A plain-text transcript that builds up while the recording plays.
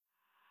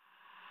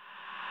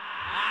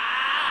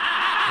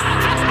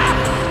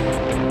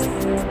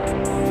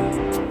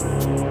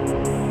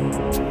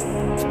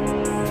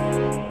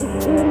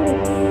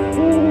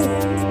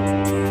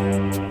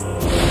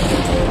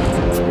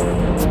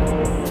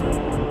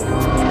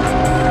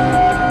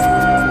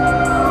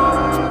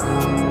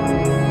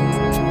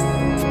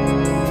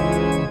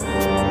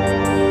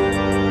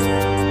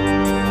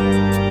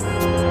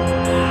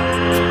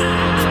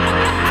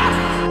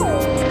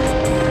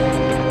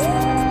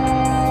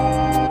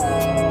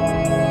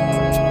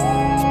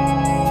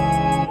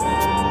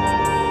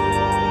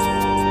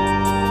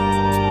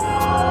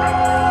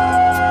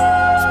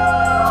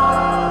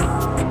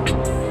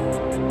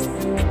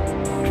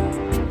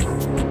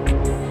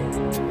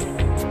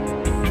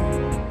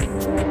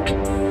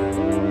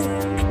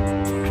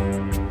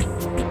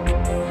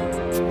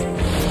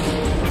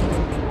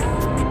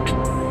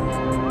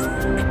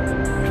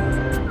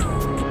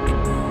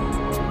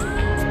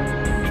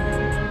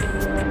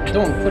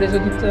les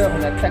auditeurs,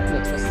 on attaque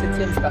notre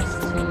 7e partie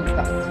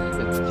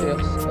de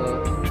Curse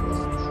of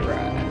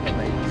Strahd, la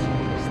malédiction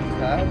de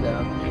Strahd.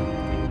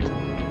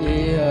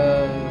 Et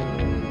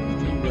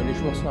oui, les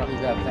joueurs sont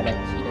arrivés à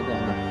Vallaki la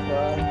dernière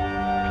fois.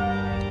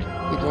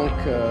 Et donc,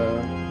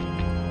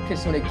 quelles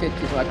sont les quêtes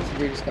qu'ils ont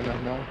activées jusqu'à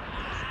maintenant?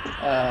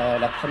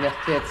 La première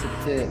quête,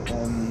 c'était...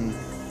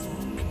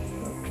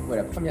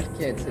 la première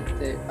quête,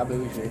 c'était... Ah bah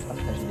oui, je vais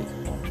partager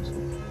l'écran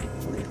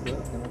pour les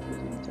joueurs.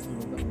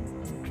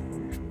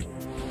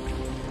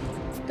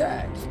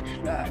 Tac,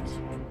 schlac.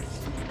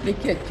 Les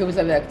quêtes que vous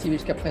avez activées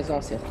jusqu'à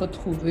présent, c'est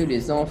retrouver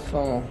les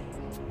enfants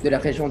de la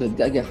région de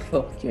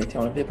Daggerford qui ont été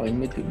enlevés par une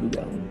meute de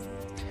loups-garous.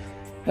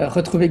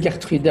 Retrouver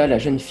Gertruda, la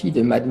jeune fille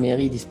de Mad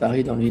Mary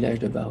disparue dans le village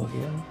de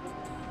Barovia.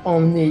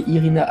 Emmener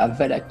Irina à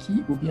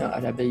Vallaki ou bien à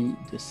l'abbaye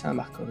de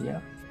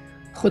Saint-Marcovia.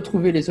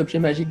 Retrouver les objets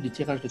magiques du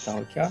tirage de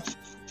Taroka.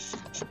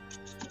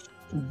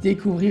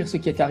 Découvrir ce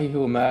qui est arrivé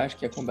au mage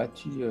qui a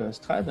combattu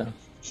Strahd.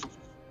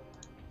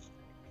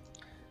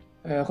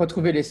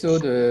 Retrouver les sceaux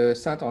de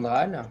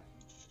Saint-Andral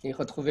et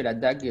retrouver la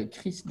dague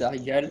Chris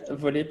d'Arigal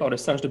volée par le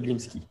singe de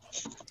Blimsky.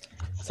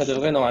 Ça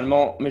devrait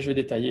normalement, mais je vais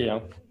détailler,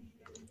 hein.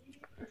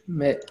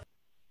 Mais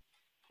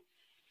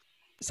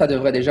ça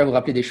devrait déjà vous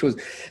rappeler des choses.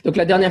 Donc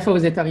la dernière fois,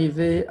 vous êtes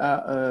arrivé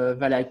à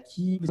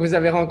Vallaki. Vous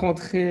avez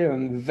rencontré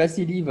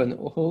Vasily von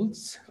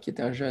Holtz, qui est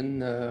un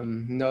jeune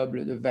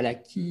noble de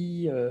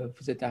Vallaki.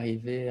 Vous êtes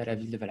arrivé à la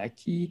ville de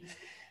Vallaki.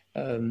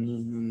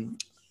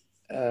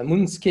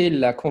 Moonscale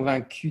l'a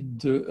convaincu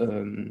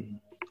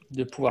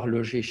de pouvoir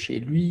loger chez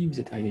lui. Vous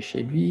êtes arrivé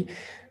chez lui.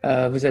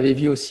 Vous avez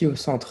vu aussi au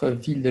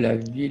centre-ville de la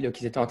ville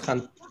qu'ils étaient en train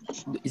de...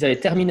 Ils avaient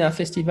terminé un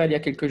festival il y a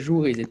quelques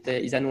jours.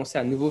 Ils annonçaient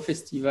un nouveau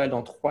festival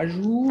dans 3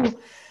 jours.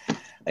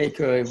 Et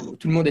que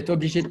tout le monde était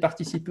obligé de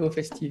participer au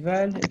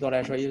festival dans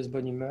la joyeuse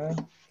bonne humeur.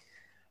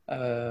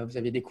 Vous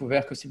avez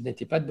découvert que si vous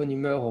n'étiez pas de bonne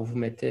humeur, on vous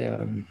mettait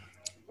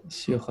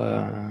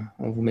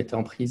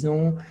en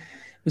prison.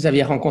 Vous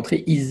aviez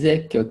rencontré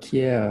Isaac, qui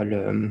est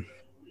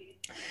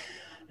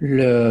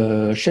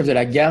le chef de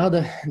la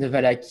garde de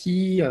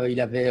Vallaki.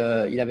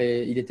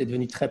 Il était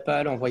devenu très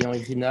pâle en voyant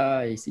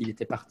Irina et il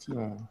était parti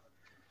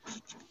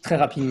très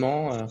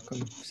rapidement. Comme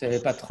vous ne savez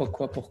pas trop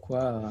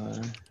pourquoi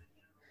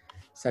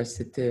ça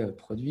s'était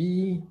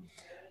produit.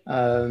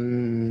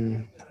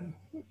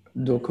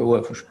 Donc,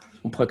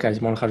 on pourrait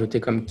quasiment le rajouter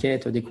comme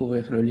quête,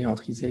 découvrir le lien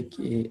entre Isaac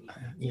et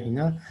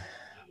Irina.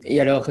 Et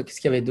alors,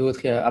 qu'est-ce qu'il y avait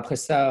d'autre? Après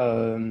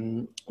ça,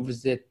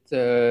 vous êtes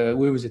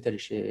allé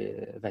chez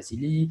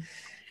Vasily.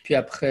 Puis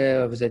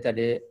après, vous êtes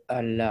allé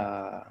à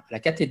la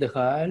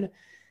cathédrale.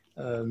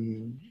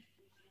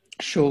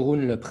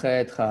 Shorun, le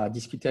prêtre, a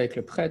discuté avec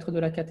le prêtre de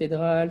la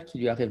cathédrale qui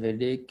lui a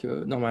révélé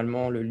que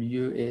normalement le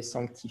lieu est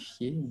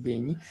sanctifié ou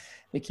béni,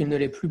 mais qu'il ne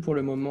l'est plus pour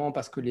le moment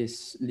parce que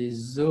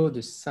les os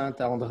de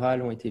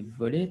Saint-Andral ont été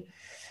volés.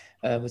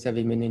 Vous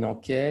avez mené une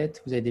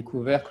enquête, vous avez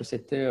découvert que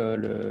c'était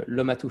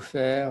l'homme à tout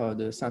faire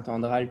de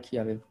Saint-Andral qui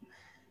avait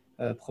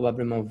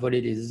probablement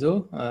volé les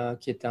os,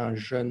 qui était un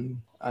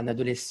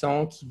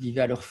adolescent qui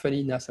vivait à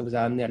l'orphelinat. Ça vous a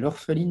amené à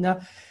l'orphelinat.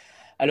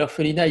 À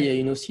l'orphelinat, il y a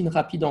eu aussi une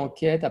rapide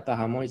enquête.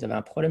 Apparemment, ils avaient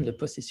un problème de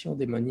possession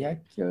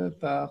démoniaque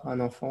par un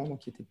enfant donc,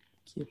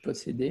 qui est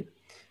possédé.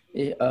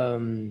 Et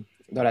dans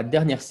la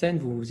dernière scène,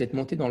 vous vous êtes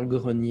monté dans le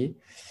grenier.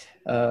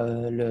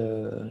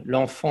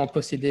 L'enfant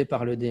possédé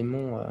par le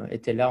démon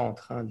était là en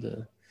train de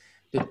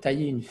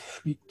tailler une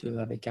flûte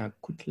avec un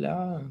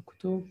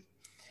couteau.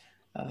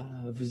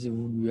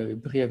 Vous lui avez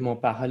brièvement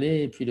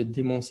parlé et puis le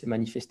démon s'est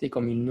manifesté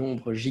comme une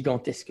ombre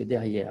gigantesque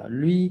derrière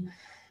lui.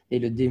 Et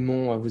le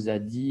démon vous a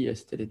dit,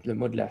 c'était le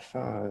mot de la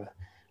fin,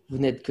 vous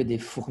n'êtes que des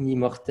fourmis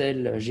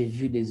mortelles, j'ai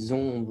vu les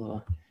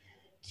ombres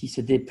qui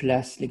se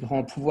déplacent, les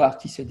grands pouvoirs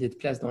qui se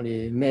déplacent dans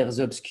les mers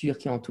obscures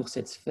qui entourent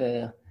cette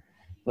sphère.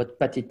 Votre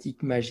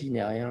pathétique magie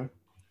n'est rien.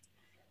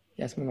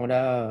 Et à ce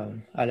moment-là,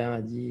 Alain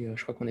a dit,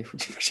 je crois qu'on est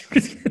foutu. Je sais plus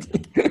ce qu'il a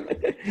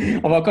dit.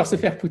 On va encore se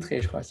faire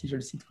poutrer, je crois, si je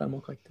le cite vraiment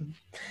correctement.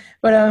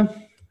 Voilà,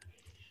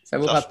 ça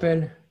vous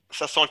rappelle...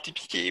 Ça sent le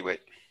tipiqué, ouais.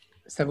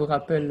 Ça vous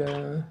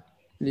rappelle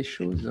les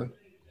choses?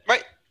 Ouais.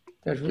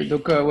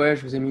 Donc,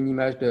 je vous ai mis une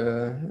image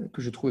que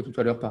je trouvais tout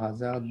à l'heure par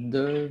hasard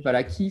de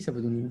Vallaki, ça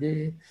vous donne une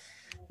idée.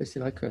 Et c'est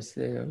vrai que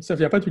ça ne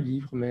vient pas du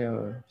livre, mais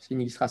c'est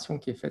une illustration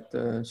qui est faite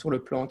sur le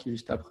plan qui est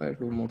juste après. Je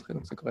vais vous montrer,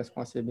 donc ça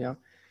correspond assez bien.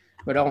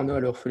 Voilà, on est à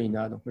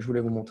l'orphelinat, donc je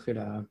voulais vous montrer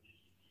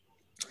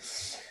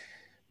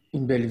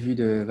une belle vue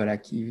de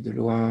Vallaki, de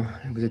loin.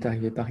 Vous êtes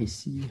arrivé par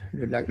ici,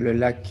 le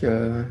lac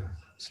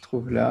se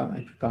trouve là,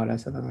 et puis par là,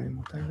 ça va dans les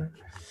montagnes.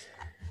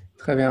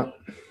 Très bien.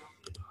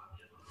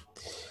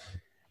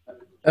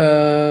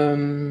 La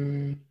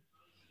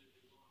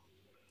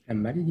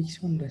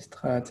malédiction de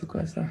Lestrade, c'est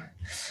quoi ça?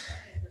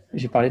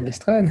 J'ai parlé de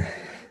Lestrade.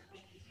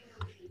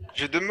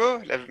 Jeu de mots,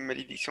 la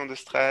malédiction de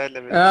Strahd.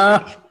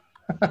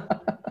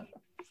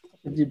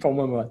 C'est dit pour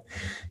moi.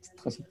 C'est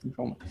trop subtil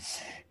pour moi.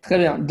 Très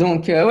bien.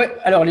 Donc,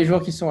 alors les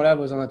joueurs qui sont là,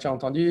 vous en avez déjà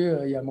entendu.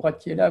 Il y a Mourad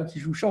qui est là, qui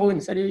joue Shorun.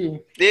 Salut.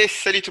 Et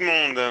salut tout le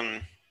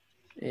monde.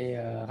 Et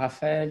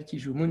Raphaël qui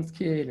joue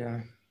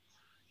Moonscale.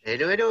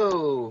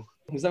 Hello.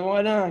 Nous avons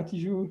Alain qui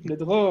joue le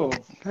Draw.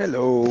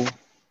 Hello.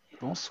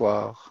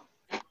 Bonsoir.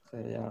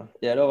 Très bien.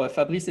 Et alors,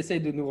 Fabrice essaye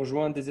de nous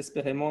rejoindre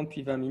désespérément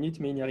depuis 20 minutes,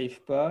 mais il n'y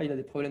arrive pas. Il a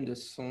des problèmes de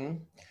son.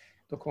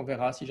 Donc, on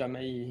verra si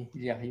jamais il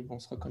y arrive, on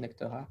se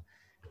reconnectera.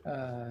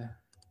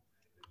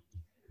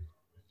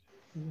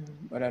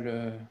 Voilà,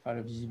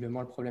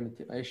 visiblement, le problème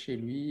est chez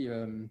lui,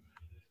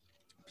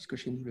 puisque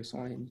chez nous, le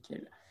son est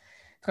nickel.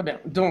 Très bien.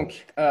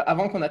 Donc,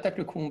 avant qu'on attaque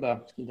le combat,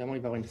 parce qu'évidemment,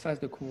 il va y avoir une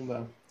phase de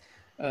combat,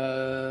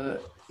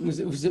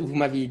 vous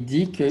m'aviez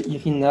dit que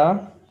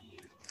Irina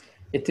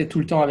était tout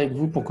le temps avec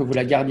vous pour que vous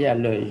la gardiez à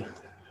l'œil.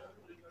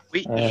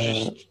 Oui,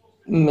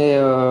 Mais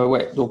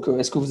ouais, donc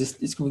est-ce que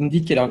vous me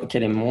dites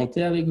qu'elle est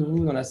montée avec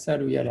vous dans la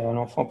salle où il y a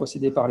l'enfant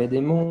possédé par les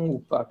démons ou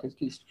pas?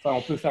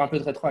 On peut faire un peu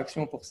de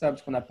rétroaction pour ça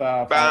parce qu'on n'a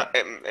pas.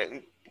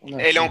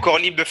 Elle est encore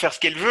libre de faire ce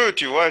qu'elle veut,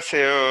 tu vois.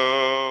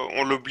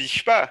 On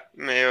l'oblige pas,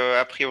 mais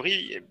a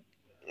priori,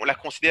 on la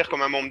considère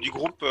comme un membre du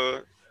groupe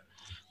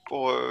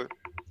pour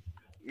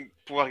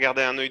pouvoir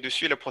garder un œil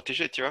dessus et la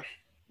protéger, tu vois.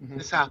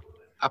 c'est ça.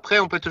 Après,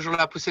 on peut toujours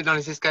la pousser dans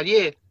les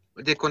escaliers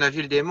dès qu'on a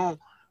vu le démon.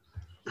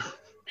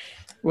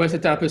 Ouais,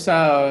 c'était un peu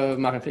ça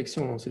ma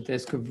réflexion. C'était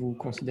est-ce que vous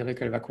considérez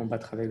qu'elle va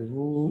combattre avec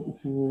vous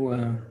ou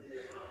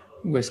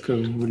est-ce que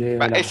vous voulez.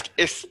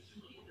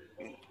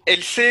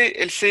 Elle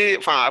sait,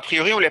 enfin, a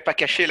priori, on ne l'a pas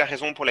caché la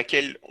raison pour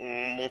laquelle on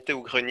montait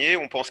au grenier.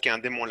 On pense qu'il y a un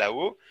démon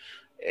là-haut.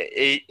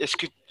 Et est-ce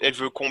qu'elle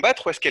veut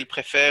combattre ou est-ce qu'elle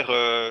préfère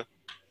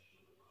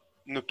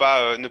ne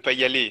pas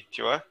y aller,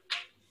 tu vois?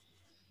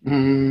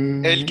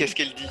 Elle, qu'est-ce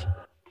qu'elle dit?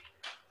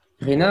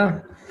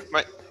 Rina?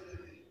 Ouais.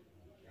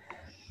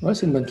 Ouais,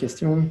 c'est une bonne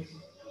question.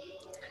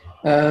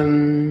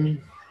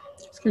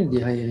 Qu'est-ce qu'elle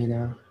dirait,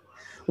 Irina?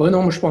 Ouais,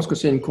 non, moi je pense que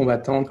c'est une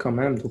combattante quand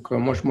même. Donc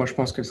moi je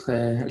pense qu'elle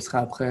serait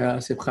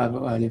assez prête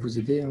à aller vous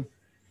aider. Hein.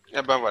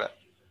 Ah ben voilà.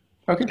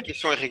 Okay. La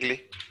question est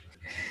réglée.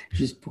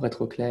 Juste pour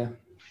être au clair.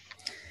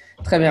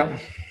 Très bien.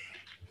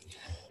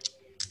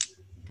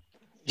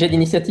 J'ai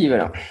l'initiative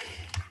alors.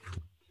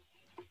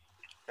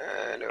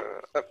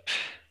 Alors, hop.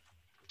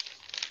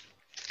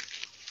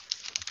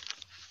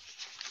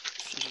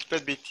 Si je dis pas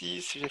de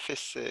bêtises, j'ai fait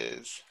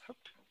 16. Hop.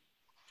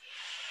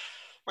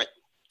 Oui,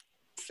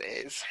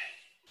 16.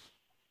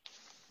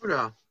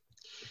 Oula.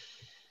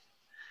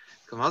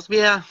 Commence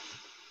bien.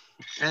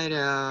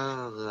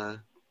 Alors,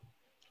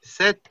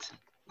 7.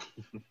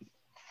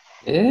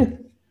 Et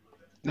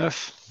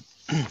 9.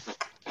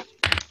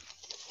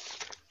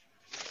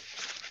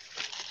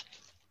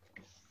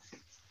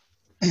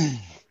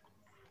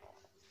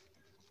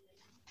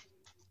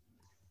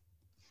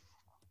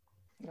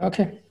 Ok.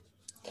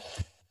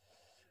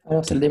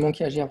 Alors, c'est le démon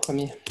qui agit en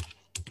premier.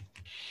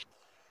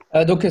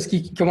 Donc, ce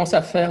qu'il commence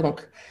à faire,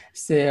 donc,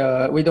 c'est,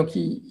 oui, donc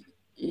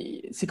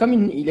c'est comme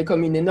il est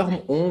comme une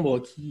énorme ombre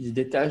qui se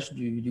détache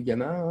du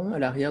gamin hein, à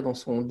l'arrière dans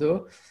son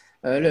dos.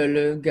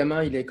 Le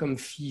gamin, il est comme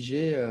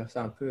figé, c'est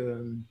un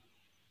peu.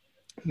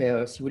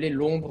 Mais si vous voulez,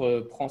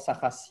 l'ombre prend sa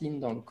racine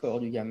dans le corps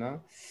du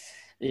gamin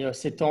et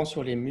s'étend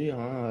sur les murs.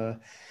 Hein,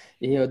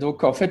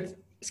 donc, en fait,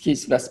 ce qui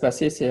va se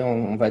passer, c'est,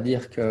 on va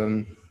dire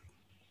que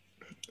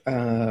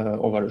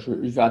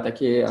je vais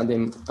attaquer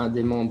un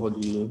des membres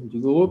du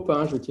groupe.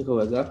 Hein, je vais tirer au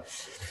hasard.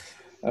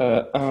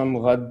 1,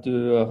 Mourad,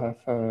 2,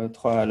 Rafa,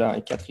 3, Alain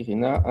et 4,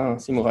 Irina. 1,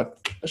 c'est Mourad.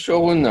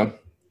 Shorun.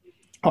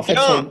 En fait,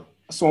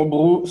 son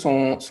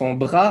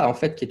bras, en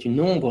fait, qui est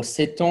une ombre,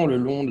 s'étend le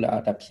long de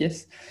la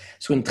pièce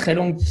sur une très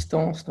longue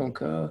distance.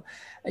 Donc,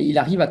 il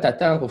arrive à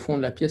t'atteindre au fond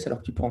de la pièce alors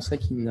que tu pensais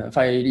qu'il ne...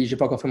 Enfin, j'ai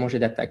pas encore fait manger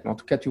d'attaque, mais en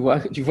tout cas, tu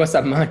vois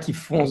sa main qui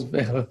fonce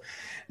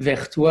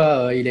vers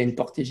toi. Il a une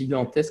portée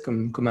gigantesque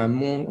comme un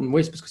monstre.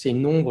 Oui, c'est parce que c'est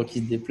une ombre qui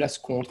se déplace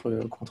contre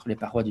les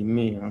parois du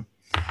mur.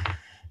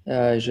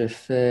 Hein. J'ai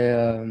fait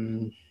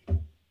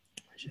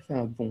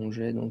un bon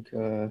jet, donc...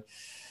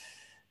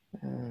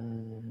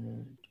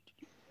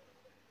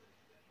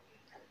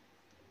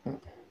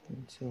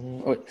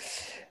 Oui.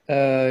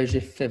 J'ai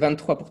fait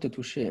 23 pour te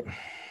toucher.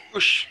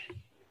 Touche.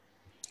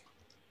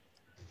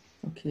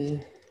 Ok.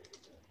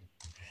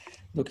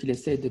 Donc il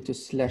essaie de te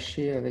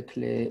slasher avec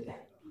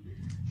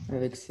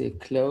ses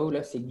claws,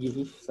 là, ses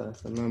griffes, sa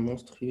main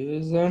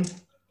monstrueuse.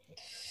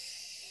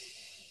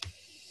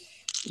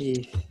 Et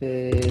il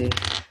fait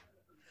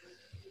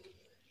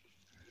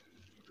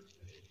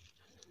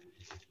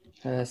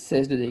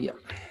 16 de dégâts.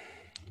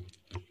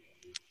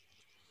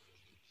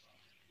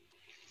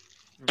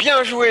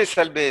 Bien joué,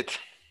 sale bête.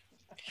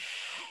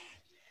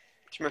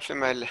 Tu m'as fait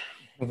mal.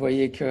 Vous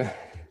voyez que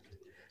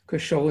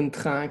Shorun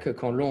trinque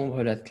quand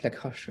l'ombre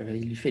l'accroche.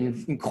 Il lui fait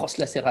une grosse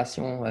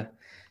lacération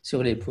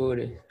sur l'épaule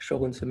et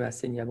Shorun se met à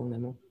saigner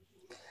abondamment.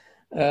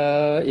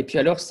 Et puis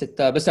alors, c'est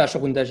à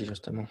Shorun d'agir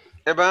justement.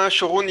 Eh ben,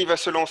 Shorun, il va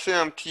se lancer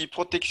un petit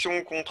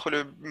protection contre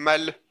le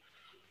mal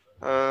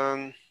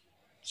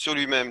sur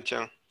lui-même,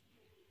 tiens.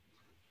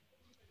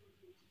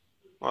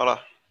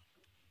 Voilà.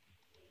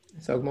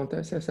 Ça augmente,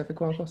 ça fait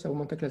quoi encore? Ça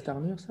augmente avec la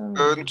armure, ça?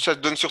 Ça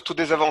donne surtout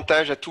des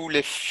avantages à tous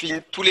les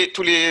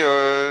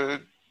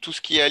tout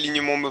ce qui est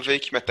alignement mauvais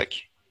qui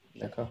m'attaque.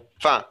 D'accord.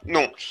 Enfin,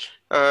 non.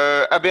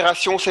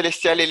 Aberration,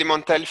 célestiale,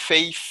 élémentale,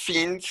 fae,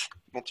 fiends,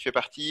 dont tu fais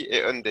partie,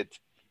 et undead.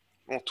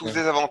 Bon, tous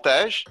des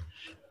avantages.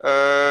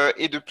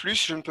 Et de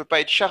plus, je ne peux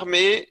pas être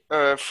charmé,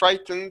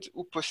 frightened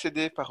ou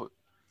possédé par eux.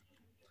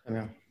 Très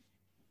bien.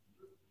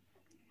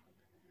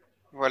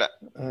 Voilà.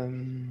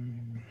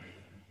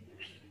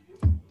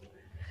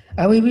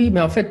 Ah oui, oui,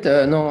 mais en fait,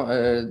 non,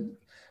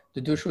 de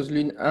deux choses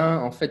l'une. Un,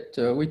 en fait,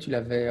 oui, tu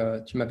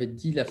m'avais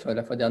dit la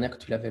fois dernière que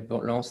tu l'avais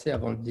lancé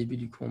avant le début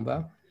du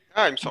combat.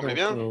 Ah, il me semblait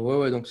Donc, bien.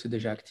 ouais, donc c'est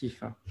déjà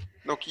actif. Hein.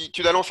 Donc,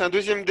 tu dois lancer un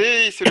deuxième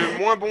dé et c'est le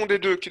moins bon des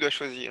deux que tu dois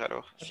choisir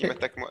alors, s'il Ok.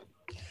 m'attaque moi.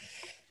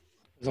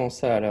 Faisons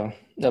ça alors.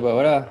 Ah bah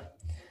voilà.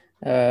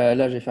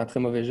 Là, j'ai fait un très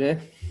mauvais jet.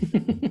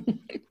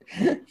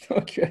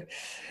 Donc,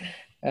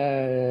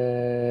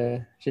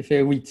 j'ai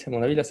fait 8. À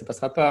mon avis, là, ça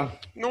passera pas.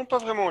 Non, pas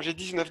vraiment, j'ai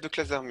 19 de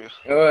classe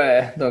d'armure.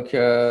 Ouais, donc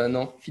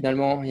non,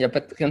 finalement, il n'y a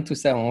pas rien de tout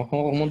ça. On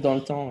remonte dans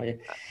le temps.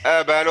 Et...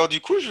 Ah bah alors du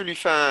coup, je lui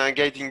fais un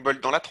guiding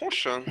bolt dans la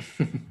tronche.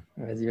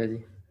 Vas-y,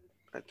 vas-y.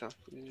 Attends.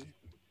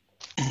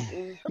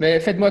 Mais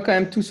faites-moi quand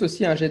même tous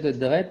aussi un jet de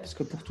dread, parce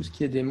que pour tout ce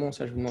qui est démon,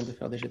 ça, je vous demande de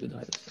faire des jets de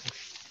dread.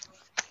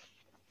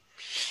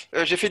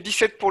 J'ai fait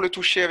 17 pour le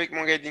toucher avec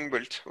mon guiding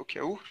bolt, au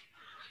cas où.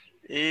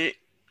 Et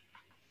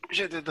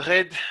jet de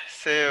dread,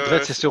 c'est...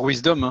 Dread, c'est sur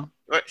Wisdom. Hein.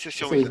 Ouais, c'est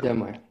sur C'est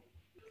Wisdom. Wisdom,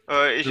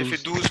 Et j'ai 12.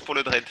 fait 12 pour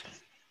le dread.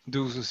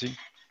 12 aussi.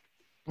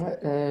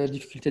 ouais.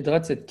 Difficulté de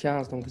dread, c'est de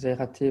 15, donc vous avez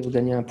raté, vous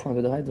gagnez un point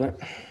de dread. Ouais.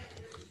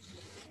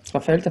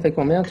 Raphaël, t'as fait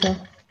combien, toi?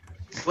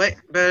 Ouais,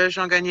 ben,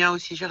 j'en gagne un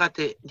aussi, j'ai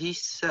raté.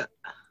 10.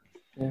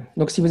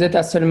 Donc, si vous êtes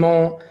à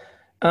seulement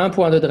un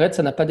point de dread,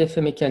 ça n'a pas d'effet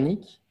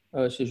mécanique.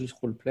 C'est juste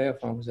roleplay,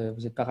 enfin, vous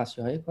n'êtes pas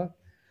rassuré, quoi.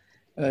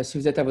 Si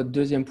vous êtes à votre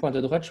deuxième point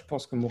de droite, je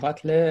pense que Murat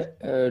l'est.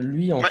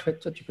 Lui, en Ouais. fait,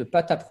 toi, tu peux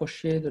pas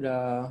t'approcher de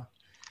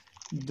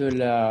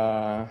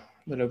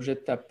l'objet de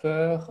ta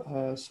peur,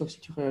 sauf si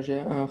tu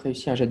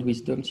réussis un jet de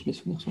wisdom, si mes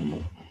souvenirs sont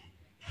bons.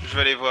 Je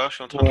vais aller voir, je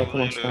suis en train Ouais,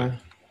 d'ouvrir comment ça?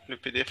 le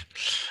PDF.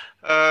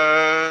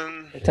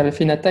 Tu avais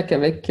fait une attaque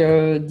avec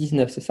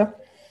 19, c'est ça?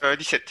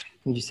 17.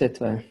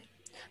 17, ouais.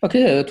 Ok,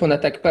 ton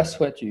attaque passe,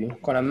 ouais,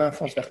 quand la main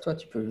fonce vers toi,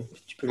 tu peux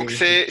Donc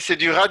le... c'est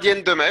du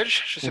radiant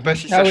damage. Je sais pas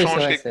si Ah ça oui, c'est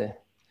change vrai, c'est...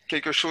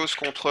 quelque chose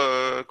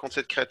contre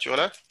cette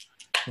créature-là.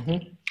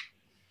 Mhm.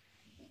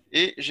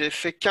 Et j'ai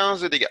fait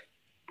 15 de dégâts.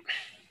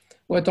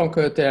 Ouais, tant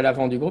que tu es à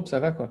l'avant du groupe, ça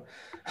va, quoi.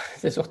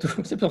 C'est surtout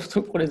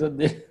pour les autres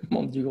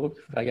membres du groupe.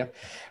 Regarde.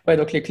 Ouais,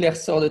 donc l'éclair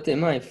sort de tes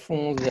mains et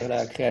fonce vers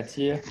la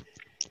créature.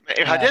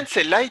 Et radiant,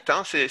 c'est light,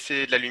 hein,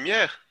 c'est de la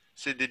lumière.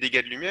 C'est des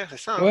dégâts de lumière, c'est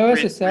ça, hein? Ouais,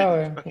 c'est ça,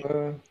 ouais. Ok.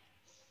 Ouais.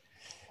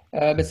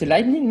 Bah, c'est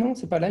lightning, non?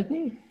 C'est pas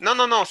lightning? Non,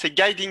 c'est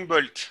guiding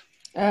bolt.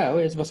 Ah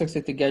ouais, c'est pour ça que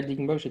c'était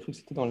guiding bolt. J'ai cru que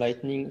c'était dans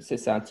lightning.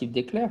 C'est un type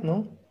d'éclair,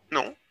 non?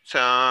 Non, c'est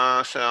un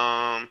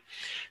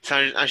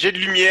jet de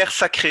lumière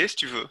sacré, si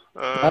tu veux.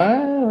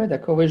 Ah ouais,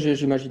 d'accord. Ouais,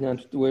 j'imaginais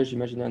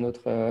un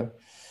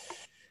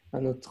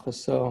autre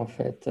sort en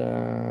fait.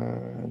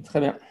 Très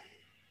bien.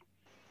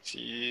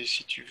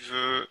 Si tu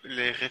veux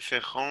les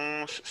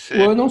références,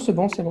 c'est Ouais, non, c'est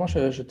bon,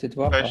 je t'ai de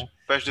voir.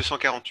 page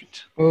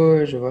 248.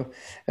 Ouais, je vois.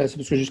 C'est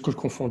parce que juste que je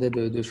confondais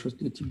de choses,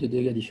 de types de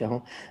dégâts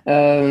différents.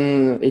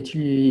 Ouais,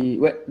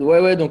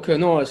 donc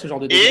non, ce genre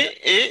de dégâts.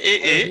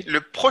 Et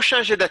le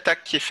prochain jet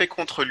d'attaque qui est fait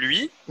contre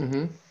lui,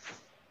 Mhm,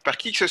 par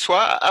qui que ce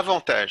soit, a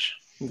avantage.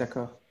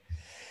 d'accord.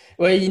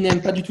 Ouais, il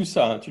n'aime pas du tout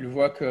ça. Hein. Tu le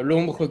vois que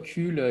l'ombre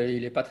recule,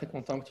 il n'est pas très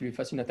content que tu lui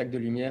fasses une attaque de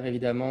lumière.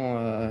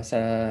 Évidemment,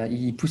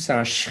 il pousse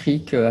un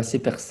shriek assez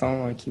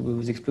perçant qui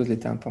vous explose les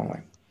tympans.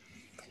 Ouais.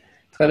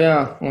 Très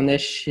bien, on est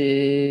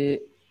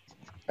chez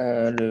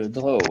le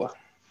draw.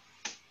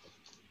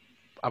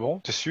 Ah bon,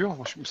 t'es sûr?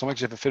 Moi, il me semblait que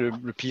j'avais fait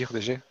le pire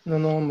déjà.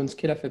 Non,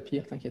 Monscale a fait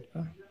pire, t'inquiète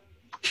pas.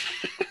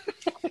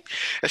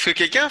 Est-ce que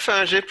quelqu'un a fait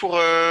un jet pour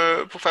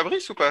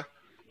Fabrice ou pas?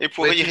 Et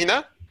pour Ouais,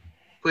 Irina?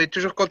 Vous pouvez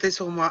toujours compter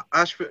sur moi.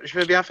 Ah, je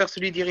veux bien faire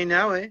celui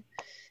d'Irina, ouais.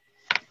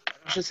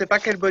 Je sais pas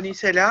quel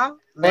bonus elle a,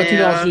 mais... Tu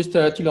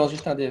lances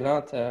juste un des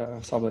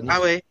 20 sans bonus.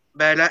 Ah ouais,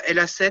 bah, elle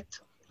a 7.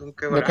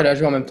 Donc, Donc voilà. elle a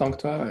joué en même temps que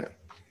toi.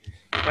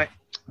 Ouais.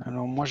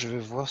 Alors moi, je vais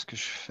voir ce que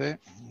je fais.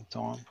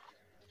 Attends.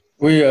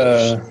 Oui,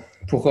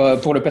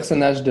 pour le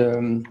personnage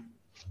de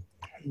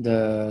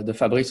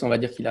Fabrice, on va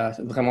dire qu'il a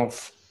vraiment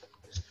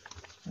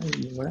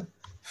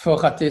fort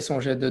raté son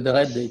jet de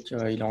dread et qu'il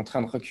est en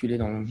train de reculer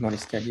dans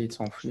l'escalier et de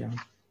s'enfuir.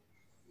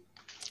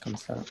 Comme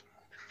ça.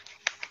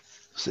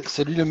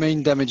 C'est lui le main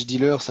damage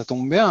dealer, ça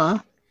tombe bien,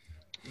 hein?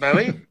 Bah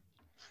oui.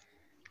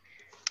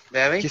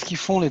 Bah oui. Qu'est-ce qu'ils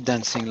font les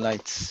Dancing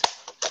Lights?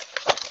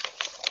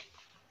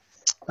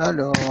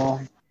 Alors, non,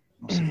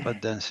 c'est pas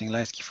Dancing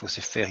Lights qu'il faut,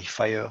 c'est Fairy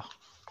Fire.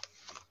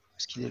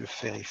 Est-ce qu'il est le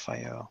Fairy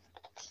Fire?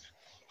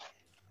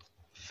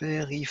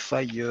 Fairy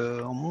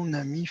Fire, mon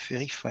ami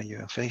Fairy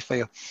Fire. Fairy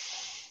Fire.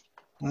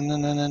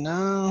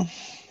 Non.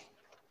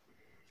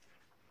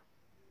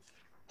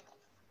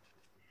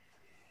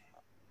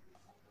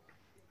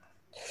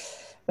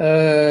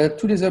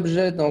 Tous les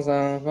objets dans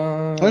un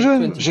 20. Ah,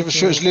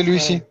 je l'ai lu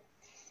ici.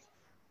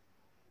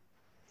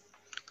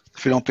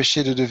 Je vais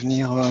l'empêcher de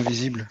devenir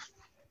invisible.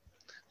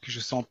 Je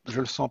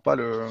le sens pas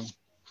le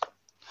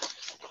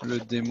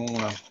démon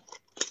là.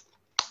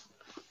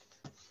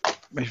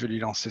 Mais je vais lui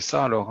lancer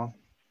ça alors. Hein.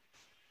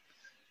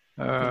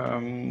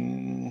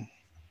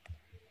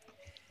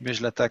 Mais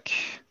je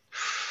l'attaque.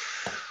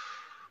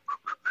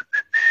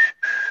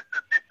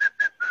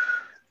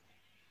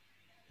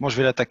 Moi, je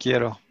vais l'attaquer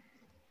alors.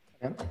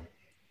 Bien.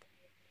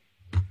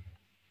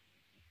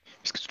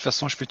 Parce que de toute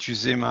façon, je peux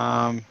utiliser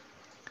ma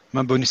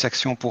bonus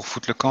action pour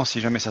foutre le camp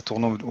si jamais ça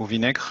tourne au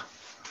vinaigre.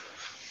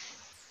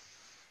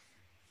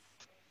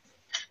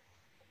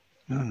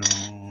 Non.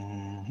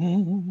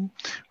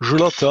 Je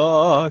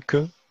l'attaque.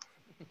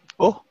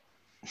 Oh,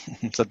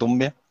 ça tombe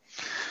bien.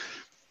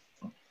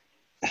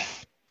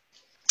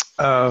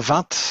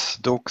 20,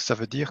 donc ça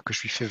veut dire que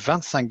je lui fais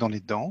 25 dans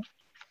les dents.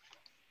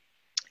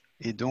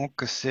 Et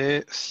donc,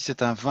 si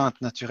c'est un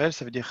 20 naturel,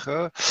 ça veut dire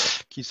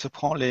qu'il se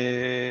prend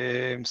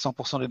les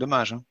 100% des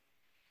dommages. Hein.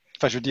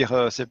 Enfin, je veux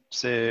dire,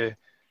 c'est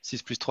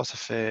 6 plus 3, ça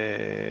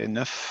fait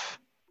 9.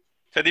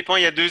 Ça dépend,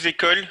 il y a deux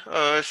écoles.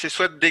 C'est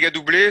soit dégâts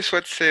doublés,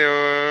 soit c'est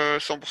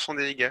 100%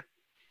 des dégâts.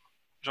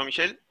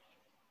 Jean-Michel?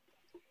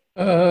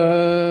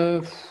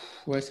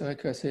 Ouais, c'est vrai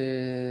que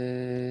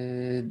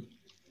c'est.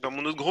 Dans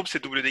mon autre groupe,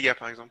 c'est double dégâts,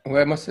 par exemple.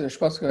 Ouais, moi, je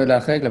pense que la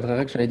vraie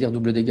règle, j'allais dire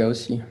double dégâts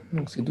aussi.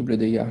 Donc, c'est double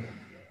dégâts.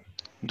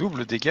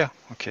 Double dégâts,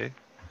 ok.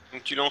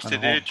 Donc tu lances tes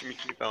Alors, dés et tu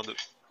multiplies par 2.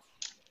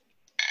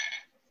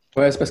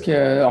 Ouais, c'est parce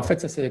que en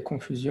fait, ça, c'est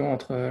confusion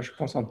entre, je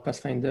pense, entre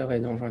Pathfinder et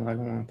Donjons et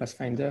Dragons.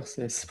 Pathfinder,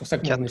 c'est pour ça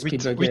que mon 4, esprit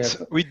 8, buguait.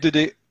 8 de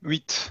dés,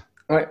 8.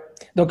 Ouais.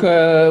 Donc,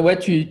 ouais,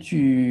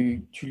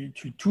 tu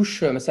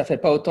touches, mais ça fait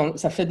pas autant,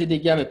 ça fait des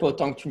dégâts, mais pas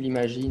autant que tu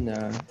l'imagines.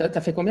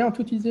 T'as fait combien en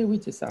tout, tu disais? Oui,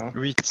 c'est ça. Hein.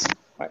 8.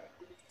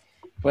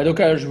 Ouais, donc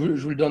je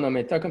vous le donne en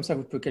méta, comme ça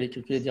vous pouvez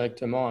calculer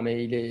directement, hein,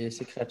 mais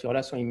ces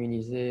créatures-là sont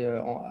immunisées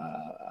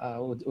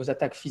aux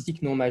attaques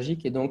physiques non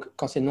magiques, et donc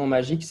quand c'est non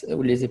magique,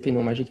 ou les épées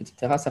non magiques,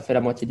 etc., ça fait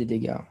la moitié des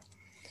dégâts.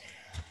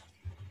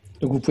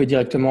 Donc vous pouvez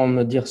directement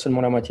me dire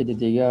seulement la moitié des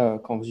dégâts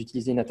quand vous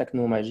utilisez une attaque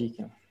non magique.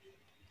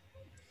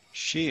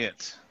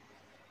 Shit.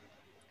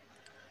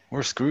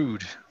 We're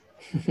screwed.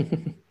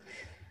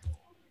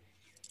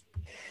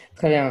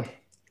 Très bien.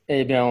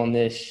 Eh bien, on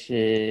est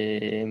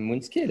chez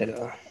Moonscale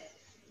alors.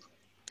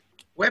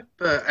 Ouais,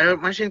 alors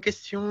moi j'ai une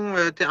question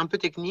un peu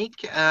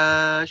technique.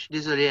 Je suis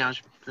désolé, hein,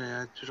 je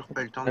n'ai toujours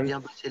pas eu le temps de bien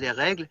bosser les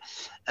règles.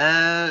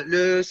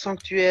 Le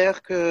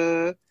sanctuaire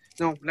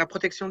non, la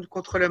protection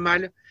contre le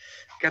mal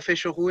qu'a fait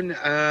Shorun,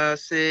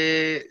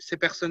 c'est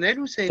personnel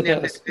ou c'est une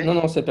RDP?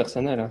 Non, c'est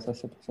personnel. Hein, ça,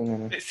 c'est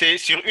personnel. Hein. C'est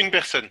sur une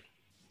personne.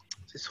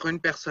 C'est sur une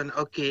personne,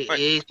 ok.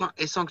 Ouais.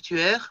 Et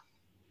sanctuaire,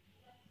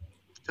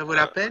 ça vaut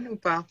la peine ou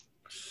pas?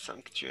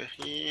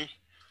 Sanctuary.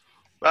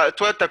 Bah,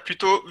 toi, t'as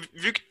plutôt.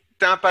 Vu que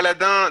t'es un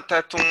paladin,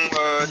 t'as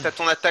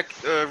ton attaque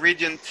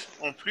Radiant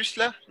en plus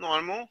là,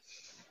 normalement.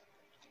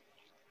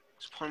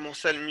 C'est probablement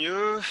ça le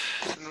mieux.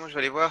 Sinon, je vais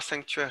aller voir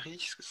Sanctuary,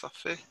 ce que ça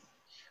fait.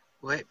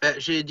 Ouais,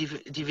 j'ai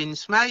Divine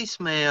Smite,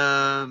 mais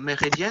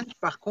Radiant,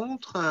 par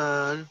contre,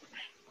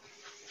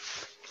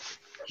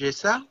 j'ai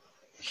ça.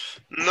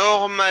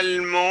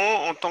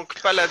 Normalement, en tant que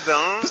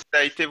paladin,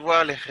 t'as été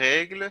voir les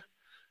règles.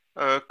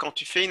 Quand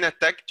tu fais une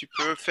attaque, tu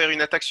peux faire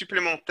une attaque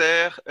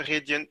supplémentaire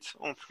Radiant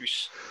en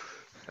plus.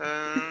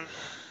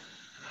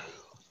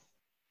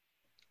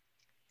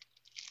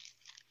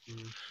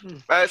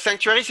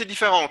 Sanctuary, c'est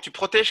différent. Tu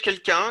protèges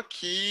quelqu'un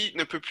qui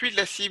ne peut plus être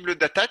la cible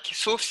d'attaque,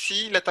 sauf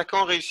si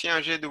l'attaquant réussit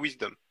un jet de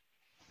Wisdom.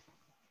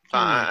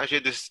 Enfin, un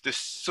jet de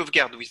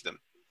sauvegarde Wisdom.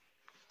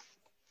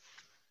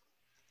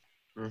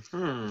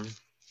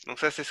 Donc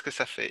ça, c'est ce que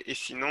ça fait. Et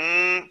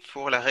sinon,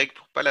 pour la règle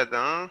pour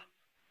paladin...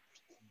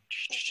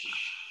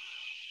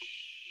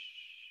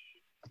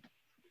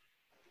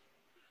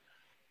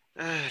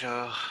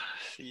 Alors,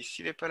 c'est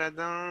ici les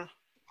paladins.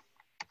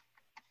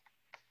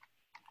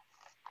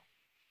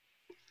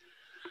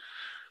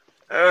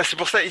 C'est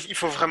pour ça il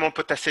faut vraiment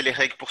potasser les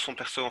règles pour son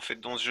perso en fait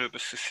dans ce jeu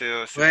parce que c'est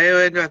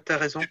ouais, t'as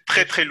raison.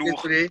 très très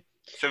lourd. Désolé.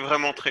 C'est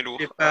vraiment très lourd.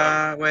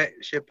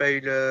 J'ai pas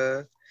eu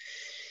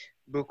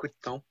beaucoup de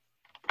temps.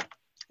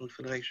 Il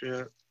faudrait que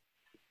je...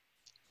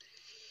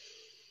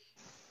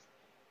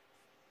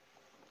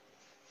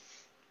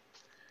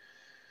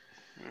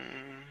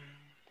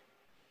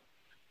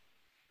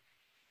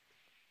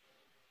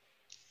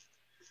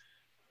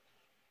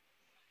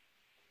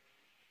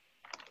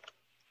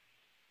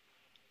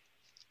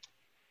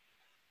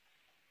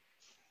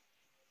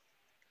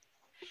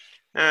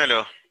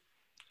 Alors,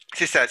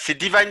 c'est ça, c'est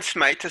Divine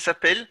Smite, ça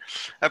s'appelle.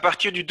 À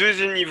partir du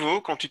 2e niveau,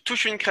 quand tu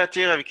touches une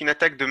créature avec une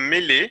attaque de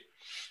mêlée,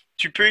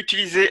 tu peux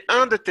utiliser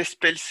un de tes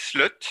spell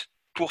slots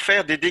pour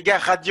faire des dégâts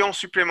radiants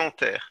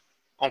supplémentaires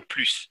en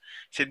plus.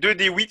 C'est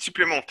 2d8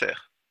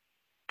 supplémentaires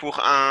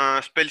pour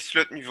un spell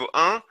slot niveau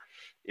 1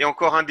 et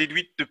encore un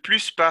d8 de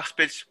plus par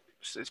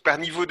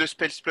niveau de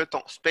spell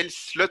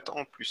slot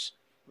en plus,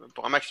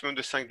 pour un maximum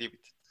de 5 d8.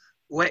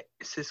 Ouais,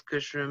 c'est ce que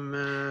je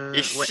me...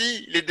 Et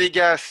si les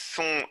dégâts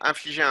sont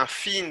infligés à un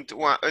fiend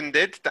ou un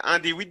undead, tu as un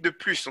d8 de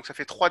plus, donc ça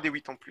fait 3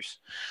 d8 en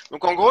plus.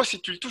 Donc en gros, si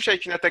tu le touches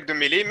avec une attaque de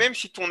mêlée, même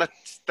si tu n'as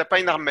pas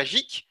une arme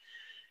magique,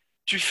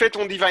 tu fais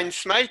ton Divine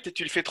Smite et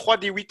tu le fais 3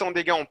 d8 en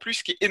dégâts en plus,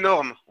 ce qui est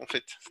énorme en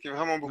fait, ce qui est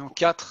vraiment beaucoup. Non,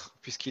 4,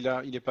 puisqu'il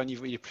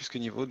est plus que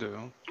niveau 2.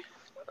 Hein.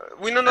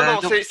 Oui, non,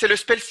 c'est le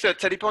spell slot,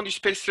 ça dépend du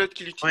spell slot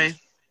qu'il utilise. Ouais,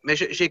 mais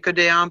j'ai que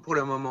des 1 pour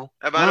le moment.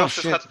 Ah bah alors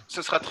ce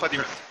sera 3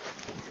 d8.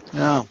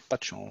 Non, pas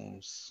de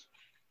chance.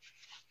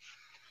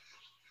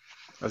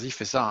 Vas-y,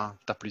 fais ça, hein.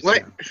 Tape lui Ouais,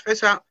 dessus. je fais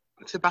ça.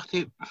 C'est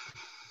parti.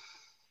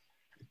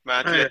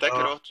 Bah, tu l'attaques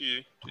alors,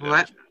 tu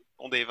Ouais.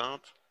 on des 20.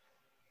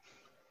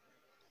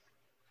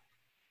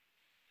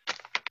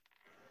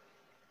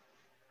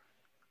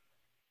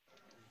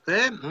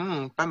 Ouais,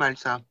 pas mal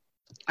ça.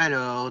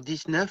 Alors,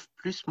 19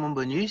 plus mon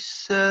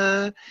bonus,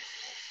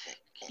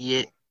 qui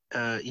est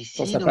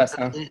ici. Ça donc passe,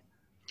 ça hein. fait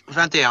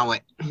 21,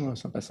 ouais. Non,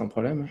 ça passe sans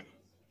problème.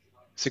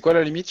 C'est quoi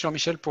la limite,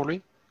 Jean-Michel, pour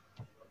lui?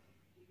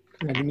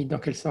 La limite dans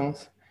quel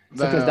sens? C'est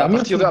classe À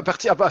d'armure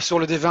partir sur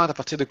le D20, à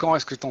partir de quand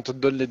est-ce que on te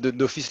donne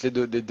d'office les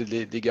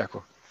dégâts,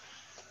 quoi?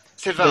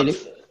 C'est Ben,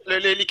 20.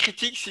 Les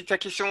critiques, si ta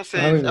question c'est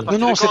Ah oui, à oui. partir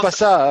Non, de c'est quand pas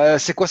ça.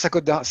 C'est quoi sa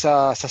cote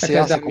sa Sa CA,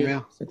 classe c'est d'armure.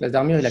 combien? Sa classe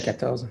d'armure, il a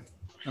 14.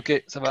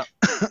 Ok, ça va.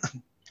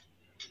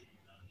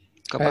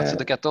 À partir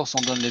de 14,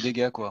 on donne les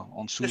dégâts, quoi.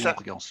 En dessous, C'est ça.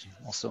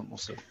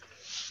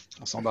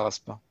 on s'embarrasse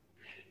pas.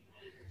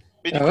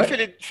 Mais du Ah coup,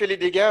 ouais. fais les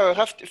dégâts.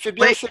 Raph, fais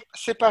bien Oui.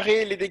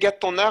 séparer les dégâts de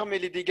ton arme et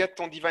les dégâts de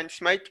ton Divine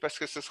Smite parce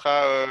que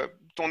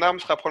ton arme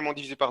sera probablement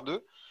divisée par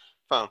 2.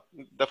 Enfin,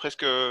 d'après ce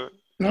que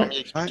Non. Rémi a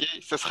expliqué,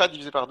 ça sera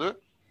divisé par 2.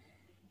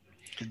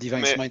 Le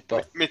Divine Smite,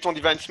 pas. Mais ton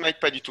Divine Smite,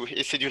 pas du tout.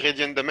 Et c'est du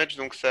Radiant Damage,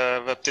 donc ça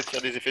va peut-être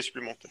faire des effets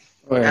supplémentaires.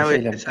 Ouais, Ah ça, oui,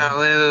 il a c'est ça.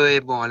 Ouais.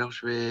 Bon, alors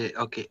je vais.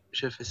 Ok,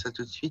 je fais ça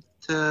tout de suite.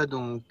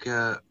 Donc,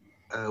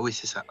 oui,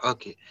 c'est ça.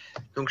 Ok.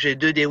 Donc j'ai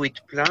 2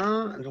 D8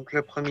 pleins. Donc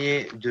le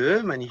premier,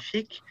 2,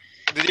 magnifique.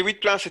 2d8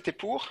 plein, c'était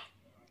pour?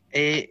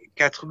 Et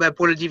 4, bah,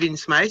 pour le Divine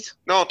Smite.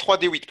 Non,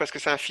 3d8 parce que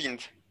c'est un fiend.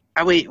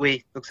 Ah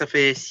oui. Donc ça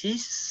fait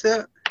 6.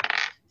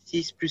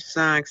 6 plus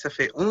 5, ça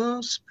fait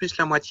 11. Plus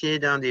la moitié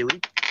d'un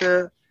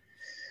D8.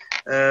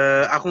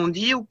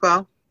 Arrondi ou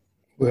pas?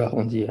 Oui,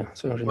 arrondi, hein,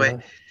 ça, en général.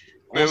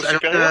 Mais au 11.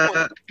 Alors,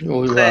 supérieur,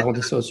 Oui, 13.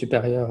 arrondi ça au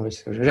supérieur. Oui.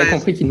 J'avais 13.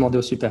 compris qu'il demandait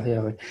au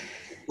supérieur. Oui.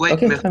 Ouais,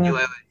 Ok, merci. très bien.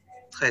 Ouais.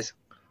 13.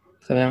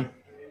 Très bien.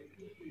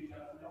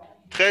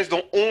 13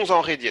 dont 11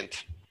 en Radiant.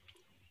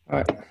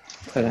 Ouais,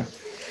 très bien.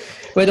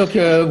 Ouais, donc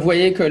vous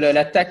voyez que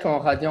l'attaque en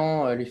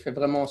radiant lui fait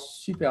vraiment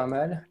super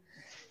mal.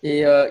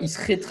 Et il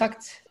se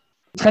rétracte.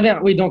 Très bien.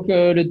 Oui, donc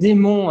le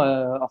démon,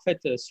 en fait,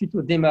 suite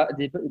aux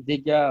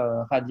dégâts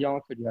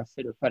radiants que lui a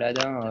fait le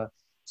paladin,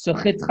 se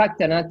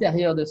rétracte à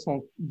l'intérieur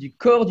du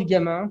corps du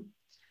gamin.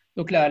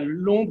 Donc là,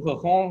 l'ombre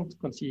rentre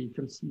comme si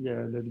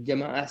le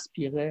gamin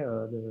aspirait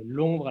de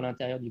l'ombre à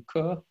l'intérieur du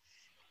corps.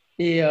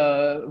 Et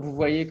vous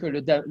voyez que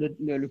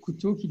le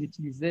couteau qu'il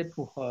utilisait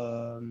pour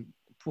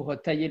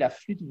tailler la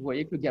flûte, vous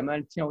voyez que le gamin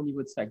le tient au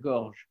niveau de sa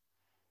gorge.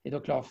 Et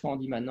donc l'enfant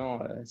dit maintenant,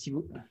 si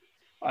vous...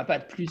 On n'a pas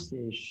de plus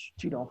et je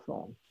tue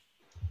l'enfant.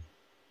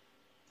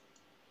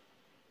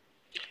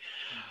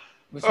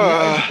 Vous vous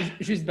souvenez,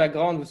 juste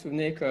background, vous vous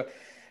souvenez que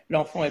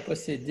l'enfant est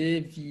possédé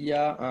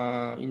via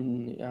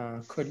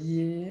un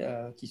collier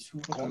qui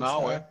s'ouvre comme ça.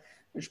 Ouais.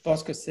 Je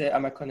pense que c'est, à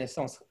ma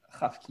connaissance,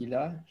 Raph qui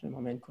l'a.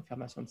 J'aimerais bien une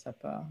confirmation de sa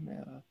part, mais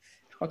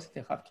je crois que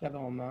c'était Raph qui l'avait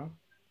en main.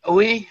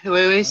 Oui,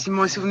 si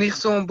mes souvenirs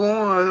sont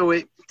bons,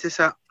 oui, c'est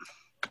ça.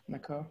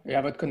 D'accord. Et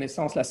à votre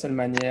connaissance, la seule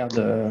manière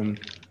de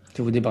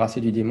vous débarrasser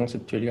du démon, c'est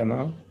de tuer le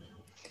gamin.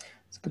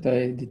 Est-ce que tu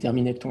avais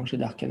déterminé ton jet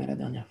d'arcane la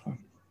dernière fois?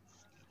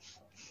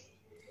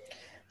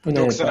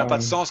 Donc ça n'a pas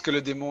de sens que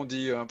le démon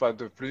dit pas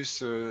de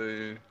plus.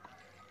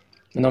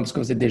 Non, parce que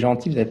vous êtes des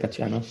gentils, vous n'avez pas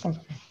tué un enfant.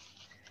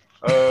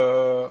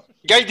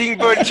 Guiding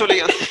Bolt sur les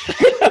gars.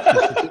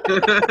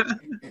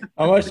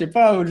 Moi, je sais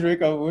pas, vous le jouez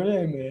quand vous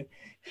voulez, mais...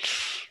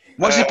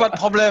 Moi, j'ai pas de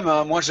problème.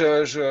 Hein. Moi,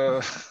 je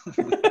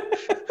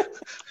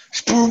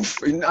pouf,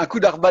 un coup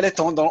d'arbalète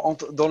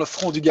dans le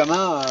front du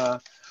gamin.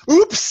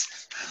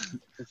 Oups!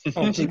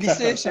 J'ai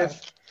glissé,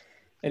 chef.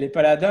 Et les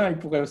paladins, ils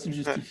pourraient aussi le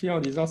justifier en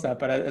disant c'est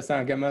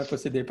un gamin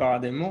possédé par un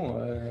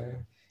démon.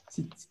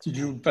 Si tu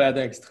joues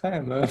paladin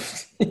extrême,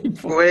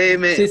 oui,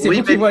 mais c'est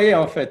vous qui voyez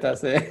en fait. Hein,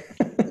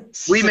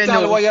 si c'était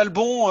un loyal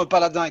bon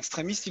paladin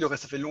extrémiste,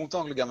 ça fait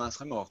longtemps que le gamin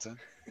serait mort.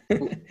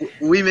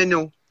 Oui, mais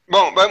non.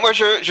 Bon, bah moi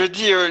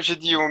je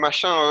dis au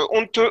machin,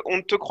 on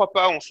ne te croit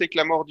pas, on sait que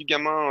la mort du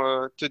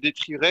gamin te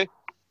détruirait.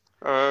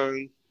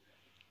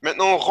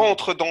 Maintenant, on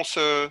rentre dans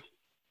ce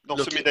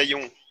médaillon.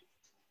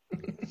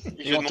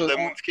 Et je demande à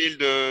Moonscale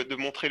de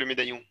montrer le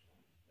médaillon.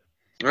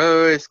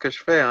 Oui, ce que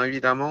je fais, hein,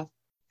 évidemment.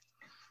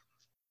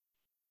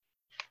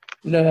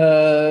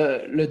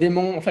 Le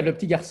démon, en fait, le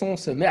petit garçon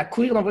se met à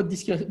courir dans votre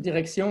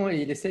direction et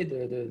il essaie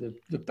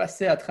de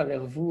passer à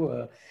travers vous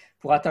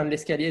pour atteindre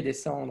l'escalier et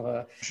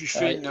descendre. Je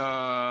fais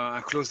un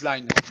close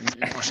line,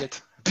 une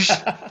manchette.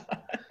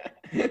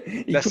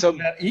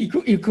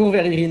 il court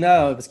vers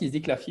Irina parce qu'il se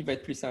dit que la fille va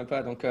être plus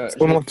sympa. Donc,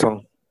 on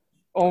m'entend.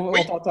 On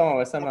t'entend,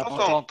 ouais, ça marche. On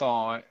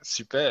t'entend, ouais.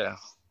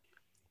 Super.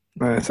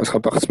 Ouais, ça sera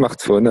par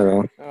smartphone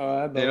alors.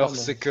 Ouais, et alors,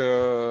 c'est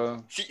que...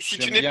 Si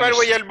tu n'es pas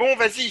loyal bon,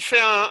 vas-y, fais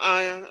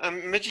un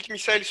Magic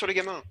Missile sur le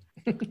gamin.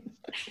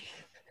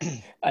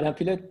 Alain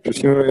Pilote, je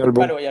suis loyal bon.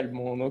 Pas loyal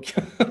bon, donc.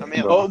 Ah,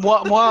 merde. Oh,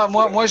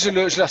 moi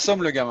je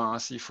l'assomme le gamin, hein,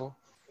 s'il faut.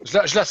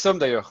 Je l'assomme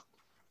d'ailleurs.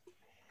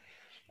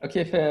 Ok,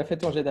 fais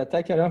ton jet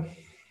d'attaque alors.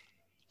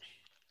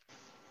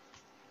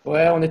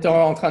 Ouais, on était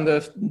en train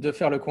de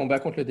faire le combat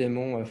contre le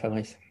démon,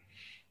 Fabrice.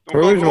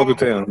 Donc, oui, je m'en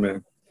doutais, hein, mais...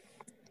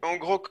 en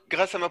gros,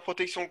 grâce à ma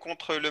protection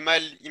contre le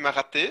mal, il m'a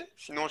raté.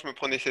 Sinon, je me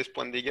prenais 16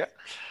 points de dégâts.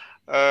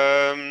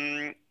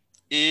 Je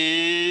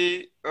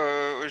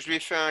lui ai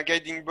fait un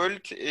Guiding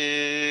Bolt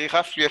et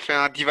Raph lui a fait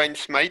un Divine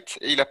Smite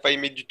et il n'a pas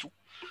aimé du tout.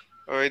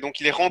 Et donc,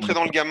 il est rentré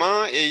dans le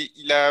gamin et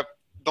il a,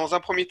 dans un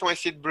premier temps,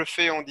 essayé de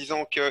bluffer en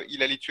disant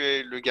qu'il allait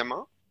tuer le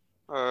gamin.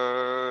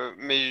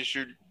 Mais je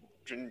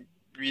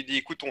lui ai dit,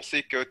 écoute, on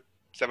sait que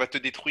ça va te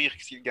détruire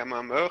si le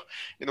gamin meurt.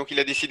 Et donc, il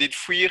a décidé de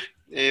fuir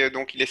et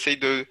donc, il essaye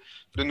de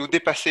nous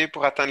dépasser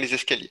pour atteindre les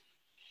escaliers.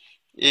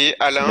 Et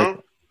Alain,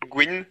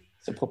 Gwyn,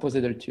 Se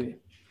proposer de le tuer.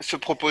 se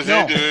proposait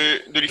Non.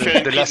 de lui faire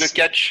une prise de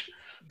catch.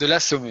 De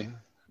l'assommer.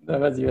 Ah,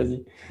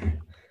 vas-y.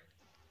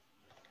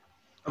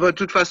 Ah bah, de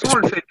toute façon, on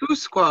le fait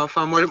tous, quoi.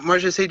 Enfin, moi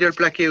j'essaye de le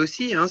plaquer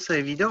aussi, hein, c'est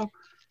évident.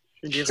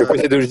 Je veux dire, C'est quoi,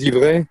 c'est de le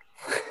givrer?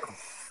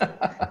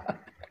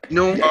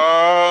 non.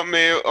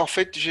 Mais en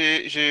fait,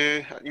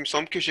 il me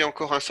semble que j'ai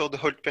encore un sort de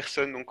hold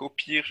person, donc au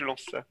pire, je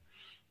lance ça.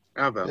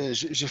 Ah bah.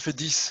 J'ai fait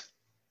 10.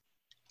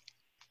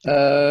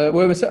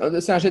 Ouais, mais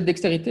c'est un jet de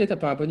dextérité, t'as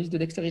pas un bonus de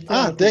dextérité?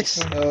 Ah, hein, Dex.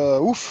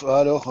 Ouf.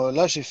 Alors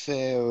là, j'ai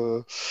fait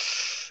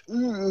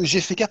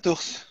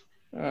 14.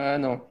 Ah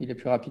non, il est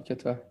plus rapide que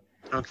toi.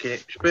 Ok.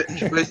 Je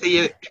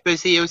peux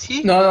essayer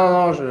aussi? Non,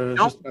 Non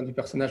juste un du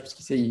personnage, parce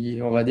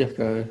on va dire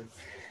que...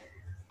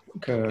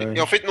 Et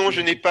en fait, non,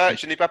 je n'ai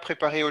pas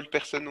préparé hold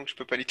person, donc je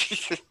peux pas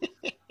l'utiliser.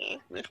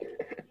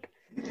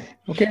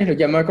 Ok, le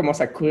gamin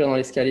commence à courir dans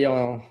l'escalier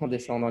en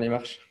descendant les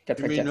marches.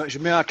 4 à 4. Je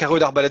mets un carreau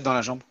d'arbalète dans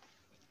la jambe.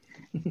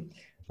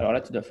 Alors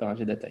là, tu dois faire un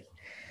jet d'attaque.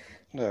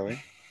 Ah, oui.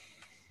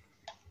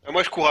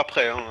 Moi, je cours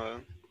après.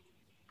 Hein.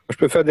 Je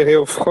peux faire des Ray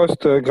of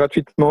Frost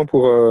gratuitement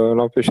pour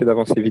l'empêcher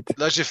d'avancer vite.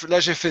 Là,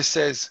 j'ai fait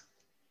 16.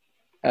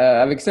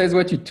 Avec 16,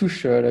 ouais, tu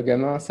touches le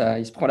gamin,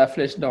 il se prend la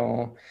flèche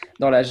dans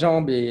la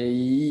jambe et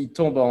il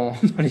tombe dans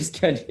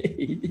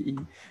l'escalier.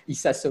 Il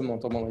s'assomme en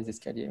tombant dans les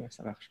escaliers. Ouais,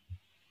 ça marche.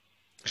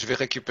 Je vais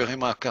récupérer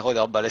ma carreau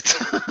d'arbalète.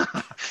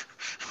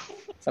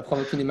 Ça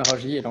provoque une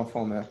hémorragie et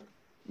l'enfant meurt.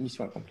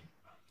 Mission accomplie.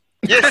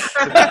 Yes.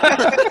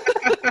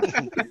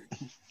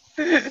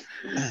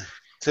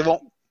 C'est bon.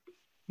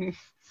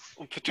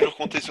 On peut toujours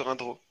compter sur un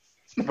draw.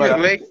 Voilà.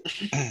 Ouais.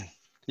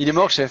 Il est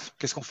mort, chef.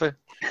 Qu'est-ce qu'on fait?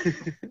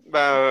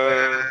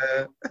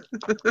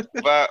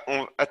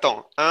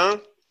 Attends, un.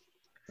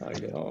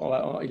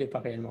 Il est pas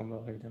réellement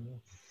mort, évidemment.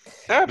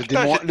 Ah, Le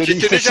putain, démon- le j'étais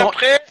démon déjà fait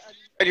prêt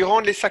à lui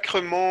rendre les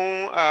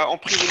sacrements, à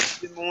emprisonner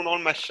le démon dans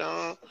le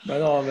machin. Bah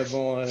non, mais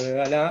bon,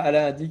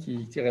 Alain a dit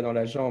qu'il tirait dans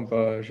la jambe.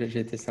 J'ai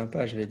été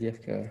sympa, je vais dire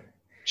que...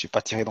 J'ai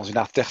pas tiré dans une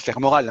artère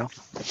fémorale. Hein.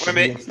 Ouais,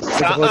 mais C'est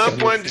ça drôle, a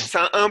c'est vrai.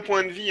 ça a un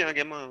point de vie, un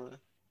gamin.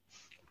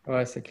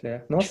 Ouais, c'est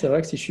clair. Non, c'est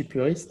vrai que si je suis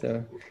puriste...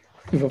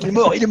 ils vont-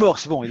 Il est mort,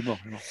 c'est bon, il est mort.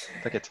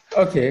 T'inquiète.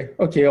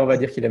 Ok, on va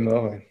dire qu'il est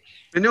mort. Ouais.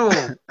 Mais non.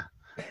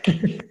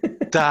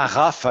 T'as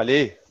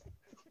rafalé.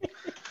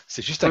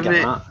 C'est juste un Ouais, mais-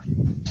 gamin.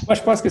 Moi,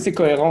 je pense que c'est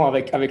cohérent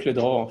avec le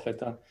draw, en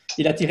fait. Hein.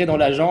 Il a tiré dans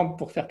la jambe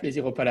pour faire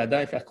plaisir au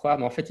paladin et faire croire,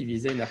 mais en fait, il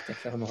visait une artère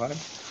fémorale.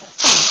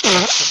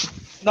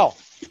 Non.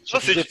 Non,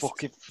 c'est juste-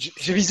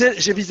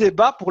 J'ai visé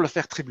bas pour le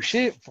faire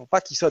trébucher, pour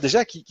pas qu'il soit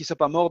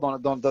pas mort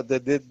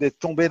d'être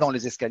tombé dans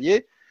les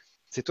escaliers.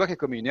 C'est toi qui as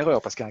commis une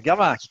erreur, parce qu'un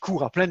gamin qui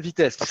court à pleine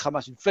vitesse, qui se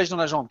ramasse une flèche dans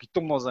la jambe, qui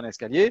tombe dans un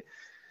escalier,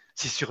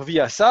 s'il survit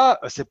à ça,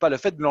 c'est pas le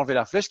fait de lui enlever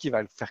la flèche qui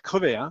va le faire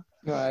crever. Hein.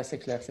 Ouais, c'est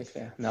clair.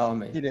 Non,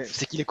 mais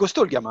C'est qu'il est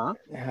costaud, le gamin.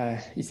 Hein.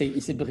 il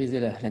s'est brisé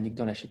la nuque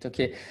dans la chute.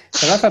 Ok.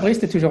 Ça va, Fabrice,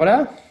 t'es toujours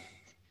là?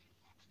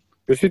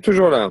 Je suis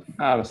toujours là.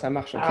 Ah, bah, ça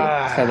marche, ok.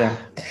 Très bien.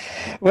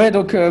 Ouais,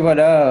 donc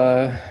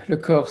voilà, le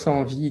corps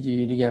sans vie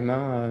du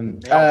gamin.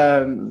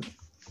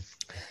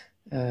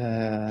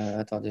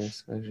 Attendez,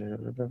 est-ce que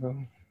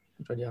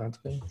je dois dire un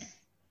truc.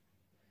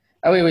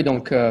 Ah oui,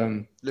 donc,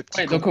 Le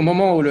petit donc au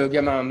moment où le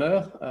gamin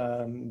meurt,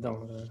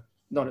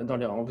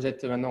 vous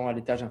êtes maintenant à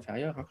l'étage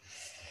inférieur, hein,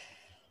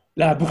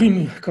 la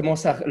brume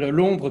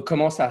l'ombre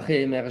commence à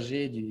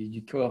réémerger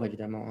du corps,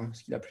 évidemment, hein,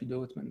 parce qu'il n'a plus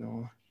d'hôte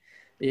maintenant.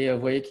 Et vous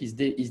voyez qu'il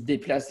il se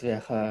déplace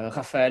vers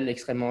Raphaël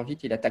extrêmement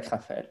vite. Il attaque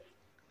Raphaël.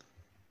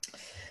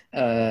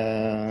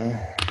 Mais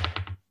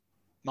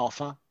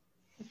enfin,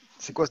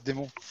 c'est quoi ce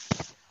démon?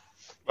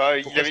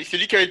 C'est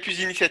lui qui avait le plus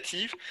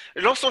d'initiative.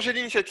 Lance son jet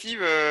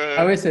d'initiative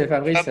Ah oui, c'est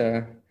Fabrice.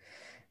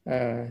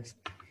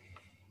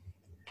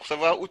 pour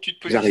savoir où tu te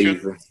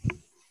positionnes.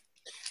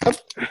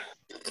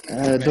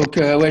 J'arrive. Donc,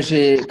 ouais,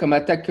 j'ai comme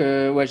attaque,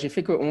 j'ai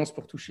fait que 11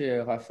 pour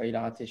toucher Raphaël. Il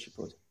a raté, je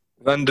suppose.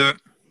 22.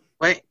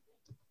 Ouais.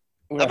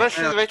 Oula. Ah bah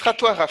ça va être à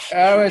toi, Raph.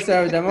 Ah ouais,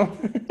 ça évidemment.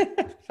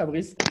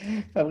 Fabrice,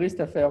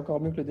 t'as fait encore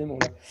mieux que le démon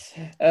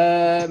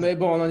là. Mais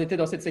bon, on en était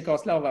dans cette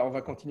séquence-là. On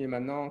va continuer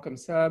maintenant comme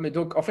ça. Mais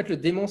donc, en fait, le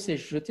démon s'est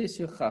jeté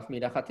sur Raph, mais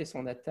il a raté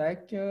son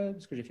attaque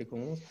parce que j'ai fait que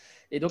 11.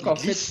 Et donc, en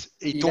glisse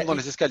fait, et il tombe dans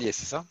les escaliers,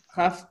 c'est ça?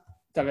 Raph,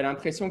 t'avais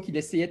l'impression qu'il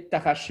essayait de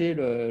t'arracher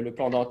le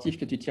pendentif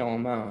que tu tiens en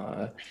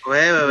main.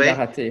 Ouais. Il a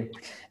raté.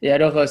 Et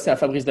alors, c'est à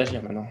Fabrice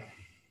d'agir maintenant.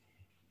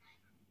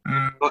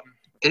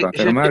 Et Ça va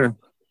faire mal.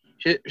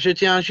 je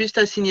tiens juste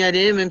à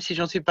signaler, même si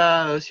j'en suis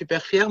pas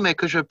super fier, mais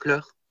que je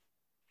pleure.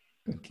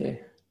 Ok.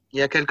 Il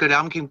y a quelques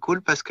larmes qui me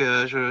coulent parce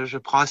que je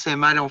prends assez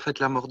mal en fait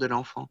la mort de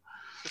l'enfant.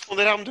 Ce sont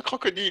des larmes de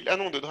crocodile. Ah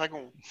non, de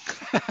dragon.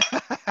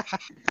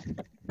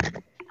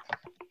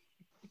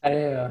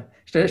 Allez,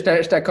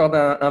 je t'accorde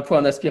un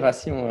point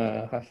d'inspiration,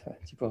 Raph.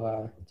 Tu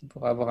pourras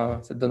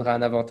avoir ça te donnera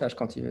un avantage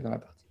quand tu veux dans la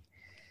partie.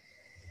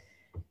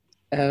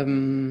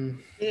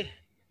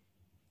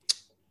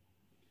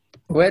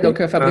 Ouais,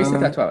 donc Fabrice,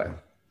 c'est à toi. Ouais.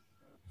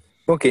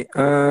 Ok.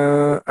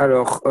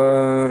 Alors,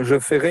 je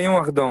fais rayon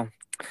ardent.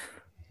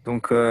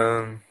 Donc,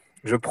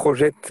 je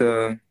projette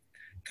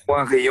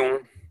 3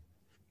 rayons.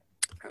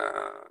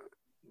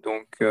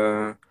 Donc,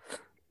 je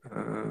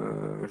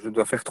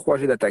dois faire 3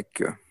 jets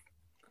d'attaque.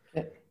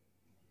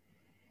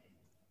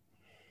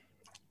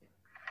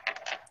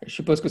 Je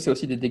suppose que c'est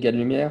aussi des dégâts de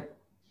lumière.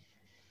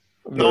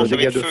 Non, ça va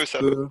Dégâts être de feu, ça.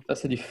 feu. Ça,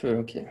 c'est du feu,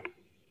 ok.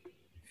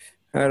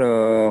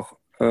 Alors,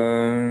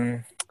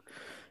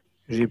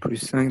 j'ai plus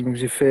 5, donc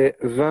j'ai fait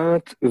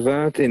 20,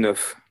 20 et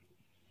 9.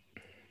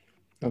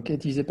 Ok,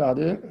 divisé par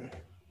 2.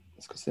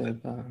 Parce que c'est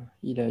pas...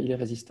 il est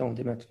résistant au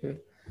démat de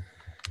feu.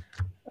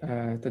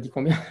 T'as dit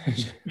combien?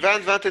 20,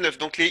 29.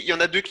 Donc il y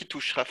en a 2 qui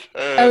touchent, Raph.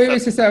 Ah oui,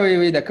 c'est ça,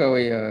 oui, d'accord,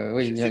 oui.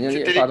 Oui,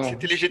 pardon.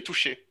 C'était léger de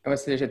toucher. Ouais,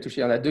 c'est léger de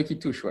toucher. Il y en a 2 qui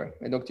touchent, ouais.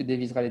 Et donc tu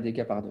diviseras les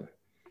dégâts par 2.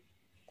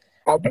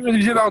 En plus, j'ai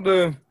divisé par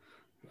 2.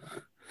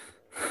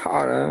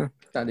 Ah là,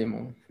 C'est un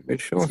démon.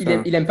 méchant,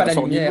 Il aime pas la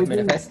Sort lumière, niveau mais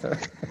le 2. reste.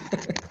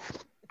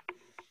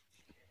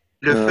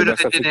 Le feu le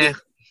ça fait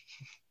régénère.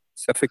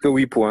 Ça fait que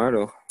 8 points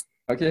alors.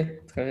 Ok,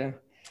 très bien.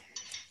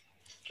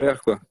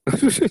 Faire quoi.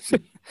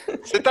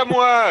 C'est à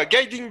moi,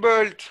 Guiding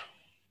Bolt.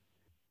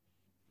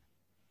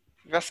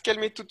 Il va se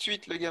calmer tout de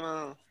suite, le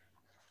gamin.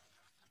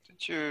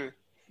 Dieu.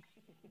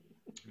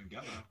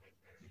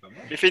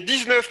 J'ai fait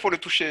 19 pour le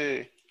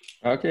toucher.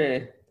 Ok.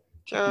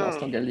 Tiens, Lance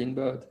ton Guiding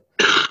Bolt.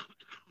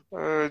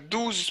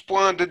 12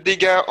 points de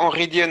dégâts en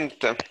Radiant.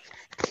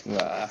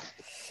 Voilà.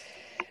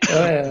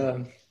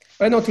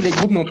 Ouais, non, tous les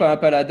groupes n'ont pas un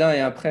paladin et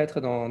un prêtre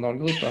dans le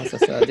groupe. Hein.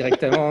 Ça,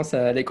 directement,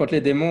 contre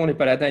les démons, les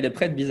paladins et les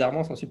prêtres,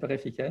 bizarrement, sont super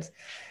efficaces.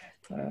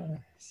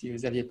 Si vous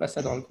n'aviez pas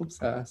ça dans le groupe,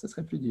 ça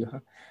serait plus dur.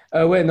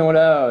 Hein. Ouais, non,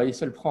 là, il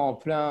se le prend en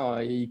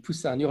plein, il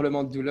pousse un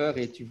hurlement de douleur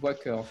et tu vois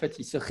qu'en fait,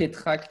 il se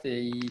rétracte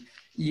et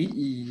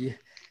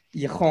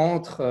il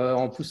rentre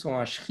en poussant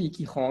un cri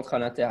qui rentre à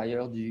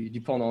l'intérieur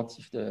du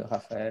pendentif de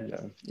Raphaël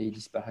et il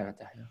disparaît à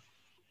l'intérieur.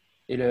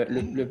 Et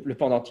le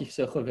pendentif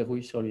se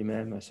reverrouille sur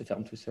lui-même, se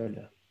ferme tout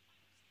seul.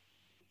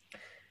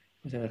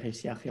 Vous avez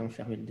réussi à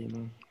réenfermer le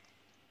démon.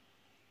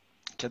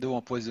 Cadeau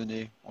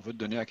empoisonné. On veut te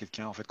donner à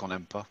quelqu'un en fait qu'on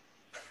n'aime pas.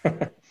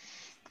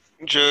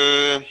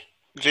 Je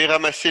vais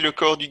ramasser le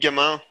corps du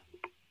gamin,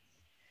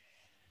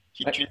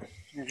 qui est Ouais.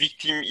 une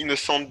victime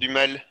innocente du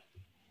mal.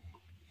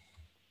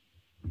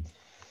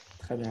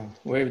 Très bien.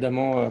 Oui,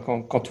 évidemment,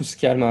 quand tout se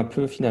calme un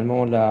peu,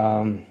 finalement,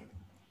 la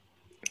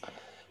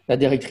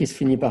directrice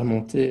finit par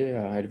monter.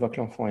 Elle voit que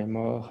l'enfant est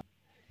mort.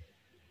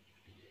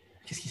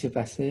 Qu'est-ce qui s'est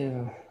passé?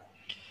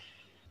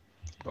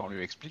 On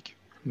lui explique.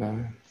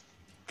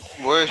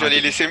 Ouais,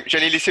 j'allais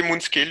laisser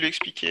Moonscale lui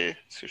expliquer,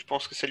 parce que je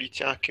pense que ça lui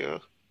tient à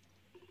cœur.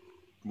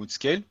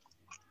 Moodscale.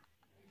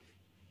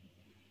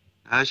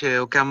 Ah, j'ai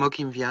aucun mot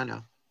qui me vient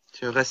là.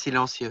 Je reste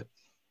silencieux.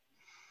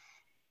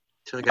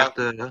 Je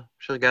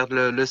regarde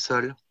le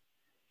sol.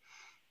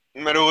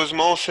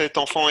 Malheureusement, cet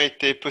enfant a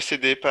été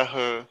possédé par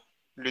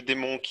le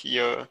démon qui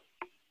a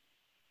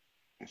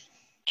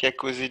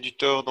causé du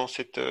tort dans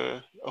cette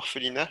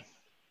orphelinat.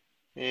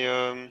 Et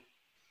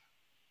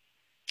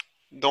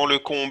dans le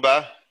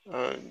combat,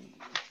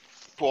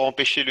 pour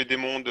empêcher le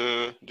démon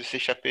de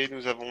s'échapper,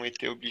 nous avons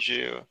été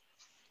obligés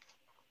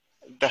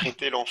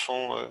d'arrêter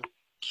l'enfant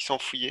qui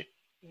s'enfuyait,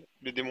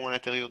 le démon à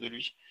l'intérieur de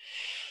lui.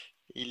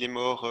 Il est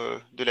mort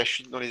de la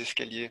chute dans les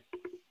escaliers.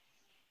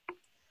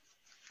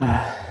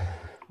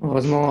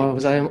 Heureusement,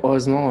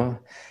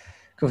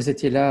 que vous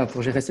étiez là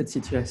pour gérer cette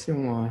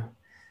situation,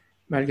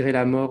 malgré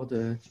la mort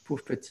du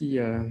pauvre petit.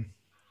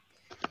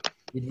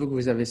 Dites-vous que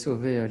vous avez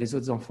sauvé les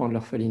autres enfants de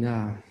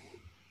l'orphelinat.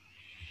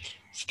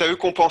 C'est à eux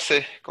qu'on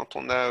pensait quand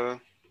on a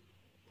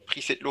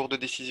pris cette lourde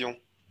décision.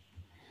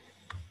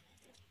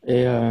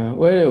 Et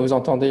ouais, vous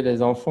entendez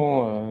les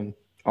enfants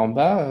en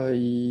bas.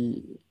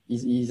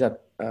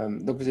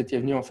 Donc vous étiez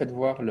venu en fait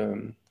voir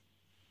l'homme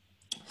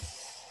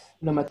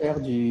à terre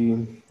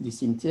du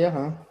cimetière,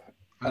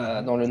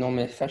 hein, dont le nom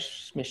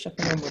m'échappe,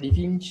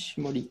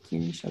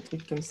 Molikinch, un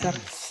truc comme ça.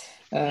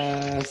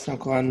 C'est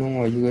encore un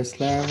nom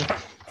yougoslave.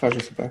 Enfin, je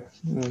sais pas.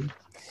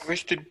 Oui,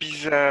 c'était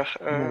bizarre.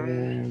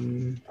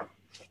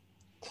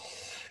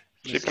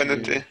 Je l'ai pas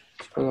noté.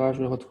 C'est pas grave, je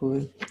vais le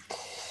retrouver.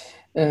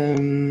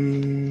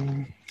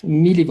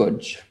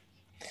 Milivoje.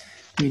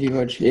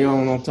 Et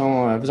on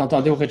entend, vous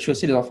entendez au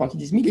rez-de-chaussée les enfants qui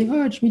disent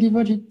Milivoje,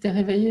 il t'est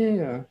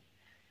réveillé.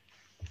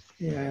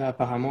 Et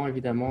apparemment,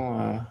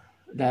 évidemment,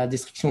 la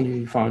destruction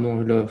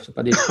c'est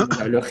pas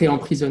le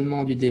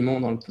réemprisonnement du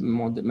démon dans le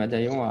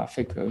médaillon a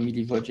fait que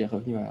Milivoje est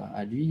revenu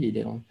à lui.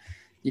 Et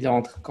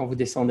quand vous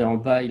descendez en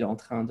bas, il est en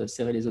train de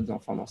serrer les autres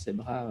enfants dans ses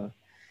bras.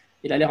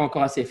 Il a l'air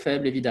encore assez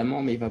faible,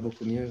 évidemment, mais il va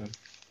beaucoup mieux.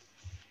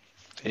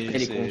 Et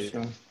il est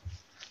conscient.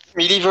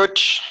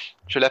 Milivoje,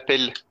 je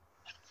l'appelle.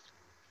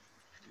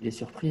 Il est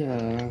surpris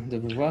de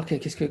vous voir. Qui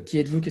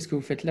êtes-vous? Qu'est-ce que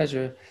vous faites là?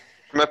 Je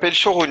m'appelle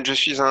Shorun, je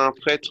suis un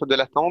prêtre de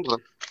la tendre.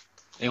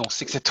 Et on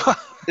sait que c'est toi.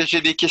 Et j'ai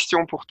des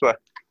questions pour toi.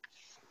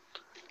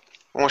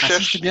 On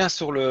cherche. Insiste bien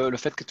sur le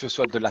fait que tu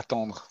sois de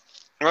l'attendre.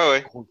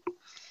 Ouais.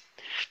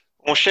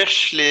 On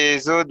cherche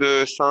les os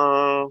de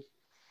Saint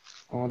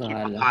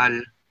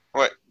Andral.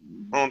 Ouais,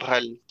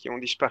 Andral, qui ont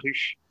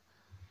disparu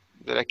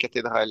de la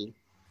cathédrale.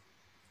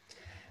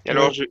 Et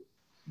alors,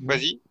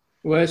 vas-y.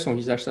 Ouais, son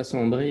visage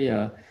s'assombrit.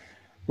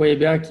 Vous voyez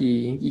bien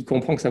qu'il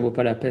comprend que ça vaut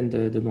pas la peine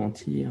de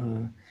mentir.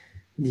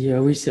 Il dit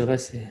oui, c'est vrai,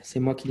 c'est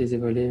moi qui les ai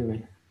volés.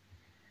 Ouais.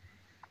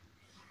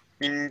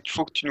 Il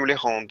faut que tu nous les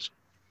rendes.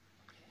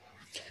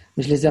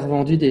 Mais je les ai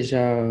revendus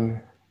déjà.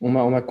 On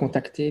m'a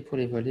contacté pour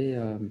les voler.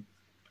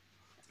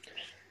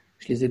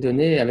 Je les ai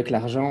donnés. Avec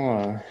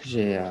l'argent,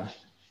 j'ai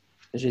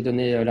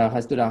donné le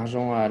reste de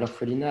l'argent à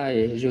l'orphelinat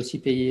et j'ai aussi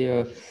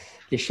payé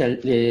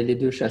les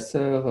deux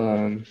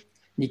chasseurs,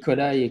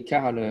 Nicolas et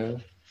Karl,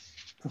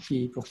 pour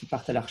qu'ils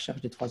partent à la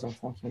recherche des 3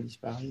 enfants qui ont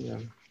disparu.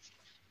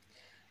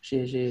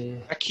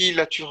 À qui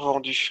l'as-tu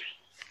revendu?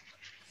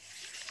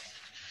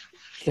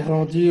 Je l'ai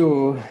rendu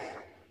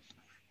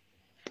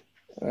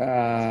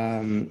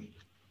à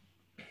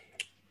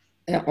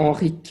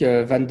Henrik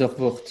van der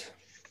Voort.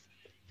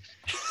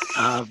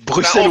 Un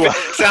bruxellois.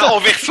 C'est un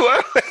anversois.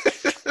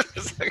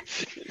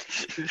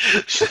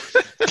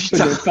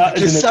 Putain,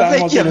 je savais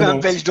qu'il y avait un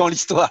Belge dans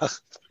l'histoire.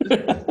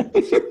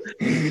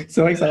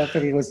 C'est vrai que ça m'a fait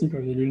rire aussi quand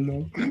j'ai lu le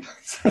nom.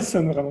 Ça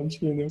sonne vraiment de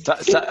chez nous.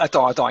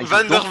 Attends.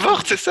 Van der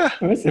Voort, c'est ça?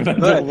 Ouais, c'est Van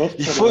der Voort.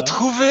 Il faut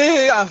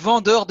trouver un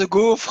vendeur de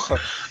gaufres.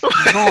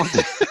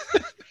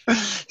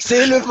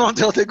 C'est le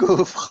vendeur de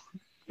gaufres.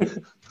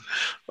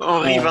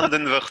 Henri Van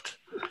den Voort.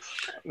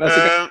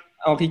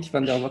 Henrik van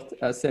der Voort,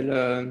 c'est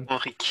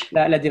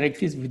la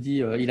directrice vous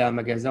dit il a un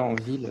magasin en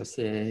ville,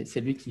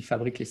 c'est lui qui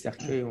fabrique les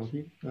cercueils en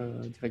ville.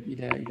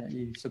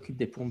 Il s'occupe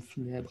des pompes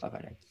funèbres à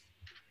Valac.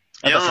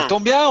 Ça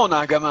tombe bien, on a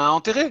un gamin à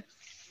enterrer.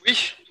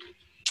 Oui,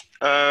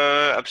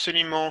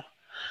 absolument.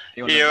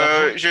 Et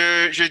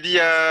je dis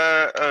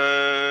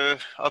à...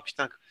 oh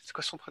putain, c'est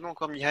quoi son prénom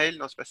encore? Mihail?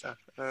 Non, c'est pas ça.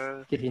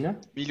 Irina?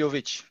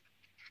 Milovic.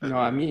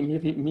 Non,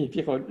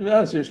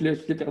 je l'ai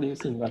perdu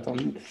aussi. Attends.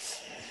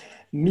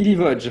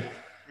 Milivoj,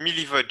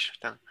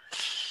 putain.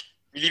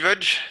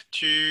 Milivoj,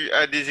 tu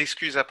as des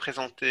excuses à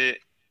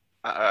présenter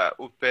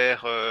au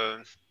père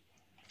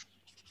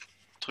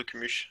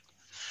Trucmuche.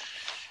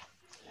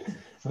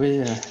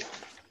 Oui,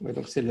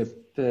 donc c'est le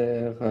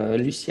père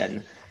Lucian.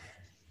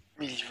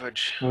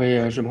 Milivoj.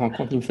 Oui, je me rends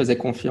compte qu'il me faisait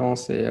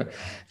confiance et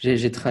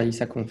j'ai trahi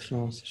sa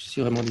confiance. Je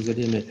suis vraiment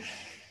désolé, mais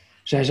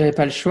j'avais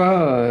pas le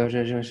choix.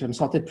 Je me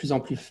sentais de plus en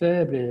plus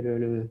faible et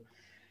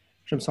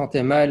je me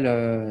sentais mal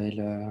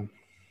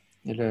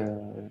et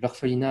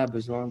l'orphelinat a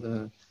besoin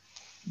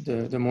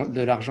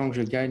de l'argent que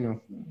je gagne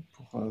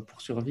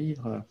pour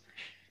survivre.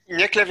 Il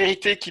n'y a que la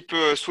vérité qui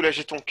peut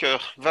soulager ton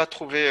cœur. Va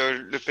trouver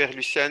le père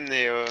Lucian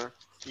et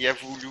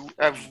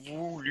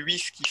avoue-lui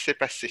ce qui s'est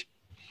passé.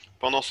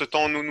 Pendant ce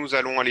temps, nous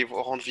allons aller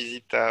rendre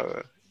visite à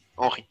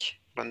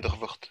Henrik van der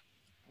Voort.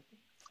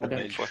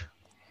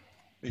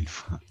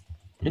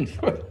 Une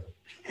fois.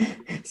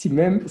 Si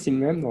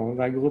même dans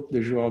un groupe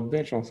de joueurs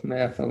belges, on se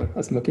met à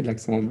se moquer de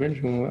l'accent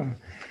belge,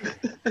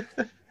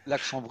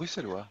 L'accent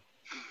bruxellois.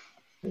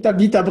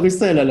 T'habites à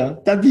Bruxelles, Alain.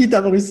 T'habites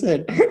à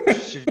Bruxelles.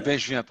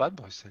 Je viens pas de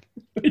Bruxelles.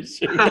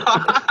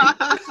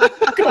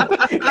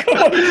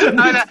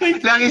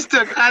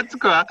 L'aristocrate,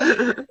 quoi.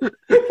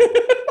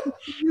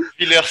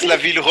 Villers, la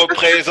ville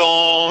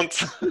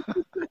représente.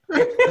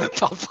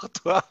 Parle pour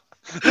toi.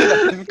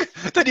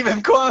 T'as dit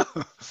même quoi?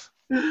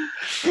 Ah,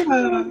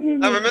 mais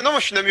maintenant, moi,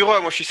 je suis namurois.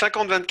 Moi, je suis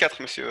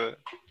 50-24, monsieur.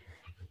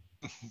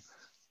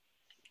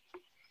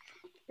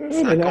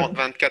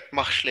 50-24,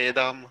 marche les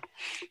dames.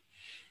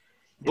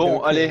 Bon,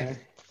 donc, allez.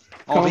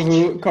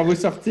 Quand vous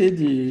sortez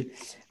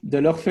de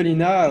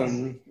l'orphelinat,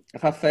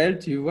 Raphaël,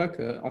 tu vois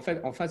qu'en fait,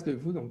 en face de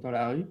vous, donc dans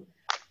la rue,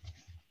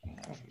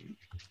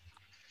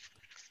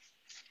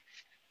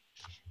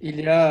 il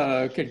y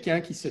a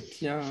quelqu'un qui se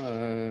tient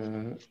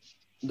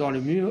dans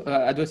le mur,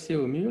 adossé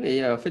au mur,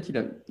 et en fait,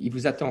 il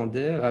vous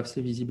attendait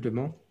assez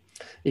visiblement.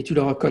 Et tu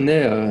le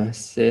reconnais,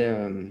 c'est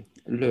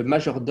le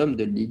majordome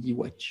de Lady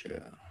Watcher.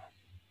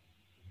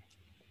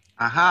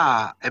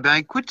 Ah, eh ben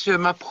écoute, je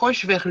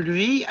m'approche vers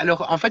lui.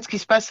 Alors en fait, ce qui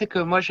se passe, c'est que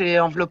moi j'ai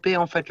enveloppé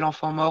en fait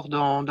l'enfant mort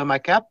dans ma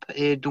cape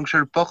et donc je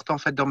le porte en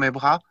fait dans mes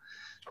bras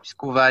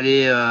puisqu'on va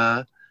aller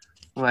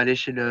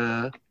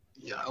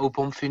aux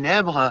pompes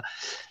funèbres.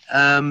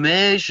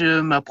 Mais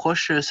je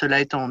m'approche, cela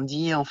étant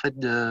dit, en fait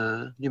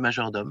du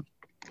majordome.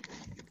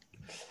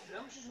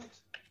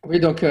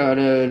 Oui, donc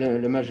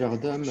le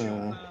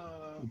majordome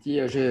dit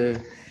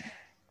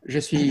je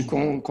suis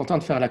content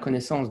de faire la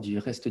connaissance du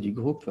reste du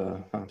groupe,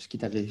 puisqu'il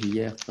t'avait vu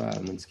hier, toi, à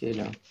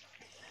Moonscale.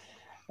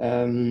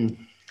 J'ai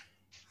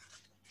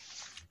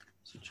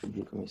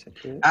oublié comment il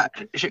s'appelait. Ah,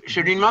 je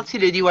lui demande si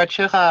Lady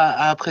Watcher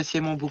a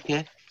apprécié mon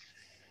bouquet.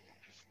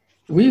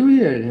 Oui,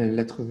 elle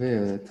l'a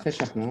trouvé très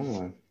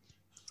charmant.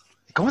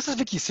 Comment ça se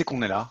fait qu'il sait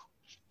qu'on est là?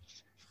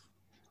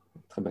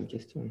 Très bonne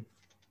question.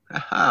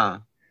 Ah,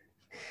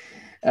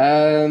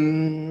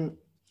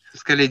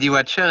 Parce que Lady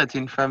Watcher est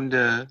une femme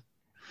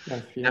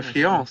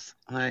d'influence.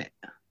 Ouais.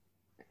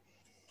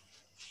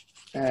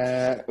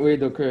 Oui,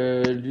 donc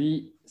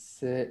lui,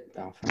 c'est...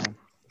 Enfin,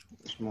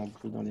 je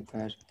m'embrouille dans les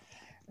pages.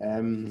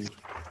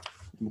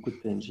 Beaucoup de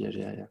PNJ à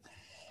gérer.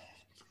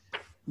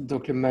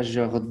 Donc le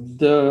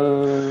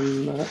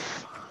majordome,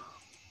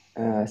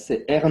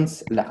 c'est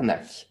Ernst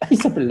Larnac.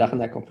 Il s'appelle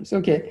Larnac en plus.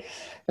 Ok,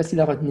 facile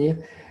à retenir.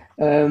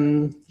 Je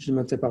ne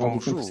m'étais pas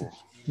rendu compte que c'est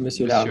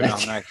Monsieur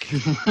Larnac.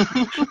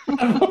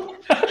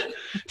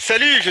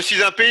 Salut, je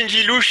suis un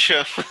PNJ louche.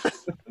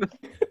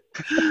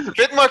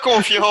 Faites-moi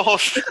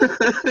confiance.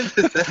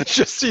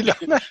 Je suis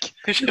l'arnaque.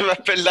 Je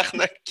m'appelle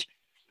l'arnaque.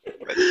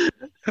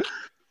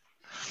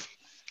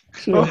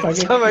 Oh,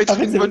 ça va être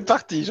une bonne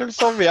partie, je me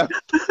sens bien.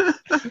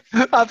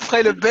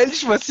 Après le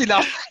belge, voici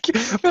l'arnaque.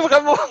 Mais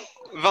vraiment.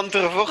 Van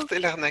der Voort et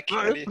l'arnaque.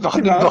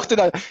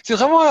 C'est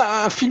vraiment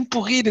un film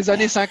pourri des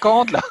années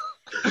 50, là.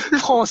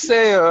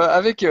 Français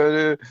avec.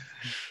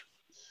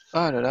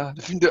 Ah là là,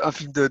 un film de...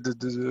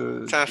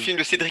 C'est un film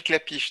de Cédric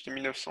Lapiche de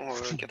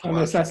 1980.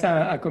 Mais ça, c'est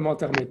un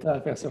commentaire méta à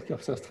faire sur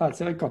Cursor Strat.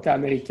 C'est vrai que quand tu es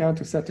américain,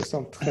 tout ça te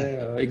semble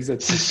très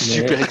exotique.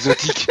 Super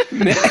exotique.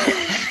 Mais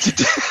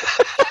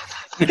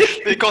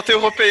quand tu es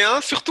européen,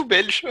 surtout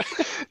belge.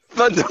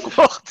 Pas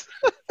n'importe.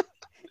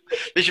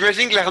 Mais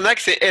j'imagine que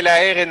l'arnaque, c'est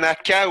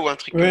L-A-R-N-A-K ou un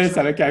truc comme oui, ça.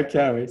 c'est avec un K,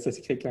 oui, ça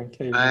s'écrit avec un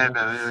K.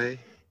 Ouais.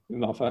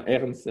 Mais enfin,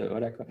 Ernst,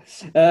 voilà quoi.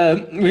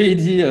 Oui, il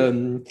dit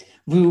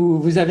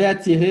vous avez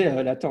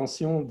attiré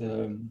l'attention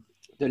de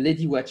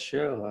Lady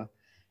Watcher.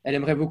 Elle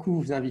aimerait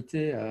beaucoup vous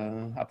inviter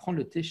à prendre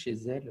le thé chez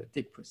elle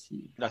dès que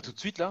possible. Là, tout de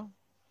suite, là?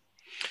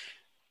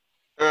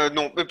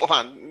 Non, mais,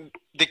 enfin,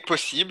 dès que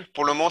possible.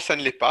 Pour le moment, ça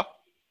ne l'est pas.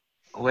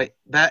 Ouais.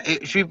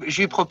 Je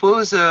lui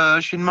propose,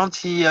 je lui demande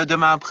si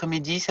demain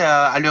après-midi,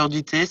 à l'heure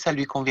du thé, ça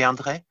lui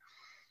conviendrait.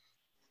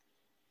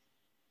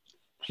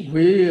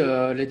 Oui,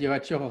 Lady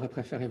Watcher aurait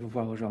préféré vous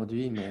voir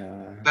aujourd'hui, mais...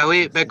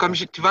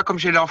 tu vois, comme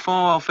j'ai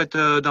l'enfant en fait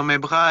dans mes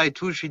bras et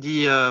tout, je lui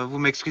dis, vous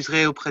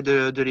m'excuserez auprès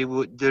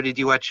de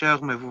Lady Watcher,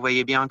 mais vous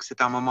voyez bien que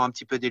c'est un moment un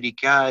petit peu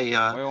délicat et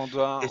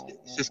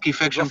c'est ce qui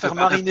fait que je me faire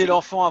mariner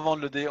l'enfant avant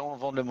de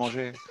le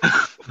manger.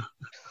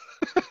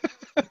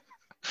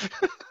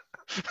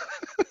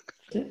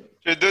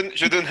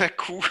 Je donne un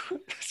coup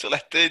sur la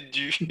tête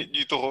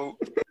du taureau.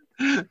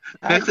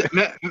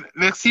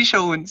 Merci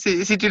Sharon.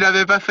 Si tu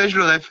l'avais pas fait, je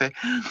l'aurais fait.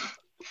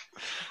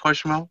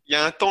 Franchement. Il y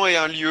a un temps et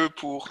un lieu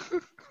pour.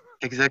 Donc,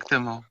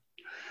 Exactement.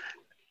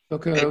 vous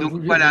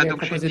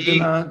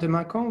proposez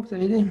demain quand, vous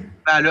avez dit?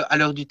 À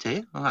l'heure du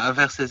thé,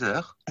 vers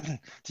 16h.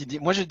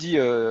 Moi, je dis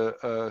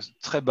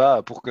très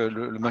bas pour que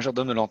le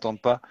majordome ne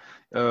l'entende pas.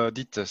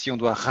 Dites, si on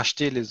doit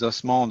racheter les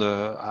ossements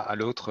à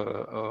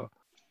l'autre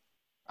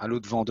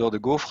vendeur de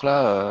gaufres,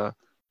 là,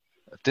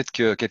 peut-être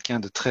que quelqu'un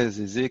de très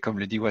aisé comme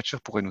Lady Watcher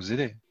pourrait nous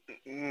aider.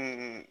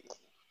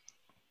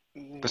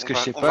 Parce que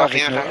on va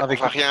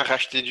rien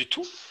racheter du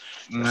tout.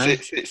 Ouais.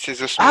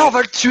 Ces ossements... Ah, on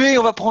va le tuer,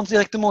 on va prendre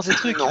directement ces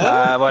trucs. Non.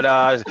 Ah,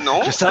 voilà.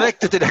 Non. Je savais que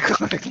tu étais d'accord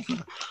avec moi.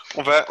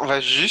 On va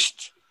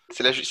juste...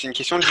 C'est une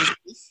question de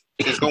justice.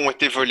 Ces os ont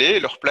été volés,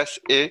 leur place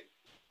est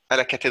à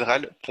la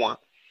cathédrale, point.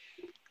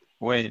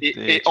 Ouais,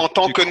 et en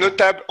tant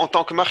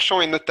que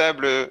marchand et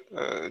notable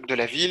de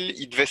la ville,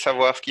 il devait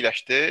savoir ce qu'il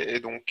achetait,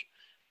 et donc...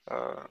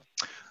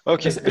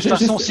 Ok, de toute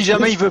façon, si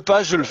jamais il veut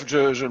pas, je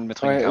le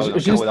mettrai un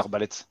carreau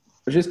d'arbalète.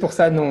 Juste pour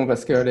ça, non,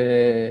 parce que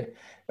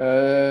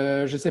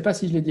je ne sais pas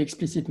si je l'ai dit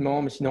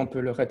explicitement, mais sinon on peut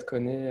le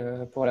retconner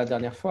pour la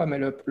dernière fois, mais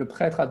le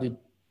prêtre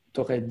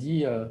t'aurait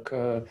dit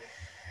que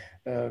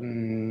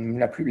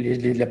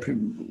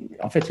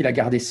en fait, il a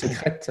gardé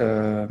secrète...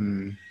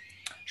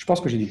 je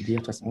pense que j'ai dû le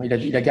dire, de toute façon.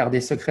 Il a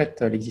gardé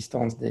secrète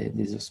l'existence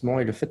des ossements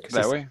et le fait que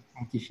ça soit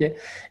identifié.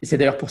 Et c'est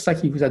d'ailleurs pour ça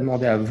qu'il vous a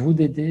demandé à vous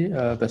d'aider,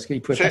 parce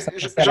qu'il pouvait pas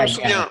s'appeler à la J'en me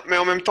souviens, mais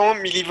en même temps,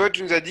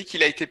 Milivoj nous a dit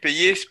qu'il a été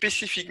payé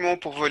spécifiquement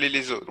pour voler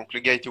les os. Donc le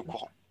gars était au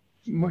courant.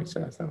 Oui,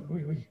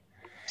 oui.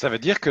 Ça veut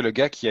dire que le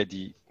gars qui a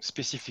dit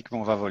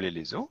spécifiquement va voler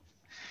les os,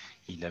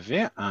 il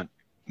avait un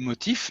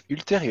motif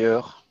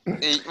ultérieur.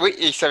 Et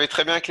il savait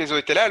très bien que les os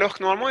étaient là, alors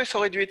que normalement, ça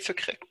aurait dû être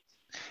secret.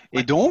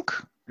 Et donc,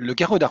 le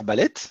carreau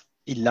d'arbalète,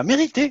 il l'a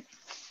mérité.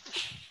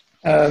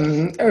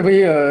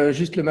 Oui,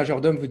 juste le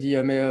majordome vous dit,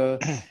 en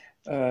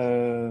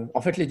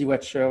fait, Lady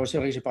Watcher, c'est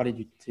vrai que j'ai parlé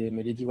du thé,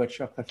 mais Lady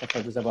Watcher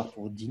préfère vous avoir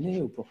pour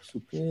dîner ou pour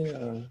souper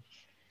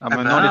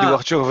maintenant, Lady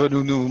Watcher veut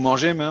nous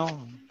manger,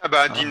 maintenant.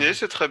 Dîner,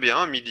 c'est très bien,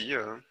 à midi.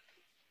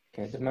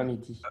 Okay, demain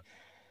midi.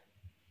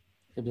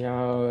 Eh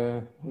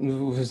bien,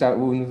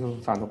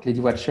 donc Lady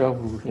Watcher,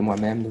 vous et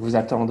moi-même, nous vous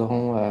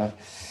attendrons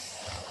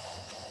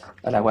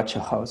à la Watcher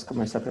House,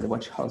 comment elle s'appelle,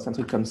 Watcher House, un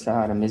truc comme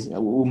ça, à la maison,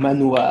 au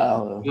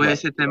manoir. Oui,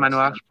 c'était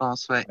manoir, je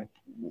pense, ouais.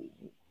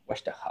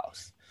 Watcher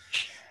House.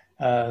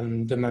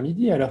 Demain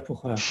midi, alors,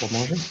 pour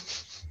manger.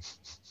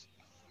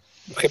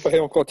 Préparé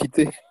en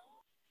quantité.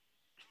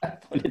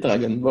 Pour les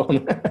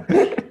Dragonborn.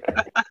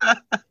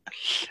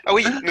 Ah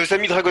oui, nos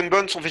amis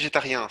Dragonborn sont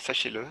végétariens,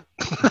 sachez-le.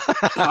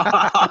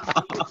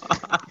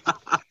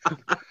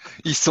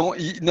 Ils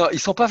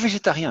sont pas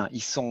végétariens,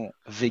 ils sont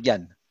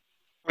véganes.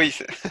 Oui,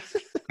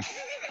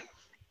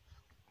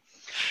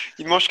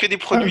 Il mange que des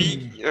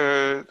produits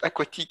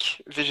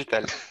aquatiques,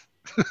 végétales.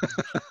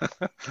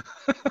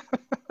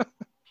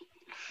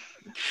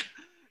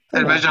 C'est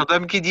le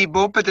majordome qui dit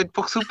bon, peut-être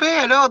pour souper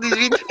alors,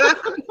 18h.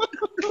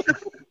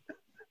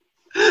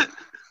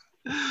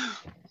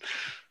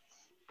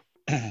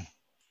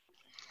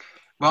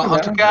 Bon, en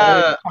tout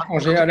cas, il prend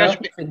congé alors,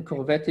 il fait une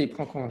courvette et il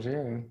prend congé.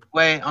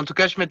 Ouais, en tout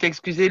cas, je m'étais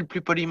excusé le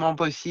plus poliment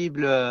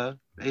possible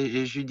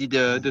et je lui dis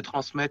de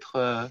transmettre.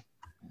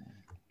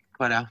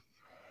 Voilà.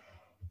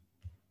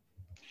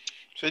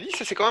 Je te dis,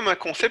 ça c'est quand même un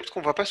concept qu'on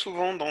voit pas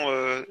souvent dans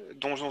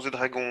Donjons et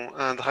Dragons,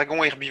 un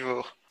dragon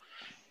herbivore.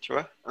 Tu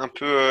vois, un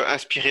peu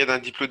inspiré d'un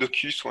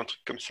diplodocus ou un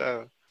truc comme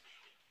ça.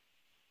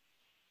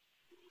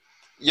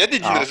 Il y a des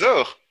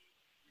dinosaures.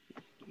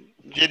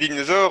 Il y a des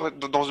dinosaures.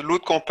 Dans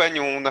l'autre campagne,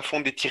 on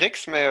affronte des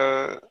T-Rex, mais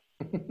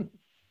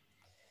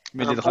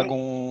Mais les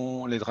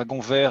dragons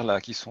verts, là,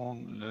 qui sont...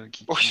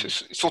 Oh,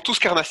 ils sont tous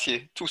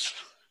carnassiers, tous.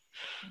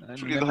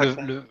 Tous les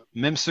dragons.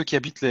 Même ceux qui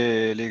habitent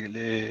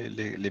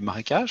les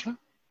marécages, là?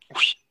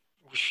 Oui,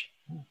 oui.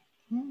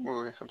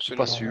 Oui,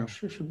 absolument. Pas sûr.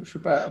 Je suis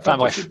pas. Enfin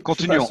bref,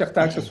 continuons. Je suis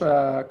pas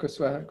certain que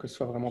ce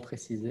soit vraiment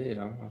précisé.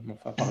 Hein.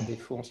 Enfin, par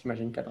défaut, on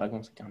s'imagine qu'un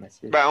dragon c'est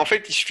carnassier. Bah, en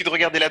fait, il suffit de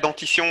regarder la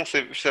dentition.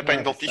 C'est pas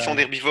une dentition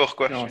d'herbivore,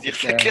 quoi. Non, je veux dire,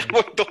 c'est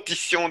clairement une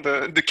dentition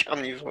de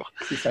carnivore.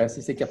 Si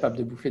c'est capable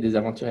de bouffer des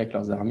aventuriers avec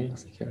leurs armures,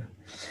 c'est que.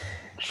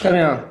 Très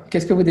bien.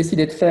 Qu'est-ce que vous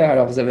décidez de faire?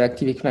 Alors, vous avez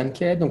activé Clan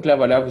Quête. Donc là,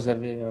 voilà, vous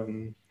avez.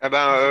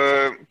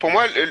 Pour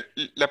moi,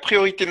 la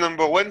priorité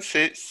number one,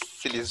 c'est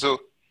les eaux.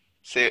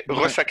 C'est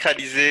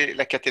resacraliser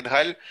la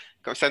cathédrale.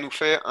 Comme ça nous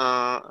fait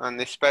un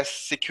espace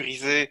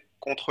sécurisé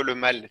contre le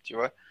mal, tu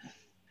vois.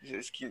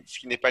 Ce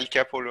qui n'est pas le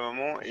cas pour le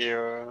moment. Et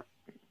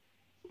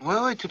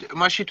Ouais,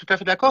 moi je suis tout à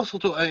fait d'accord.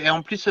 Surtout, et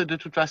en plus, de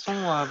toute façon,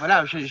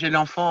 voilà, j'ai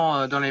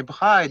l'enfant dans les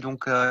bras et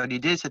donc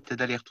l'idée c'était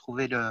d'aller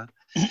retrouver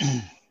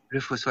le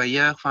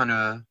fossoyeur,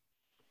 enfin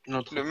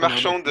le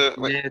marchand de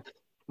ouais.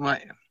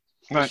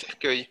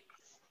 cercueil.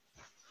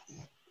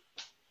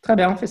 Très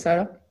bien, on fait ça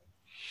alors.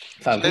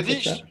 Enfin, je l'ai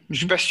dit, je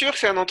suis pas sûr que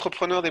c'est un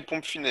entrepreneur des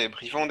pompes funèbres.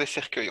 Il vend des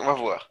cercueils. On va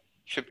voir.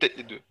 Il fait peut-être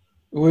les deux.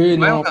 Oui,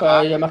 non,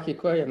 enfin, il a marqué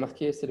quoi? Il a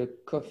marqué c'est le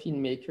coffin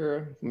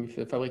maker,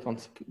 fabricant de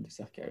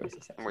cercueils. Ouais,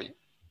 c'est ça. Oui.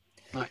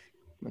 Ouais.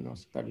 Maintenant,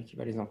 c'est pas lui qui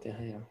va les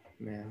enterrer. Hein,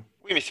 mais...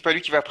 Oui, mais c'est pas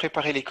lui qui va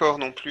préparer les corps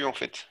non plus, en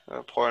fait,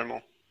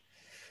 probablement.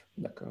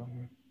 D'accord.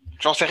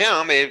 J'en sais rien,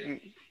 hein, mais il me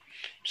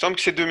semble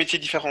que c'est deux métiers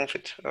différents, en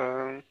fait.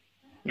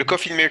 Le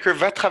coffin maker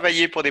va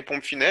travailler pour des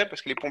pompes funèbres,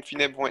 parce que les pompes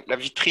funèbres vont être la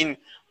vitrine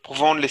pour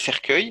vendre les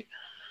cercueils,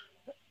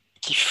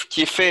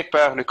 qui est fait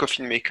par le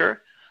coffin maker.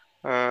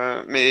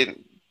 Mais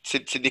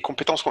c'est des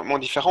compétences complètement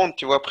différentes,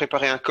 tu vois,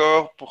 préparer un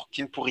corps pour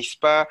qu'il ne pourrisse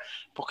pas,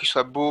 pour qu'il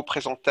soit beau,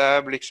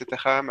 présentable, etc.,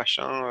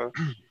 machin,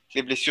 que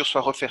les blessures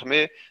soient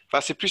refermées.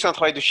 Enfin, c'est plus un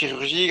travail de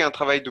chirurgie, un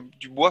travail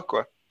du bois,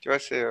 quoi. Tu vois,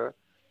 c'est...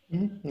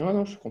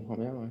 Non, je comprends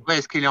bien. Ouais. Ouais,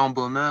 est-ce qu'il est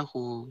embaumeur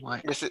ou... Ouais.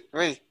 Mais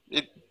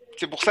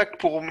c'est pour ça que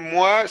pour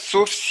moi,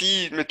 sauf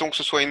si, mettons que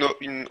ce soit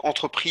une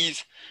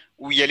entreprise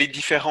où il y a les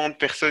différentes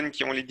personnes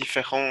qui ont les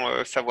différents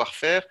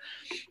savoir-faire,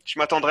 je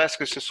m'attendrais à ce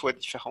que ce soit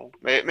différent.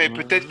 Mais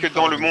peut-être que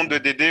dans le monde de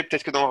DD,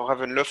 peut-être que dans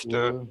Ravenloft,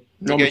 non,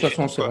 mais de toute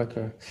façon, c'est vrai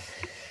que...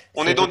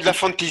 On est dans de la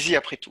fantasy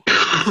après tout.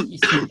 Ici,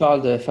 il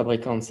parle de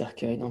fabricant de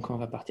cercueils, donc on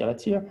va partir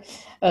là-dessus.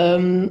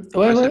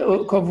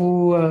 Quand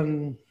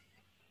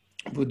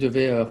vous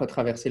devez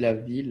retraverser la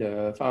ville,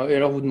 et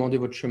alors vous demandez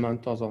votre chemin de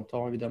temps en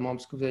temps, évidemment,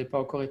 parce que vous n'avez pas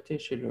encore été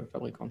chez le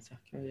fabricant de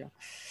cercueils.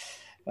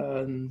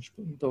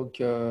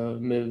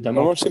 Mais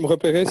évidemment. Moi, je sais me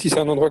repérer si c'est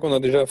un endroit qu'on a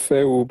déjà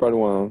fait ou pas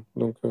loin. Hein.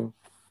 Donc.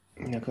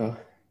 D'accord.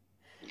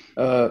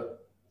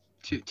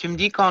 Tu me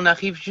dis quand on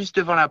arrive juste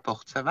devant la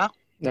porte, ça va?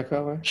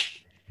 D'accord, ouais.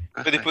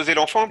 Tu vas déposer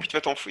l'enfant, puis tu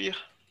vas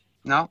t'enfuir.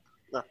 Non.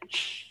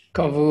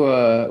 Quand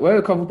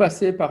vous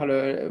passez par vous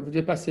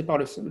devez passer par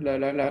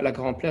la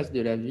grande place de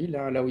la ville,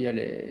 hein, là où il y a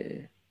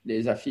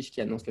les affiches qui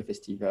annoncent le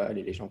festival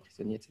et les gens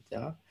prisonniers,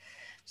 etc.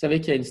 Vous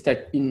savez qu'il y a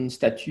une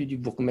statue du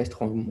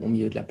bourgmestre au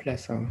milieu de la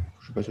place. Hein.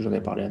 Je ne sais pas si j'en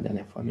ai parlé la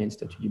dernière fois, mais il y a une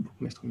statue du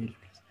bourgmestre au milieu de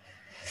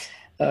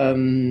la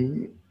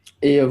place.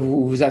 Et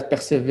vous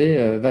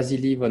apercevez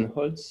Vasily von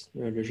Holtz,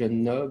 le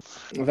jeune noble.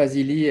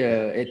 Vasily,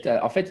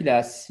 en fait, il est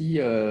assis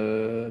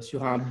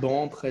sur un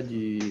banc près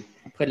de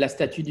la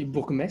statue du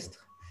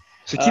bourgmestre.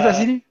 C'est qui,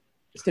 Vasily?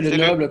 C'était le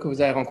noble que vous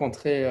avez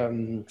rencontré.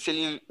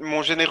 C'est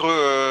mon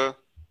généreux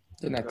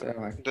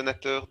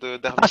donateur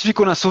d'armes. Ah, celui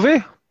qu'on a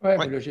sauvé? Ouais,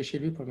 vous logez chez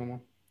lui pour le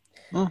moment.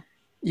 Hein.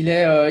 Il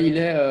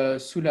est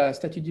sous la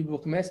statue du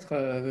bourgmestre,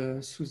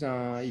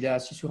 il est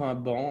assis sur un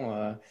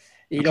banc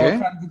et il est en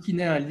train de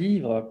bouquiner un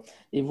livre.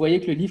 Et vous voyez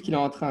que le livre qu'il est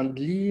en train de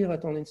lire,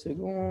 attendez une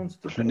seconde.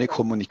 Le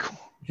Necronomicon.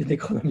 Le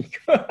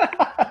Necronomicon.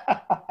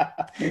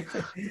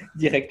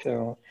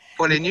 Directement.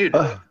 Pour les nuls.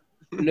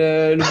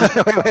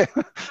 Ouais.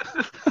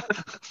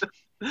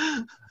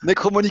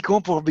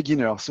 Necronomicon pour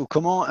beginners. Ou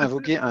comment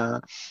invoquer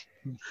un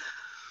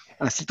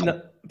citron.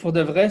 Non, pour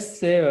de vrai,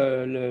 c'est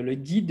le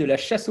guide de la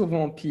chasse aux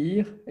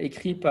vampires,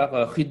 écrit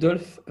par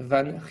Rudolf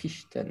van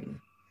Richten.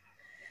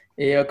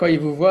 Et quand il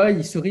vous voit,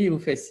 il sourit et vous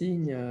fait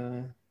signe.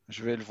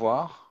 Je vais le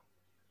voir.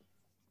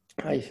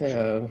 Ah, il fait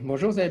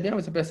bonjour, vous allez bien?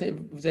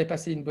 Vous avez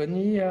passé une bonne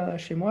nuit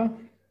chez moi?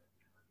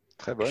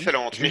 Très bonne.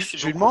 Excellente, merci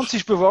Je lui beaucoup. demande si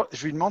je peux voir,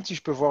 je lui demande si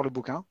je peux voir le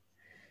bouquin.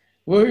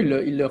 Oui,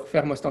 il le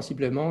referme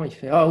ostensiblement. Il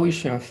fait ah oui, je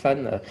suis un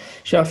fan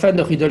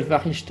de Rudolf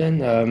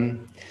Warnstein.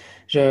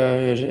 C'est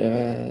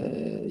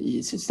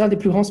un des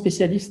plus grands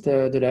spécialistes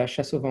de la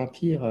chasse aux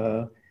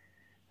vampires.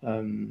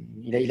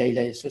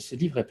 Ce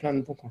livre est plein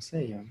de bons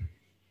conseils.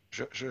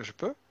 Je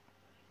peux?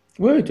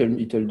 Oui,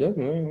 il te le donne.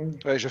 Ouais, ouais.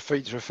 Ouais, je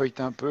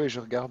feuillete un peu et je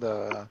regarde.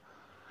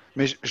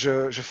 Mais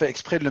je fais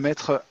exprès de le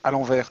mettre à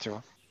l'envers, tu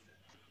vois.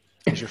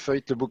 Et je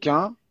feuillete le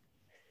bouquin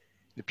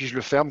et puis je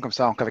le ferme comme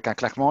ça, avec un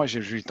claquement et je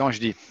lui tends et je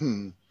dis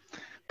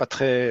pas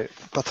très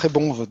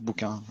bon votre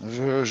bouquin.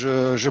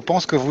 Je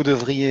pense que vous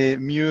devriez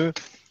mieux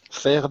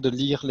faire de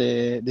lire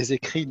les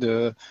écrits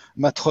de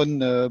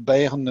Matrone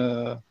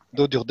Baern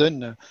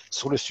d'Odurden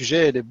sur le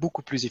sujet. Elle est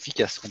beaucoup plus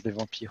efficace contre les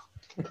vampires.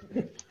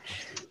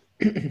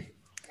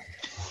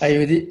 Ah, il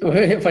me dit,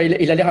 ouais, enfin,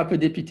 il a l'air un peu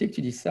dépité que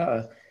tu dis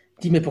ça.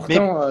 Il dit, mais Mais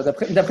pourtant,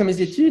 d'après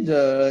mes études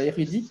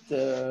érudites,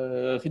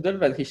 Rudolf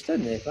van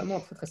Richten est vraiment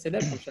très, très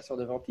célèbre comme chasseur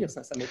de vampires.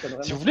 Ça m'étonne si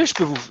vraiment. vous voulez,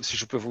 si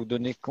je peux vous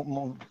donner,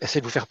 essayer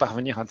de vous faire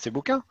parvenir un de ces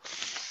bouquins.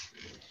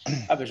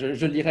 Ah, ben, je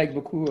le lirai avec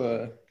beaucoup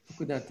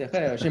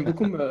d'intérêt. J'aime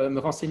beaucoup me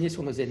renseigner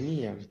sur nos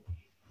ennemis.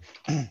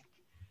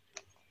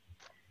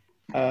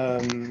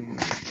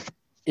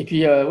 Et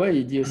puis, ouais,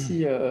 il dit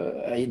aussi.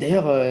 Et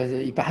d'ailleurs,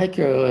 il paraît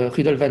que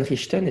Rudolf van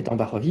Richten est en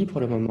Barovie pour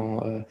le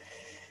moment.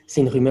 C'est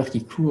une rumeur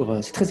qui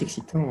court. C'est très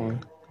excitant. Hein.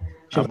 Ah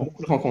J'aimerais bon?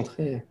 beaucoup le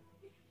rencontrer.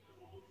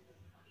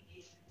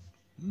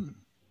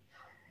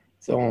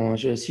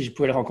 Si je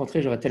pouvais le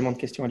rencontrer, j'aurais tellement de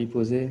questions à lui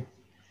poser.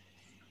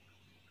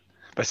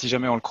 Bah, si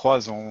jamais on le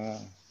croise, on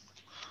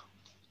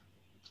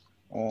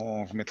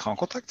vous mettra en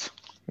contact.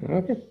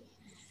 Ok.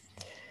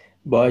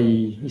 Bah,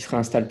 il se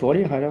réinstalle pour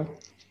lire alors.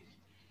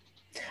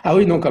 Ah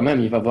oui, non, quand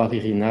même, il va voir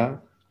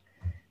Irina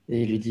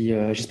et il lui dit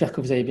j'espère que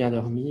vous avez bien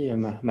dormi,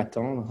 ma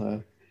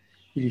tendre.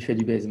 Il lui fait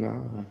du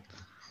baise-main.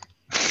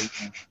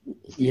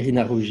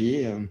 Irina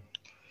rougit.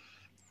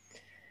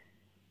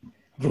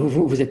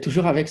 Vous êtes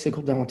toujours avec ce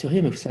groupe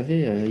d'aventuriers, mais vous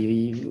savez,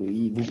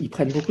 ils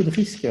prennent beaucoup de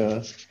risques.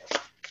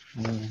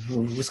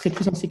 Vous serez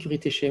plus en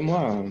sécurité chez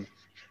moi.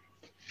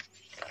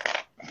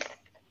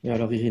 Et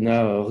alors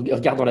Irina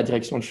regarde dans la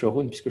direction de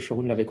Shorun, puisque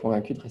Shorun l'avait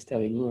convaincu de rester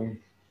avec vous.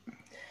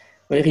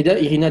 Ouais,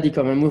 Irina dit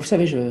quand même, vous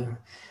savez,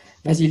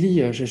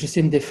 Vasily, je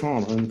sais me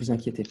défendre, ne vous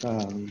inquiétez pas.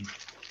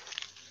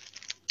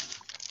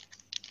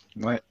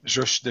 Ouais,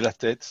 j'hoche de la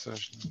tête.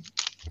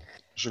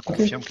 Je Ok,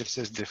 confirme qu'elle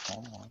sait se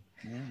défendre.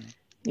 Ah,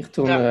 il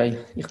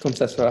retourne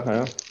s'asseoir.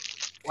 Alors.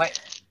 ouais.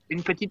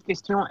 Une petite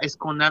question. Est-ce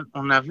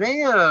on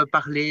avait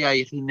parlé à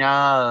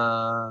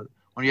Irina,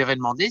 on lui avait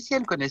demandé si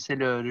elle connaissait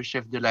le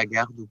chef de la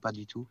garde ou pas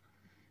du tout?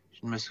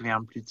 Je ne me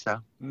souviens plus de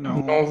ça.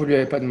 Non. Non, vous lui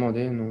avez pas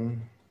demandé, non.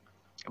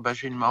 Bah,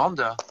 je lui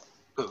demande.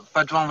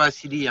 Pas devant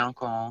Vassili hein,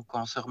 quand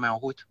on se remet en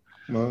route.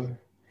 Ouais.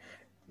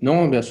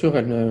 Non, bien sûr,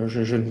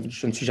 je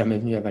ne suis jamais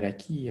venu à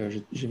Valaki.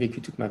 J'ai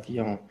vécu toute ma vie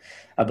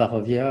à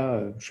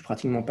Barovia. Je suis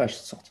pratiquement pas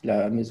sorti de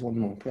la maison de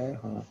mon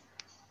père.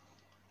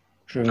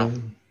 Non.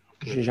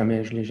 Je l'ai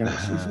jamais.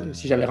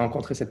 Si j'avais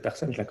rencontré cette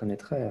personne, je la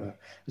connaîtrais.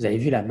 Vous avez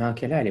vu la main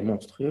qu'elle a, elle est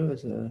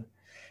monstrueuse.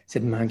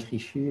 Cette main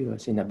griffue,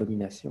 c'est une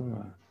abomination.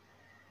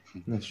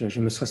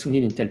 Je me serais souvenu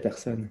d'une telle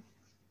personne.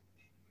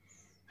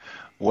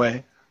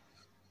 Ouais.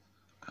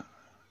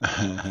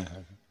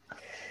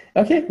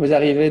 Ok, vous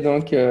arrivez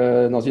donc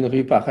dans une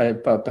rue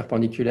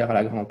perpendiculaire à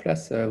la Grande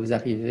Place. Vous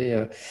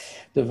arrivez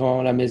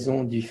devant la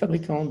maison du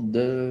fabricant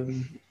de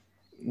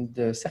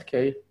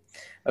cercueils,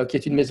 qui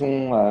est une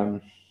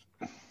maison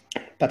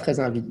pas très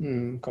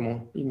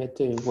comment ils mettent.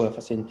 Ouais,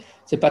 enfin,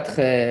 c'est pas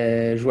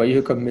très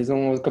joyeux comme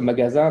maison, comme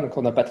magasin, donc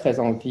on n'a pas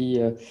très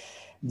envie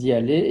d'y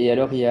aller. Et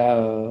alors il y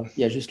a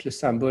juste le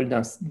symbole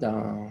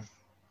enfin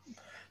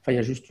il y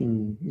a juste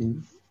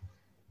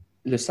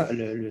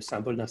le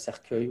symbole d'un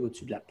cercueil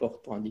au-dessus de la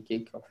porte pour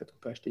indiquer qu'en fait on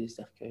peut acheter des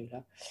cercueils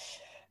là.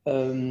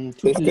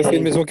 Est-ce que c'est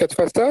une maison 4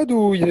 façades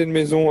ou il y a une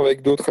maison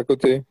avec d'autres à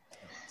côté?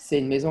 C'est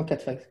une maison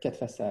quatre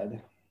façades.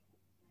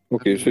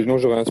 Ok, sinon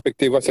j'aurais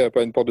inspecté, voir s'il n'y a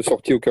pas une porte de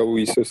sortie au cas où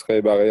il se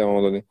serait barré à un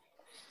moment donné.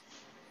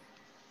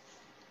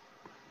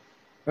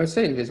 Ouais,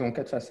 c'est une maison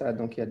 4 façades,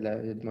 donc il y a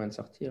de moyen de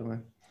sortir. Ouais.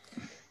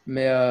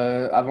 Mais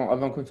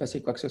avant que vous ne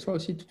fassiez quoi que ce soit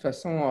aussi, de toute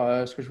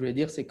façon, ce que je voulais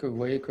dire, c'est que vous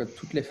voyez que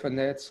toutes les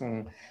fenêtres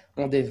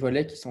ont des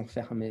volets qui sont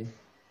fermés.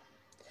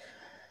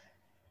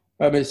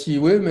 Ah, mais si,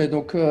 oui, mais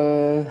donc.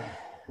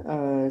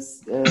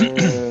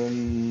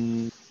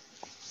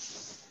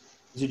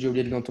 J'ai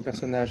oublié le nom de ton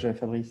personnage,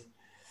 Fabrice.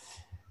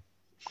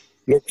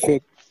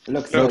 Loxode.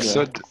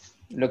 Loxode.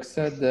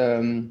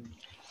 Loxode,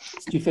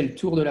 si tu fais le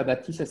tour de la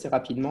bâtisse assez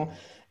rapidement,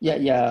 il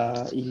n'y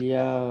a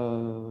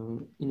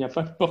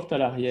pas de porte à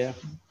l'arrière.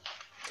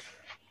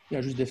 Il y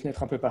a juste des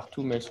fenêtres un peu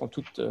partout, mais elles ont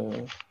toutes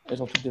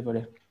des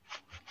volets.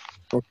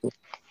 Okay.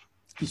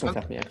 Qui sont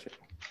fermés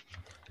actuellement.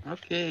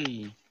 Ok.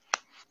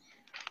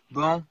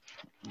 Bon.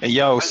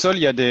 Et au sol,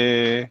 il y a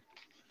des.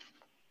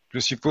 Je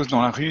suppose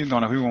dans la rue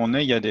où on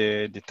est, il y a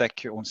des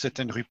tacs. C'est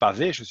une rue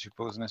pavée, je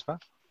suppose, n'est-ce pas?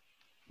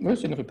 Oui,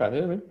 c'est une rue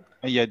pavée, oui.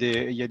 Et il y a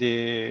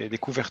des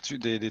couvertures,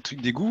 des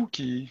trucs d'égout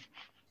qui.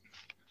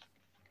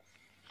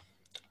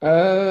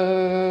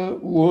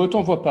 Ou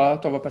t'en vois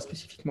pas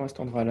spécifiquement à cet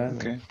endroit-là.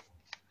 Ok.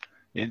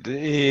 Mais...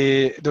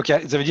 Et donc, ça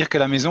veut dire que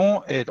la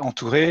maison est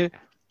entourée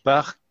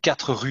par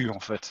 4 rues, en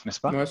fait, n'est-ce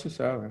pas? Ouais, c'est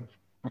ça, ouais.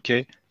 Ok.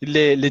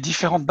 Les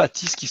différentes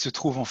bâtisses qui se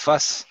trouvent en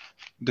face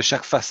de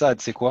chaque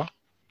façade, c'est quoi?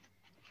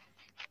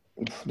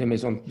 Des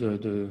maisons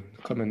de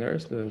commoners,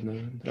 de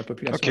la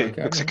population Ok.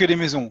 locale. Donc, c'est Ouais. que des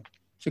maisons.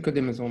 C'est que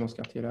des maisons dans ce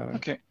quartier-là. Ouais.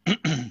 Ok.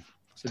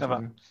 C'est Ça tout, va.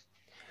 ouais.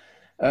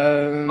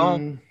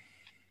 Bon.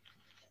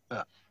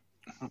 Ah.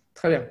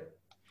 Très bien.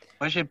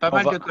 Moi, j'ai pas On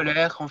mal va- de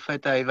colère en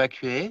fait à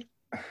évacuer.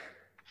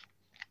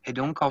 Et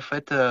donc, en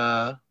fait,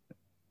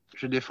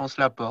 je défonce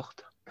la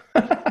porte.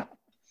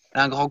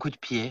 Un grand coup de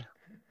pied.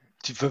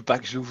 Tu veux pas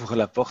que j'ouvre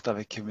la porte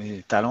avec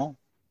mes talents?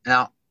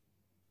 Non.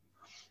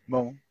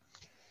 Bon.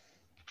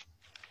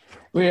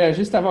 Oui,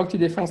 juste avant que tu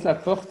défonces la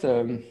porte,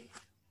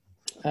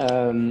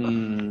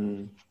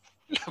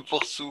 La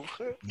porte s'ouvre.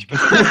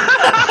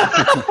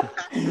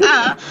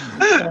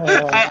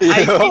 Et I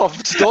alors,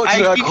 kick- tu donnes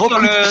I un kick grand sur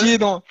coup de le- pied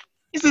dans.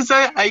 C'est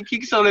ça, high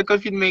kick sur le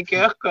coffin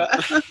maker, quoi.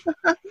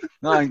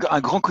 Non,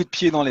 un grand coup de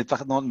pied dans les,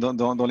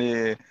 dans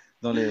les,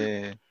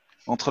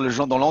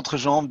 dans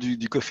l'entrejambe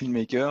du coffin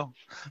maker.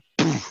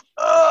 Pouf.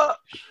 Ah,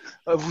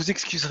 vous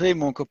excuserez,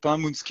 mon copain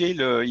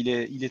Moonscale, il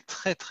est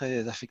très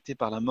très affecté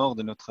par la mort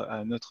de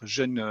notre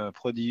jeune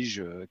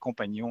prodige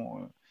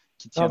compagnon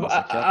qui tient dans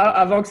sa cape.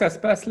 avant que ça se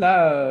passe,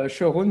 là,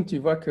 Shorun, tu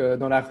vois que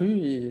dans la rue,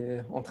 il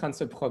est en train de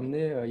se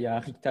promener. Il y a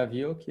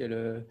Rictavio, qui est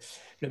le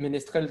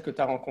ménestrel que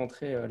tu as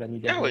rencontré la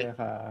nuit Ah oui.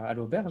 dernière à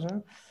l'auberge.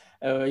 Hein.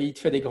 Il te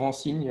fait des grands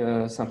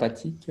signes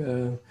sympathiques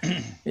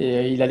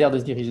et il a l'air de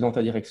se diriger dans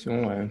ta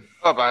direction.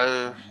 Ah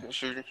bah,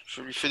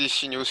 je lui fais des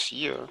signes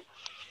aussi.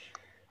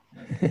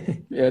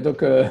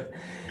 Donc,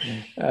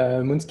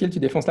 Moonskill, tu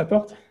défonces la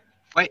porte?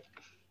 Oui.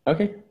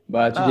 Ok.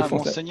 Bah, tu Ah,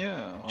 défonces la...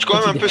 monseigneur. Je suis quand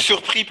même un Tu peu dis-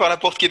 surpris par la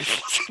porte qui est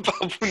défoncée par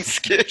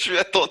Boonscale. Je m'y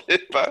attendais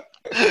pas.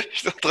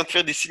 J'étais en train de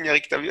faire des signes à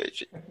Rictavio.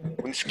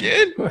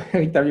 Boonscale? Ouais,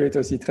 Rictavio était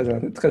aussi très,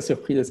 très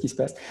surpris de ce qui se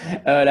passe.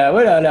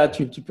 Là,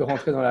 tu peux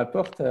rentrer dans la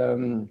porte.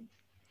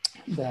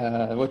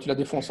 Ouais, tu la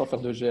défonces sans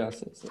faire de jet, hein,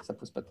 ça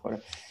pose pas de problème.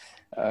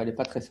 Elle n'est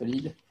pas très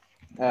solide.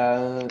 Tu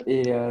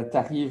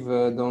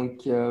arrives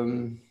donc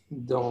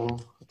dans.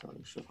 Attends,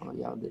 je vais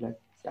regarder la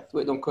carte.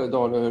 Ouais, donc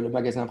dans le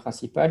magasin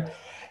principal.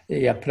 Et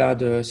il y a plein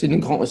de. C'est une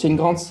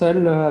grande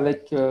salle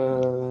avec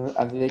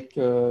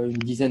une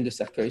dizaine de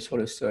cercueils sur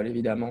le sol,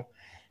 évidemment.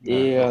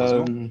 Et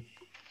Heureusement.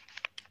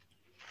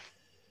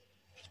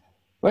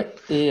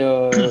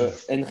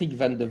 Henrik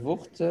van de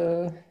Voort,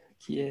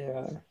 qui est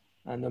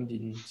un homme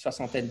d'une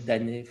 60aine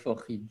d'années, fort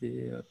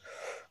ridé,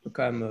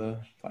 quand même,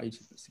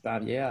 c'est pas un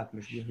vieillard,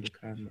 mais je veux dire, il est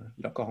quand même,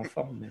 il est encore en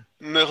forme. Mais...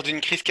 Meurt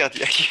d'une crise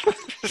cardiaque.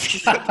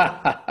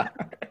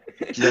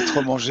 Il a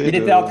trop mangé. Il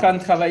était en train de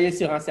travailler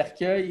sur un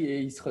cercueil et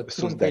il se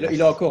retourne. Sauce d'Alès. Il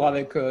est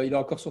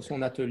encore sur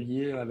son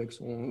atelier avec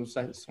son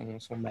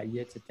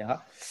maillet, etc.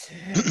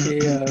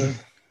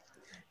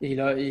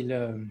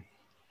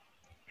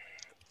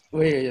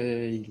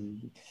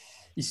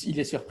 Il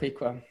est surpris,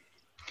 quoi.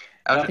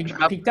 Alors,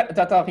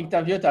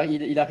 Rictavio,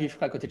 il arrive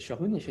à côté de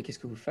Shorun, il fait: qu'est-ce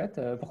que vous faites?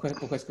 Pourquoi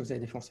est-ce que vous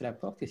avez défoncé la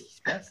porte? Qu'est-ce qui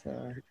se passe?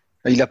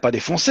 Il n'a pas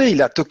défoncé,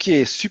 il a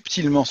toqué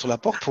subtilement sur la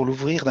porte pour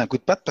l'ouvrir d'un coup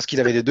de patte parce qu'il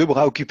avait les 2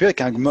 bras occupés avec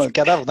un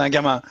cadavre d'un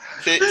gamin.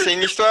 C'est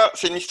une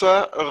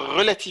histoire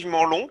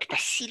relativement longue, pas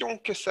si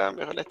longue que ça,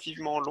 mais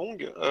relativement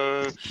longue.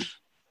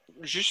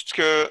 Juste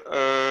que,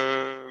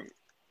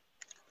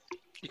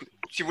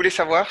 si vous voulez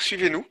savoir,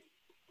 suivez-nous.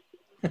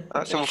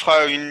 Hein, ça vous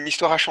fera une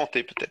histoire à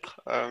chanter peut-être.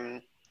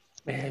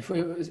 Mais il faut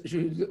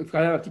quand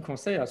même un petit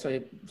conseil, hein,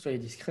 soyez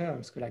discret, hein,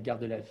 parce que la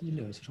garde de la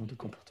ville, ce genre de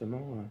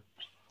comportement,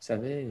 vous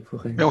savez, il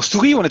faudrait... Mais on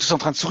sourit, on est tous en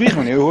train de sourire,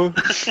 on est heureux.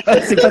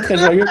 C'est pas très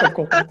joyeux comme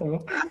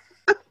comportement.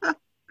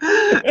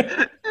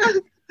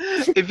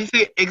 Et puis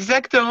c'est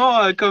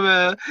exactement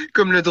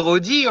comme le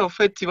Drody, en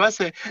fait, tu vois,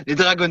 les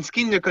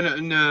Dragonskin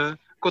ne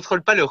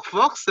contrôlent pas leur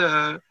force.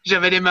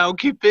 J'avais les mains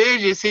occupées,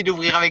 j'ai essayé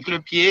d'ouvrir avec le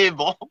pied,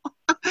 bon,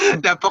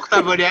 la porte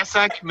a volé à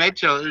 5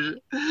 mètres,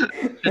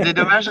 je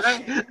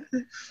dédommagerais.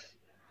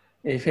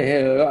 Et il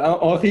fait,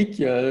 Henrik,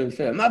 il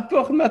fait: ma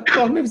porte,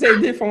 mais vous avez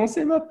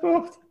défoncé ma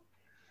porte.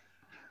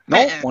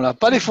 Non, on l'a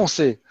pas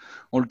défoncé.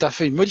 On t'a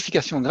fait une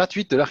modification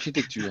gratuite de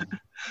l'architecture.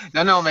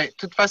 Non, mais de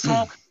toute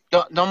façon,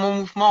 dans mon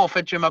mouvement, en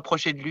fait, je vais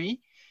m'approcher de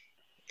lui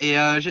et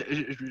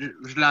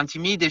je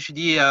l'intimide et je lui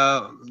dis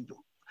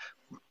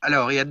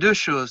alors, il y a 2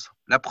 choses.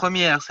 La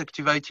première, c'est que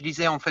tu vas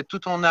utiliser en fait tout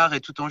ton art et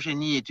tout ton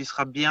génie et tu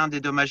seras bien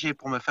dédommagé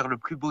pour me faire le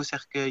plus beau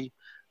cercueil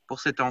pour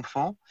cet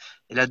enfant.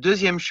 Et la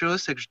deuxième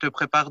chose, c'est que je te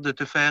prépare de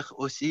te faire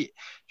aussi.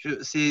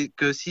 C'est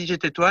que si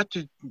j'étais toi,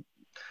 tu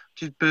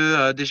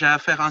peux déjà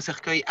faire un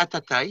cercueil à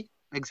ta taille,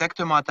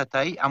 exactement à ta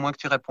taille, à moins que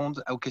tu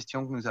répondes aux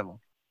questions que nous avons.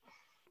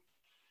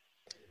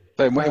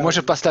 Moi,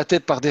 je passe la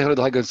tête par derrière le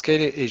Dragon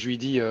Scale et je lui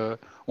dis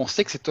on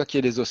sait que c'est toi qui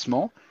as les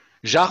ossements.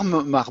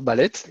 J'arme ma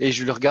arbalète et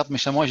je le regarde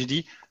méchamment et je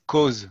dis: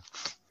 cause.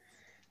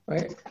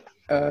 Ouais.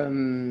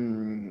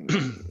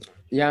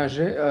 Il y a un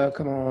jet,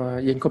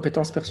 il y a une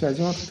compétence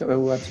persuasion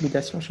ou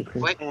intimidation, je ne sais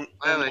plus. Ouais. On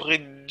Ouais.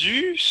 aurait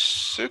dû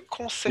se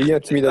concerter Oui,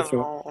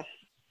 intimidation. avant.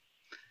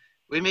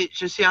 Oui, mais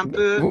je suis un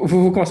peu.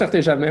 Vous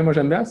concertez jamais, moi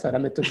j'aime bien ça, la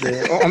méthode de...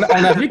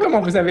 On a vu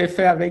comment vous avez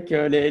fait avec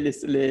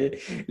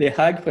les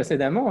hags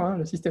précédemment, hein,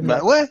 le système de...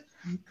 Bah ouais.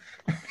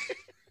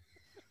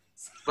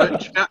 Ouais,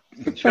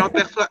 je fais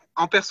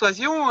en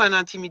persuasion ou en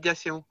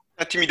intimidation?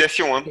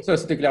 Intimidation, hein. Ça,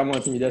 c'était clairement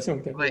intimidation.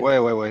 Que t'avais. Ouais.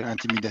 Ouais,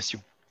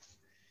 intimidation.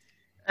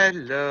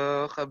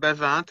 Alors,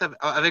 20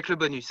 avec le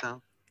bonus,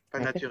 hein, pas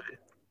Ok. naturel.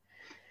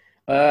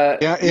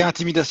 Et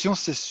intimidation,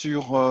 c'est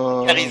sur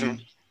Charisme.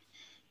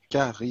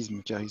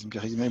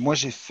 charisme. Et moi,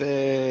 j'ai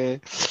fait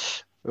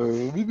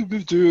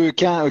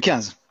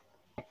 15.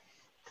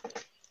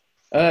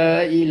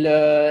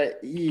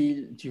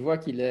 Tu vois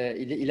qu'il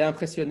est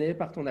impressionné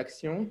par ton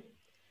action,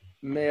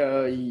 mais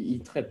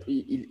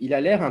il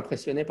a l'air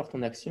impressionné par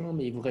ton action,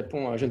 mais il vous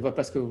répond, je ne vois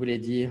pas ce que vous voulez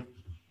dire.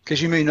 Que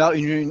j'ai mis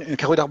un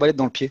carreau d'arbalète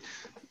dans le pied.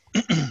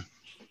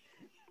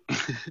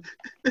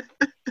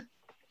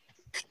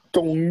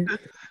 Tong.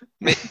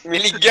 Mais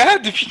les gars,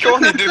 depuis quand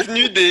on est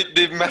devenus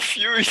des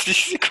mafieux ici?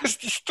 C'est quoi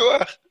cette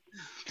histoire?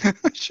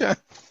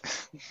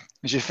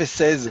 J'ai fait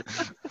 16.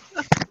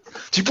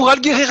 Tu pourras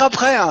le guérir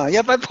après, il n'y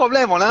a pas de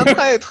problème, on a un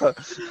prêtre.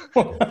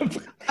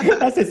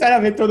 Ah, c'est ça la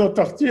méthode, on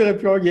torture et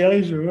puis on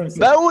guérit, je vois.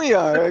 Bah oui,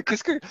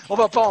 qu'est-ce que on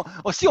va pas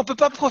aussi on peut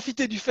pas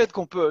profiter du fait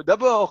qu'on peut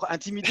d'abord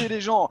intimider les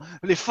gens,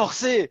 les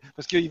forcer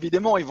parce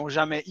qu'évidemment ils vont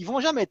jamais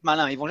être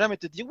malins, ils vont jamais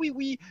te dire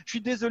oui, je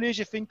suis désolé,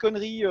 j'ai fait une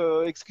connerie,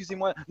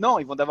 excusez-moi. Non,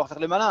 ils vont d'abord faire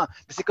les malins.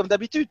 Mais c'est comme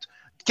d'habitude.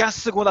 15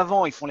 secondes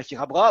avant, ils font les fiers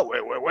à bras.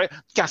 Ouais.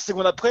 15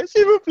 secondes après,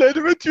 s'il vous plaît,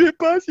 ne me tuez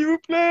pas, s'il vous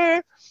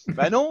plaît.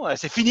 Bah non,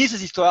 c'est fini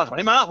ces histoires, j'en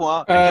ai marre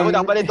moi. Un carreau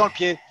d'arbalète dans le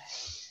pied.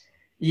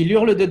 Il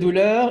hurle de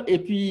douleur et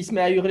puis il se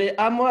met à hurler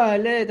à moi, à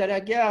l'aide, à la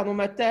garde, on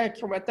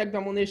m'attaque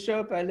dans mon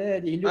échoppe, à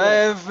l'aide. Il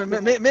hurle.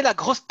 Mais la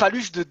grosse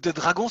paluche de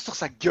dragon sur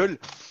sa gueule.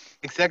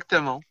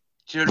 Exactement.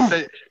 Je le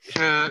fais.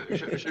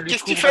 Je lui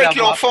Qu'est-ce que tu couvre fais avec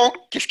la voix. l'enfant?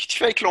 Qu'est-ce que tu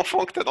fais avec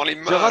l'enfant que tu as dans les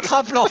mains? Je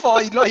rattrape l'enfant,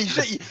 il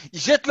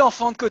jette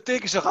l'enfant de côté,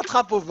 que je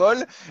rattrape au vol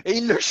et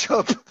il le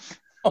chope.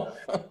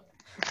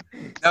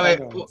 Ah ouais,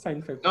 Ça, il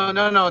ne fait pas.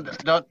 non.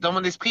 Dans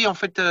mon esprit, en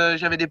fait,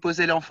 j'avais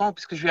déposé l'enfant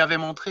puisque je lui avais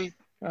montré.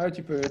 Ah,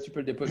 tu peux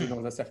le déposer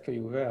dans un cercueil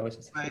ouvert. Ouais, ça,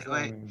 c'est Ouais, ça,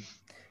 ouais.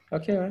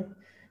 Ok, ouais.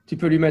 Tu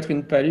peux lui mettre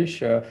une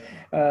paluche. Il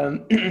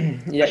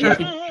y a Je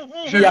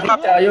le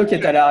frappe. Rictario qui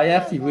est à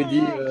l'arrière qui vous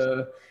dit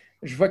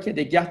je vois qu'il y a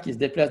des gardes qui se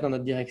déplacent dans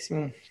notre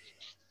direction.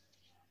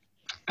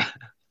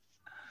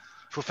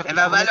 Faut faire Eh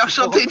ben, va leur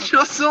chanter une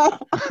chanson.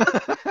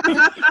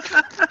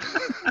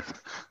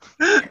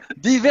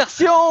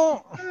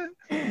 Diversion.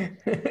 Pas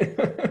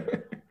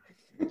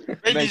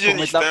Mais il faut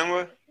illusionniste, remettre hein,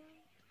 moi.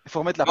 Il faut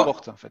remettre la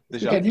porte en fait Tu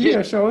déjà. as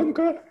dit, Sharon,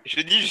 quoi?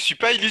 Je dis, je suis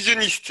pas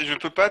illusionniste, je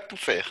peux pas tout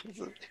faire.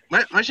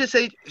 Moi,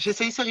 j'essaye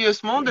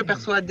sérieusement de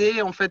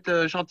persuader, en fait,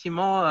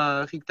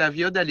 gentiment,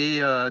 Rictavio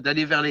d'aller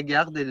vers les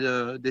gardes et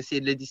d'essayer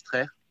de les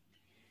distraire.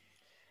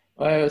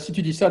 Ouais, si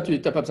tu dis ça, tu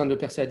n'as pas besoin de le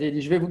persuader. Il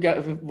dit, je vais vous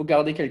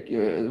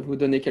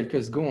donner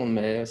quelques secondes,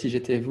 mais si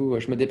j'étais vous,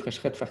 je me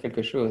dépêcherais de faire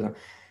quelque chose.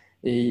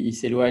 Et il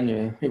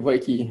s'éloigne.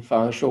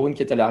 Sharon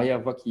qui est à l'arrière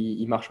voit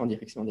qu'il marche en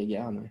direction des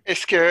gardes.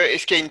 Est-ce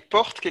qu'il y a une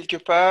porte quelque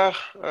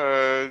part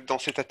dans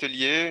cet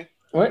atelier?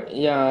 Ouais,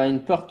 il y a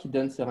une porte qui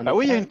donne sur un Ah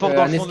oui, il y a étage, une porte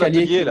dans un le fond de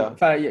escalier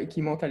l'atelier, là.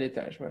 qui monte à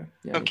l'étage. Ouais.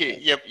 Il y a un Ok,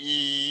 étage.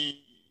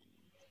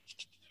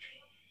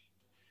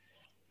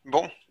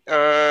 Bon.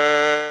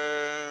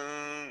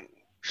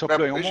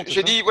 Chope-le et on monte.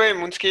 J'ai dit, ouais,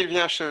 Moonscale,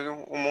 viens,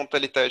 on monte à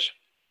l'étage.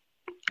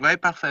 Ouais,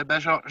 parfait. Ben,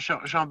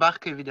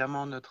 j'embarque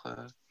évidemment notre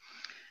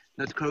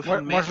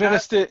Clothing Moi, je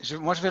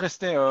vais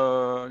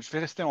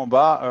rester en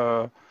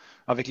bas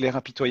avec l'air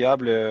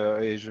impitoyable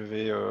et je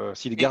vais,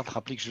 si les gardes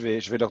rappliquent, je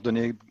vais leur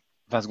donner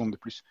 20 secondes de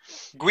plus.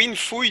 Gwyn,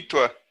 fouille,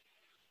 toi.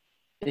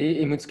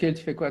 Et Moodscale,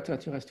 tu fais quoi, toi?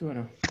 Tu restes où,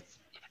 alors?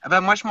 Ah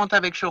ben, moi, je monte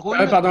avec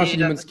Shorun. Pardon, je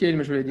dis Moodscale,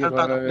 mais je voulais dire...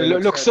 pardon.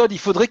 L'Oxode, il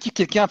faudrait que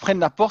quelqu'un prenne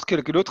la porte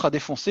que l'autre a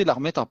défoncée et la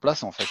remette en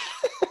place, en fait.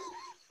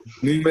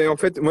 Mais en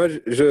fait, moi,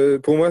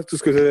 pour moi, tout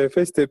ce que j'avais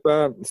fait, c'était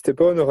pas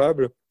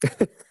honorable.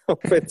 En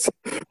fait.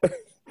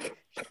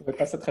 Je trouvais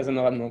pas ça très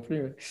honorable non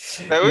plus. Ouais.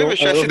 Bah oui, Non, mais je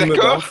suis alors assez je me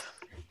d'accord. barre.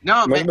 Non,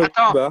 Moi, mais je me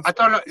barre.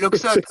 attends,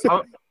 l'Oxode.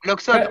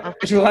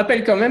 Je vous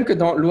rappelle quand même que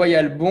dans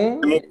Loyal Bon,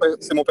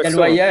 C'est mon il y a perso.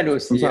 Loyal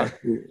aussi. Enfin,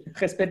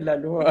 Respect de la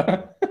loi.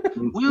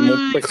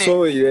 mon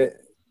perso,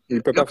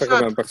 il peut pas faire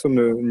L'Oxode. comme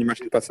personne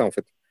n'imagine pas ça, en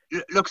fait.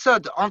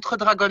 L'Oxode, entre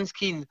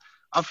Dragonskin,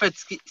 en fait,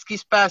 ce qui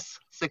se passe,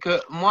 c'est que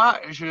moi,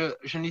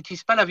 je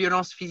n'utilise pas la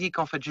violence physique,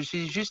 en fait. Je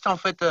suis juste, en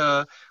fait,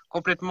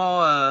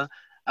 complètement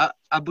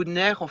à bout de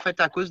nerfs, en fait,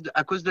 à cause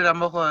de la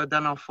mort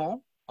d'un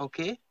enfant. OK?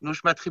 Donc,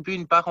 je m'attribue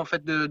une part, en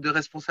fait, de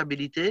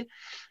responsabilité.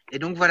 Et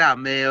donc, voilà.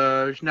 Mais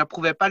je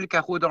n'approuvais pas le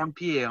carreau dans le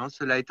pied, hein,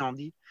 cela étant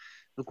dit.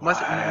 Donc, moi,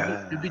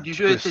 le but du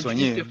jeu peux était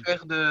soigner. juste de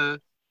faire de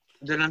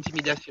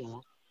l'intimidation.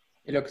 Hein.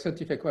 Et Loxo,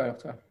 tu fais quoi alors,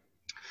 toi?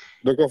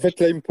 Donc, en fait,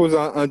 là, il me pose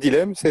un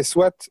dilemme. C'est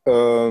soit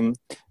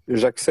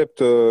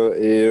j'accepte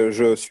et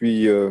je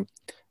suis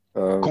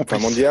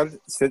mondial,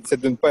 c'est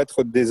de ne pas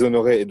être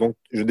déshonoré. Et donc,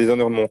 je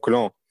déshonore mon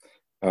clan.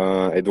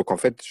 Et donc, en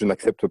fait, je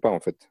n'accepte pas, en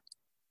fait.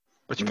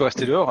 Bah, tu peux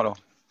rester dehors alors.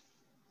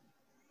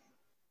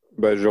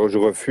 Bah, je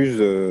refuse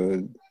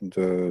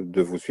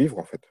de vous suivre,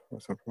 en fait,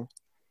 simplement.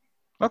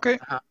 Ok.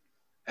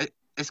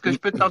 Est-ce que je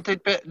peux tenter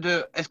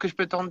est-ce que je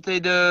peux tenter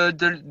de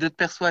te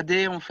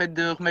persuader en fait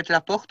de remettre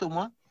la porte au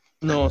moins?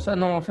 Non, ça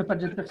non, on fait pas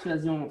de jet de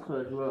persuasion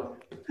entre joueurs.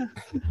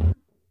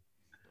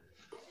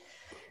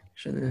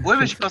 Oui,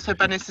 mais je ne passerai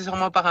pas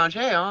nécessairement par un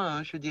jet.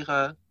 Hein. Je veux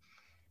dire,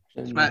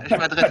 je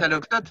m'adresse à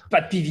l'Oxot.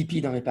 Pas de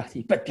PVP dans mes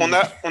parties. Pas de PVP.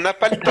 On n'a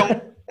pas le temps.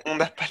 On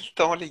n'a pas le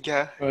temps, les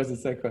gars. Ouais, c'est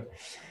ça, quoi.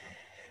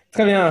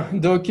 Très bien.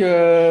 Donc,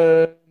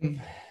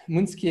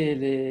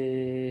 Moonscale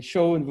et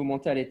Shaun, vous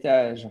montez à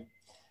l'étage.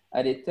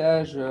 À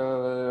l'étage,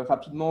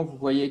 rapidement, vous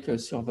voyez que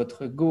sur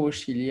votre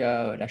gauche, il y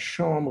a la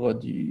chambre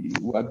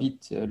où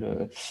habite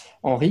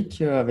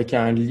Henrik, avec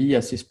un lit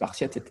assez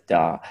spartiate,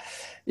 etc.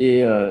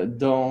 Et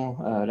dans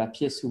la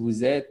pièce où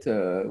vous êtes,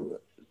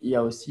 il y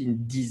a aussi une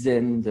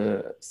dizaine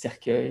de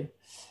cercueils.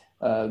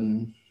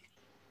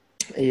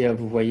 Et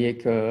vous voyez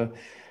qu'il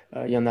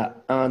y en a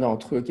un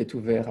d'entre eux qui est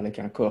ouvert avec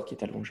un corps qui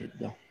est allongé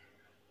dedans.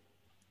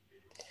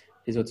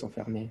 Les autres sont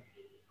fermés.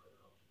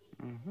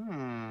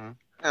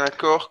 Un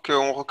corps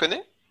qu'on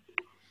reconnaît?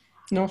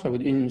 Non, ça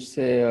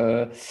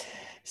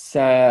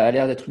a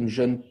l'air d'être une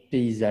jeune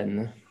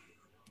paysanne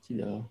qui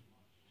dort.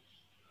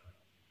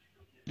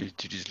 Il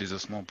utilise les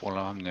ossements pour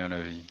la ramener à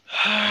la vie.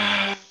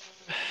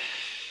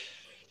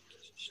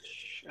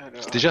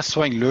 Alors... Déjà,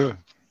 soigne-le.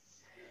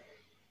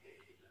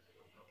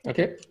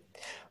 Ok.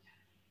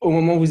 Au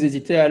moment où vous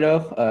hésitez,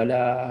 alors,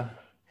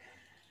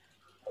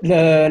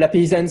 la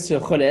paysanne se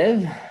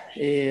relève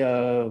et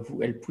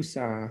elle pousse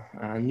un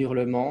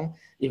hurlement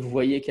et vous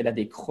voyez qu'elle a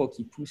des crocs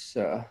qui poussent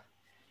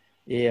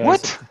et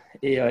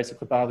elle se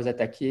prépare à vous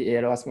attaquer. Et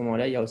alors à ce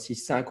moment-là, il y a aussi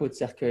 5 autres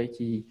cercueils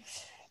qui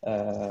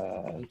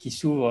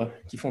s'ouvrent,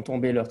 qui font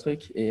tomber leur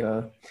truc. Et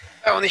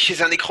on est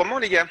chez un nécromant,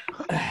 les gars.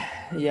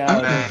 il y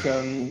a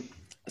donc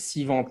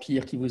 6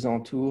 vampires qui vous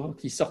entourent,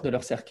 qui sortent de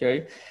leur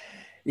cercueil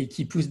et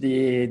qui poussent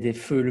des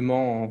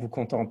feulements en vous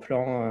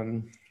contemplant.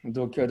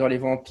 Donc, dans les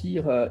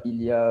vampires,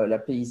 il y a la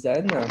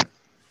paysanne,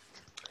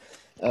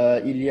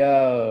 il y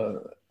a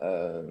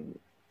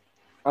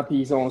un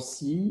paysan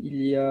aussi,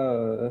 il y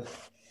a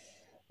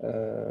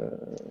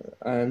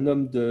un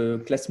homme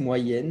de classe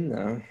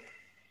moyenne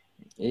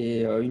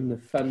et une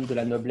femme de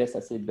la noblesse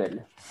assez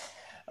belle.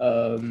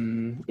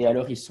 Et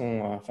alors, ils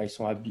sont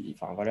habillés,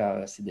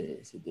 voilà, c'est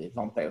des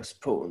vampire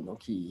spawn,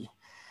 donc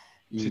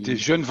c'est des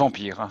jeunes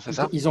vampires, hein, c'est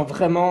ça? Ils ont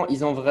vraiment,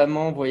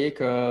 vous voyez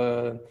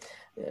que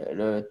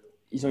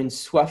ils ont une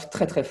soif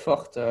très très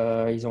forte.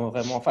 Ils ont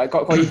vraiment,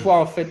 quand ils voient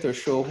en fait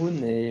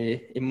Shaun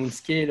et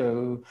Moonscale,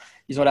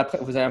 vous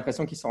avez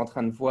l'impression qu'ils sont en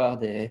train de voir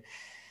des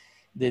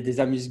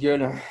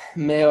amuse-gueules.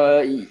 Mais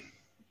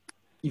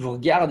ils vous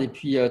regardent et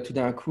puis tout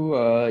d'un coup,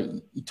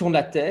 ils tournent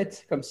la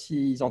tête comme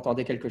s'ils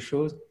entendaient quelque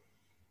chose.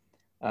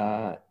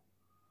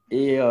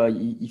 Et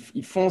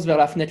ils foncent vers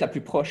la fenêtre la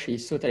plus proche et ils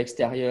sautent à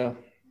l'extérieur.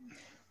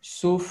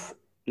 Sauf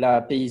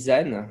la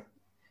paysanne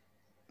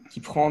qui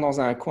prend dans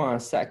un coin un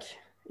sac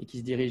et qui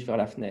se dirige vers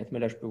la fenêtre. Mais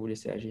là, je peux vous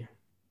laisser agir.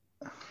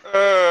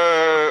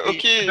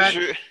 Ok,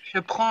 je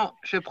prends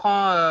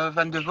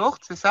Van de Voort,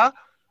 c'est ça?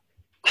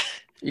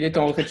 Il est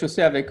en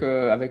rez-de-chaussée avec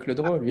le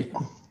drôle, lui.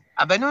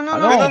 Ah ben non,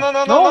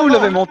 non, vous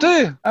l'avez monté.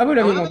 Ah, vous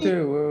l'avez monté,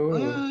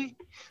 oui.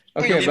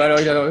 Ok, Oui.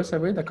 alors ça,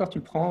 oui, d'accord, tu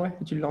le prends, ouais,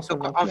 et tu le lances.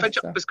 Donc, en fait,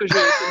 parce que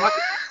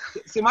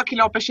c'est moi qui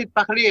l'ai empêché de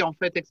parler, en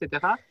fait, etc.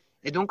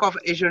 Et donc,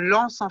 et je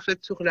lance en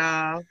fait sur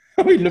la.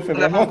 Oui, il le fait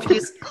vraiment. Ok.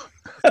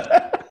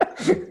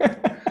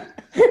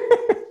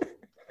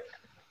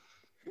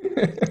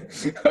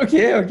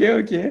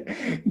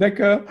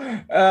 D'accord.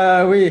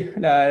 Oui,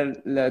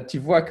 tu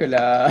vois que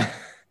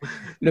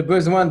le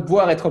besoin de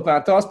boire est trop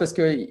intense parce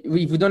que,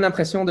 oui, il vous donne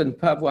l'impression de ne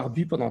pas avoir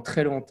bu pendant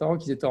très longtemps,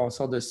 qu'ils étaient en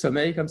sorte de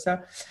sommeil comme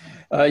ça.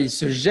 Elle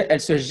se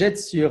jette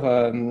sur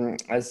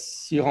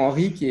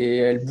Henrik et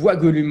elle boit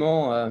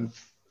goulûment.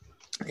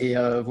 Et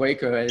vous voyez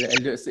que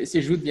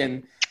ses joues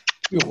deviennent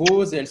plus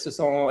roses et elle se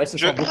sent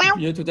beaucoup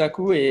mieux tout à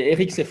coup. Et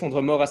Henrik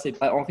s'effondre mort à ses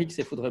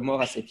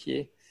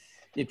pieds.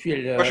 Et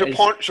puis Moi,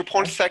 je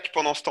prends le sac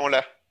pendant ce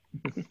temps-là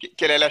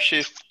qu'elle a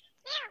lâché.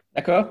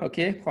 D'accord,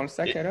 ok, prends le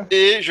sac alors.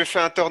 Et je fais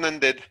un turn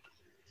undead.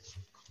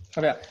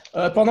 Très bien.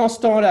 Pendant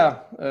ce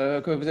temps-là,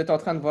 que vous êtes en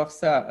train de voir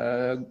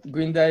ça,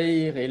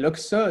 Gwyndahir et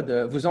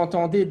Loxod, vous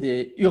entendez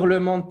des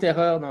hurlements de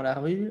terreur dans la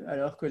rue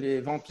alors que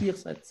les vampires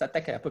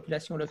s'attaquent à la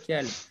population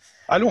locale.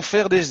 Allons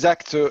faire des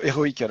actes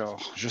héroïques alors.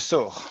 Je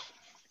sors.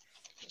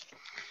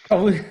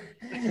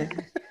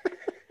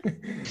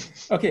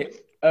 Ok.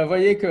 Vous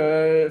voyez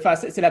que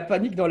c'est la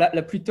panique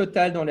la plus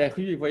totale dans la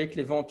rue. Et vous voyez que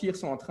les vampires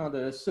sont en train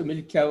de semer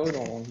le chaos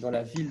dans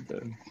la ville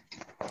de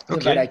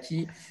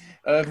Vallaki.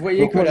 Vous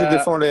voyez donc moi, je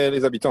défends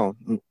les habitants.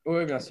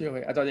 Oui, bien sûr.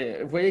 Oui. Attendez,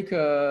 vous voyez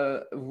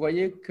que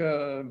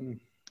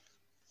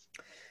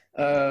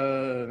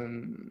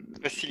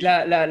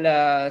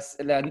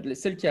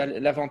celle qui a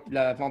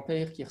la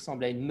vampire qui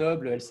ressemble à une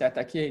noble, elle s'est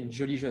attaquée à une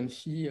jolie jeune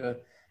fille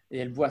et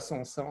elle boit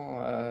son sang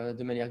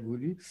de manière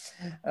goulue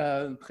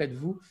près de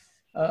vous.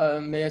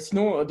 Mais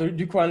sinon,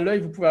 du coin de l'œil,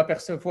 vous pouvez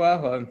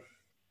apercevoir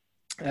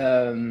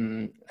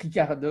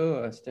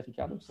Ricardo, c'était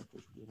Ricardo, ça peut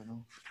je dirais,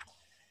 non.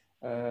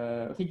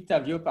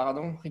 Rictavio,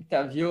 pardon.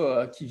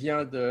 Rictavio qui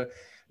vient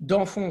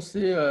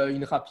d'enfoncer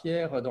une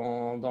rapière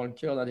dans le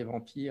cœur d'un des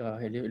vampires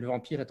et le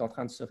vampire est en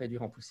train de se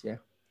réduire en poussière.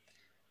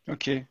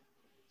 Ok.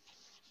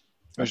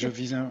 Je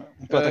vise un.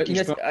 On peut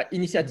attaquer.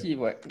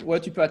 Initiative, ouais. Ouais,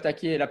 tu peux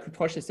attaquer. La plus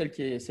proche, c'est celle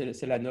qui est,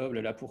 c'est la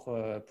noble là pour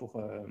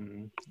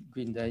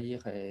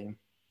Gwyndahir et.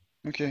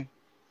 Ok.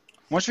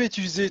 Moi, je vais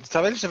utiliser. Tu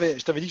savais,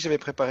 je t'avais dit que j'avais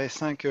préparé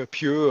 5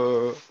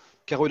 pieux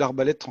carreaux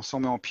d'arbalète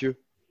transformés en pieux.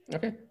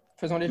 Ok.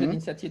 Faisons les jeux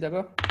d'initiative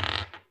d'abord.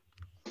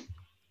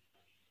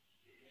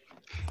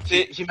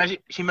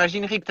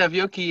 J'imagine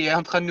Rictavio qui est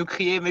en train de nous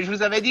crier, mais je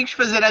vous avais dit que je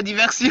faisais la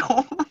diversion.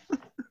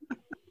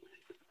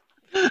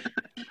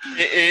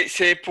 Et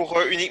c'est pour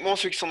uniquement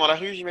ceux qui sont dans la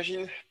rue,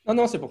 j'imagine?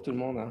 Non, c'est pour tout le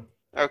monde. Hein.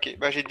 Ah ok,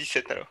 bah j'ai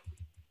 17 alors.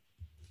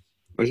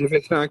 Moi, j'ai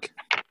fait 5.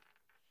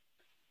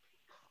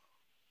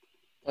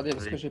 Attendez,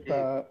 parce que j'ai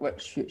pas... Ouais,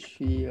 je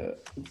suis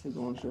une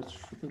seconde, je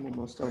fais mon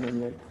monster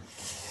manuel.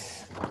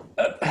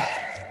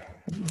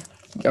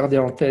 Gardez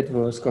en tête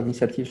vos scores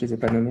d'initiative, je les ai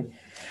pas nommés.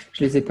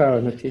 Je les ai pas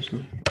notés.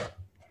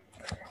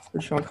 Je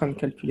suis en train de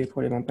calculer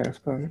pour les vampires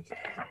spawn.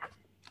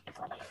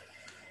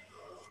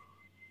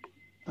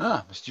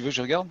 Ah, si tu veux,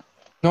 je regarde.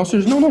 Non,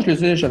 je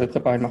les ai, j'avais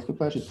préparé le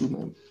marque-page et tout.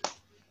 Donc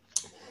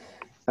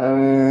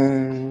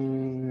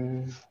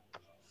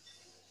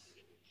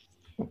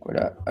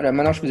voilà. Alors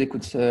maintenant, je vous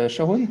écoute,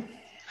 Sharon.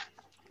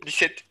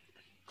 17.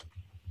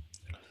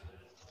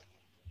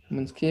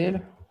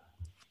 Moonscale.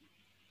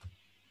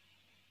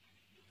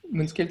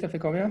 Moonscale, t'as fait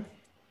combien?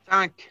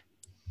 5.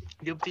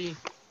 Youpi.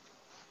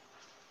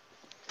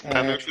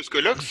 La même chose que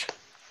Lox.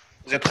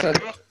 Vous êtes Loxodon,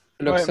 d'accord?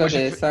 Loxodon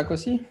est 5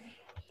 aussi?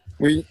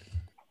 Oui.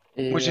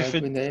 Et Moi, j'ai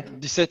fait Gwyndahir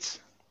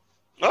 17.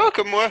 Oh,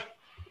 comme moi.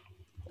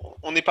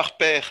 On est par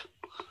paire.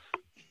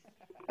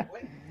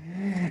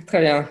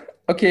 Très bien.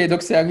 Ok,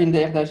 donc c'est à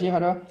Gwyndahir d'agir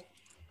alors?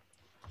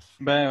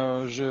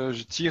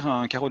 Je tire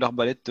un carreau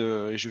d'arbalète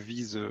et je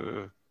vise.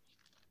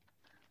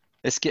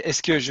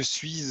 Est-ce que je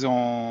suis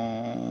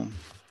en.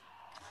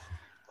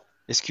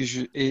 Est-ce que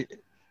je.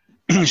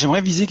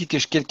 J'aimerais viser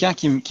quelqu'un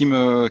qui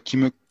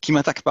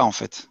m'attaque pas en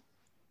fait.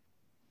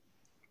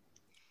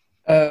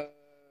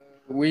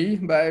 Oui,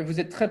 vous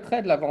êtes très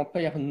près de la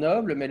vampire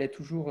noble, mais elle est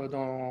toujours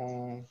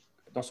dans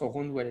son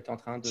round où elle est en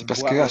train de C'est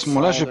parce boire qu'à le ce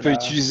moment-là, sang je de peux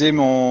utiliser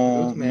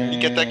mon. mais-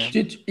 Nick attaque.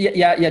 Il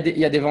y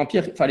a des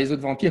vampires, enfin les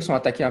autres vampires sont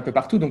attaqués un peu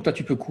partout, donc toi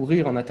tu peux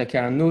courir en attaquer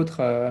un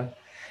autre.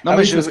 Non, Ah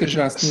mais oui, c'est parce que tu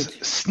veux un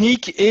sneak.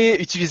 Sneak et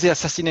utiliser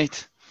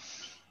assassinate.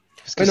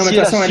 Parce que Oui, non, mais si,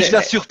 de toute façon, si je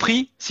la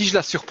surpris, si je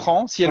la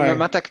surprends, si elle ne Ouais.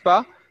 m'attaque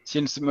pas, si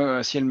elle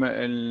me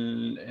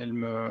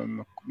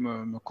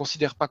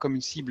considère pas comme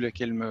une cible et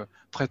qu'elle me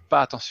prête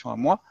pas attention à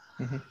moi,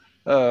 Mhm.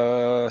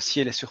 si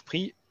elle est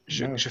surprise,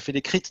 Ouais. je fais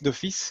des crits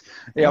d'office.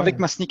 Et Ouais. avec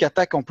ma sneak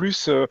attack en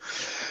plus,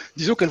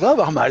 disons qu'elle va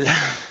avoir mal.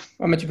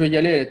 Ouais, mais tu peux y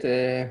aller,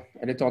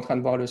 elle était en train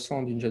de boire le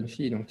sang d'une jeune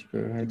fille, donc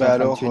elle était en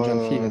train de tuer une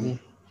jeune fille, vas-y.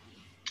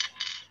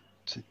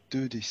 C'est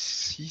 2 des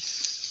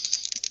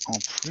 6 en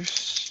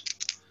plus.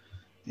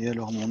 Et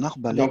alors mon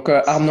arbalète. Donc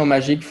armes non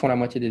magiques font la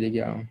moitié des dégâts.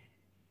 Hein.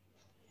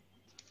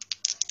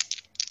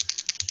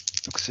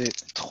 Donc c'est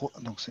 3.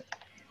 Donc c'est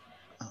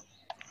 1,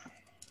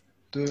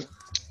 2,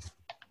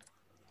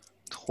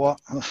 3.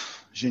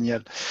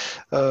 Génial.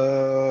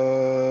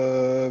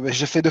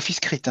 J'ai fait d'office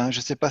crit. Hein. Je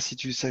sais pas si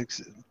tu sais.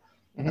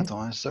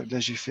 Attends, hein, là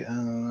j'ai fait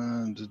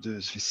 1, 2, 2,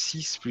 ça fait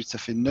 6, plus ça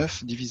fait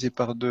 9, divisé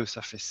par 2,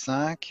 ça fait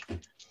 5.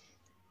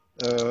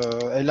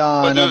 Elle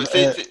a un...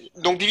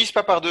 Donc divise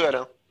pas par 2,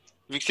 Alain.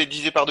 Vu que c'est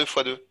divisé par 2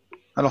 fois 2.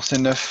 Alors c'est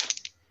 9.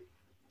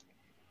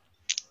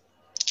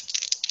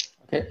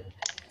 Ok.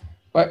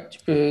 Ouais,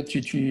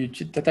 tu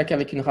t'attaques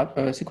avec une rap.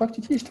 C'est quoi que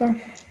tu utilises, toi?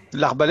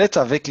 L'arbalète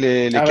avec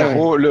les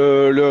carreaux,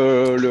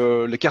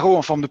 ouais. les carreaux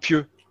en forme de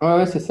pieu.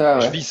 Ouais, c'est ça.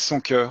 Ouais. Je vise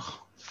son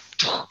cœur.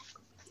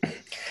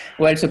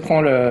 Ouais, elle se prend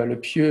le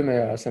pieu,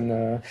 mais ça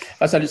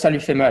lui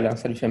fait mal. Hein,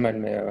 ça lui fait mal,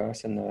 mais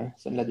ça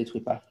ne la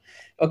détruit pas.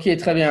 Ok,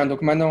 très bien.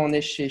 Donc maintenant, on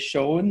est chez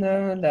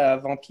Sharon. La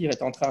vampire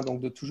est en train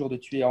donc toujours de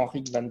tuer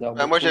Henrik van der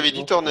Boom. Moi, j'avais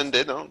dit Torn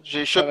Undead. Hein.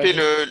 J'ai chopé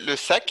le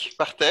sac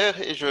par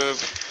terre et je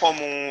prends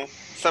mon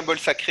symbole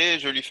sacré et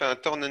je lui fais un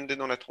Torn Undead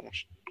dans la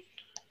tronche.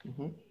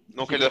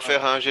 Donc, elle doit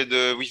faire un jet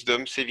de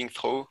Wisdom, Saving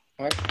Throw.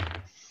 Ouais.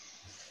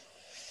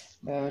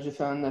 J'ai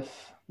fait un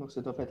 9. Donc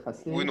ça doit pas être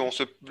assez. Oui, non,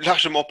 c'est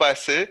largement pas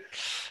assez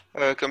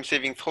comme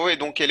saving throw. Et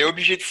donc, elle est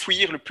obligée de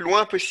fuir le plus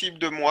loin possible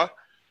de moi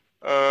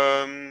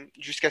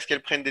jusqu'à ce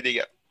qu'elle prenne des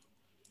dégâts.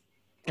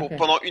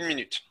 Pendant 1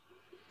 minute.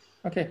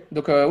 Ok.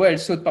 Donc, ouais, elle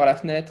saute par la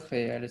fenêtre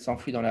et elle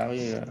s'enfuit dans la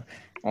rue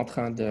en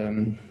train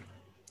de...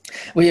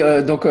 Oui,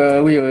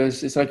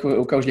 c'est vrai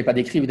qu'au cas où je ne l'ai pas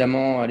décrit,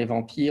 évidemment, les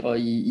vampires,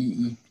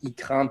 ils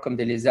grimpent comme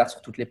des lézards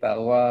sur toutes les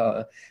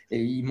parois et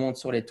ils montent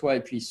sur les toits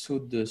et puis ils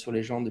sautent sur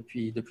les gens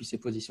depuis ces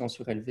positions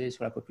surélevées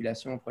sur la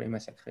population pour les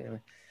massacrer.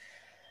 Ouais.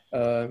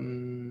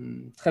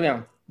 Très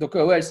bien. Donc,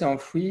 ouais, elle s'est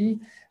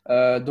enfuie.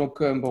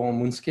 Bon,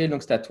 Moonscale,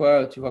 donc c'est à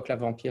toi. Tu vois que la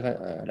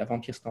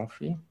vampire s'est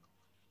enfuie.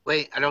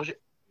 Oui, alors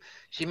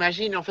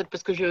j'imagine, en fait,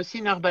 parce que j'ai aussi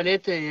une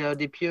arbalète et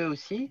des pieux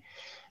aussi.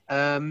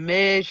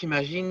 Mais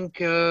j'imagine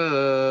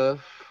que...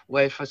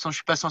 ouais, de toute façon, je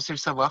suis pas censé le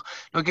savoir.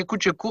 Donc,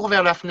 écoute, je cours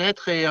vers la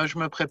fenêtre et je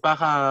me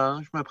prépare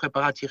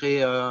à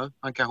tirer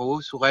un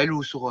carreau sur elle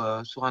ou sur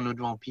un autre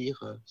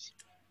vampire.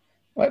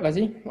 Ouais,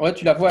 vas-y. Ouais,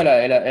 tu la vois,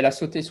 elle a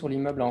sauté sur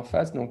l'immeuble en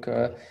face, donc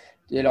elle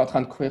est en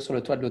train de courir sur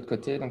le toit de l'autre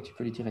côté, donc tu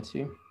peux lui tirer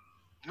dessus.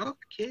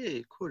 Ok,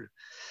 cool.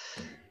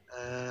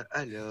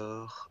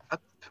 Alors, hop.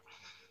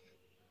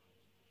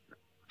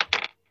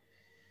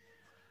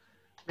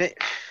 Mais,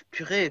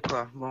 purée,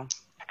 quoi. Bon.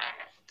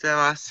 Ça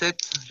va, 7,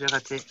 j'ai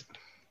raté.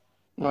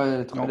 Ouais,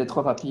 elle est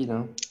trop rapide.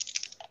 Hein.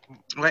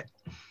 Ouais.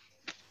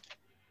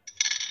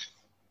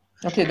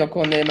 Ok, donc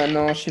on est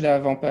maintenant chez la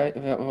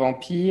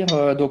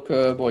vampire. Donc,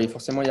 bon,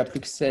 forcément, il n'y a plus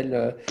que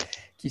celle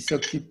qui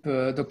s'occupe.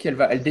 Donc,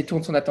 elle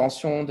détourne son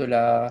attention de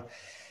la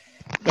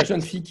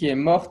jeune fille qui est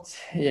morte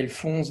et elle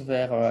fonce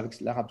vers, avec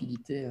la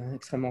rapidité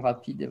extrêmement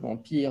rapide des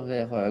vampires,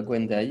 vers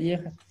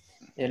Gwendair.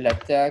 Et elle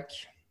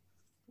l'attaque.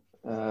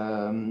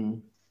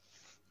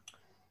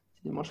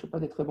 Décidément, je ne fais pas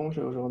des très bons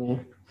jeux aujourd'hui.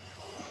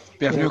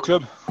 Bienvenue au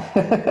club.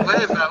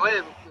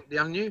 ouais,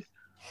 bienvenue.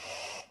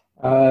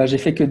 J'ai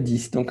fait que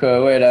 10. Donc,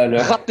 ouais,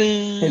 là,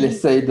 Raté. elle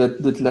essaye de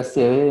te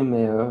lacérer,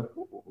 mais,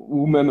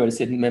 ou même elle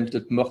essaie même de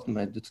te mordre,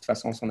 mais de toute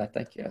façon, son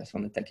attaque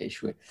a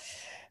échoué.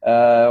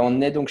 On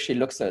est donc chez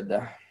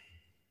Loxod.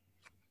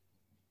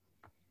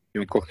 Il y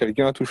a encore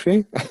quelqu'un à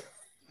toucher?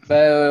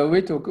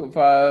 Oui, tu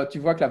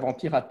vois que la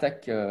vampire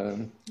attaque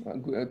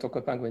ton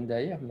copain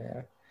Gwendair, mais...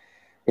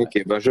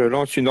 Ok, je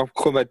lance une orbe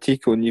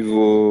chromatique au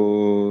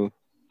niveau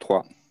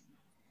 3.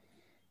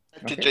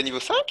 T'es Ok. déjà niveau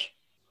 5?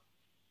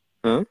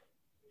 Hein?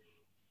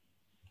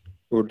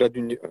 Au-delà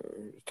du...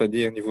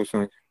 c'est-à-dire niveau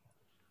 5.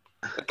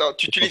 Attends,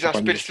 tu utilises un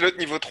spell slot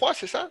niveau 3,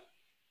 c'est ça?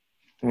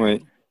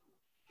 Oui,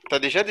 T'as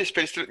déjà des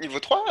spell slots niveau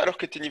 3 alors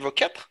que t'es niveau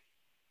 4?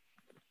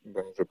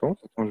 je pense.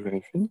 Attends, je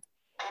vérifie.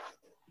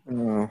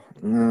 Alors,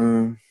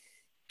 Je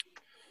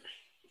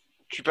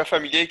suis pas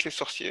familier avec les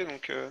sorciers,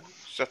 donc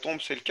ça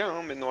tombe, c'est le cas,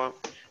 hein, mais non.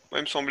 Moi,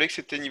 il me semblait que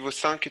c'était niveau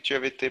 5 que tu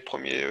avais tes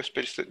premiers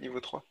spell slots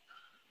niveau 3.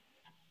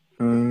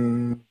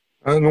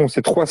 Ah non,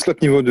 c'est 3 slots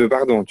niveau 2,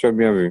 pardon, tu as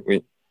bien vu,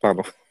 oui,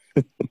 pardon.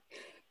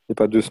 C'est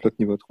pas 2 slots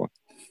niveau 3.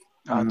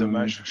 Ah,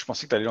 dommage. Je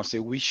pensais que tu allais lancer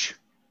Wish.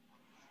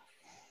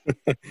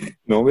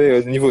 Non,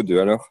 mais niveau 2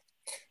 alors.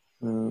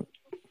 Donc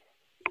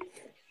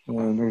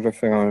je vais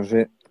faire un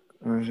jet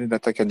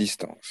d'attaque à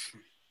distance.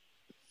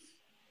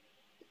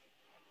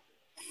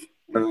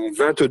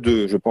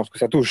 22, je pense que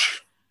ça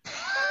touche.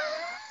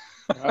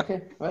 Ok,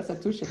 ouais, ça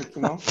touche,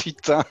 effectivement.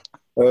 Putain.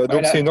 Donc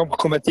Voilà. c'est une ombre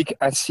chromatique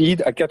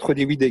acide à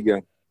 4d8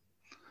 dégâts.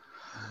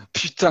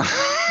 Putain.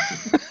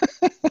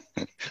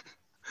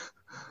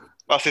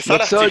 Ah, c'est ça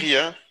Loxod. l'artillerie,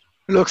 hein.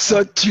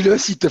 Loxod, tue-le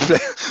s'il te plaît.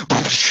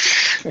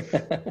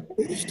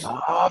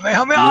 Oh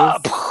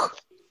merde.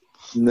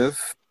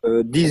 9,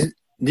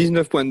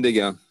 19 points de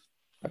dégâts.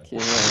 Ok, ouais,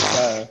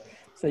 ça,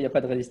 il n'y a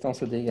pas de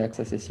résistance aux dégâts, que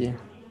ça c'est sûr.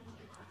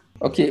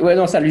 Ok, ouais,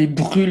 non, ça lui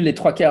brûle les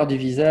 3/4 du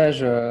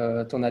visage.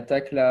 Ton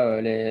attaque,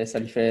 là, ça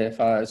lui fait,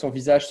 enfin, son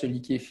visage se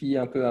liquéfie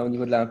un peu hein, au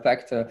niveau de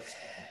l'impact.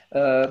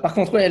 Par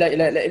contre, ouais,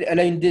 elle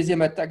a une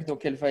deuxième attaque,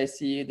 donc elle va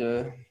essayer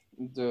de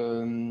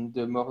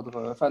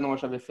mordre. Enfin, non,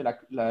 j'avais fait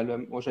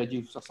j'avais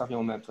dû s'en servir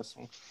en même, de toute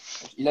façon.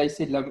 Il a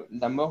essayé de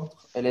la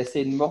mordre. Elle a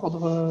essayé de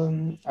mordre.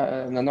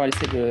 Non, elle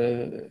essaie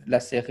de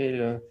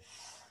lacérer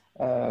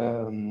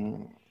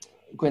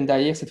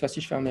Gwendair. Cette fois-ci,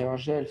 je fais un meilleur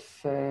jet. Elle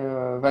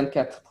fait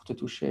 24 pour te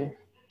toucher.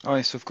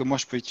 Ouais, sauf que moi,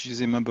 je peux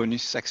utiliser ma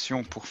bonus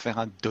action pour faire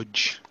un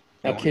dodge.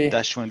 Ok. Un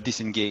dash ou un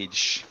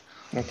disengage.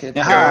 Ok.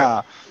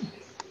 Ah,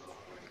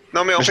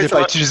 Non, mais en mais je fait, l'ai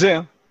pas utilisé.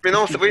 Hein. Mais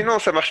non, oui, non,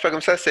 ça marche pas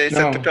comme ça. Ça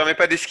Non. ne te permet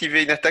pas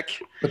d'esquiver une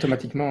attaque.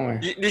 Automatiquement, ouais.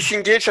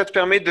 Disengage, ça te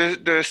permet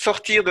de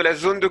sortir de la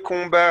zone de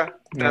combat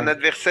d'un Ouais.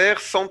 adversaire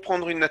sans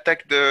prendre une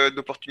attaque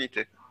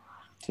d'opportunité.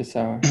 C'est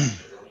ça, ouais.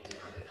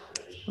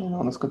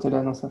 Non, de ce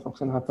côté-là, non, ça ne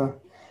fonctionnera pas.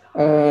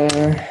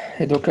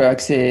 Et donc,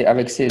 avec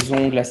ses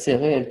ongles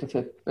acérés, elle te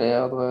fait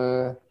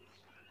perdre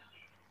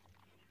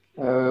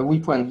 8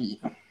 points de vie.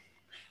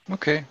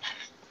 Ok.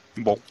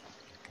 Bon.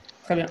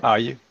 Très bien.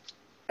 Aïe.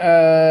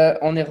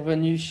 On est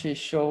revenu chez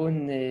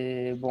Shorun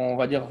et, bon, on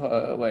va dire,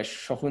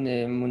 Shorun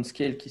et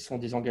Moonscale qui sont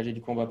désengagés du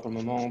combat pour le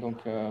moment. Donc,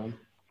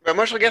 Bah,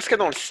 moi, je regarde ce qu'il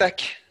y a dans le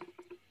sac.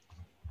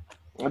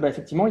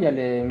 effectivement, il y a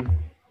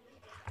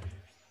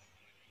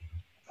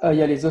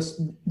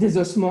des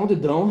ossements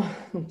dedans.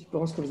 Donc, tu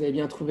penses que vous avez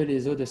bien trouvé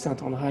les os de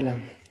Saint-Andral.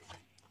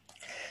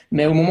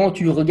 Mais au moment où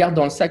tu regardes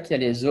dans le sac, il y a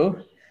les os.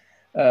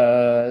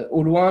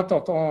 Au loin, tu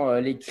entends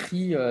les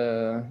cris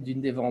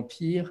d'une des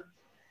vampires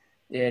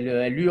et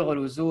elle hurle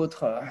aux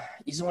autres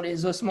ils ont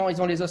les ossements,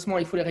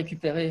 il faut les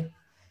récupérer.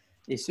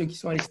 Et ceux qui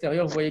sont à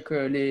l'extérieur, vous voyez que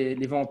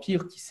les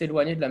vampires qui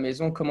s'éloignaient de la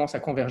maison commencent à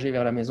converger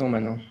vers la maison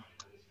maintenant.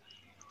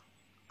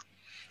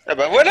 Ah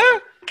bah voilà,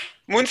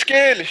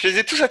 Moonscale, je les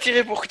ai tous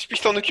attirés pour que tu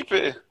puisses t'en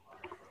occuper.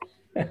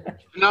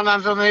 Non,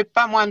 j'en avais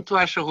pas moins de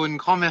toi, Shorun.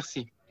 Grand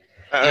merci.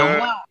 Et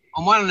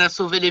au moins, on a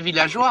sauvé les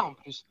villageois en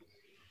plus.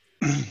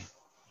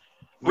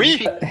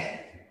 Oui.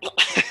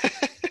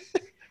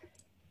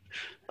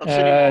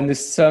 Nous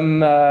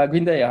sommes à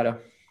Gwyndare alors.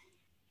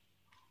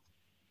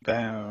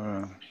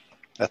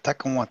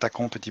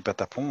 Attaquons, petit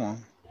patapon.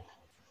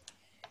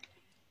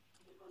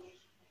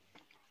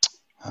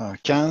 Hein.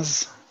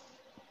 15.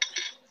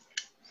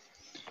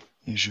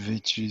 Et je vais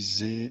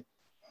utiliser...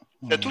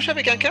 Ça touche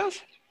avec un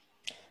 15?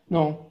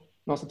 Non,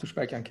 ça touche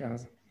pas avec un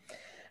 15.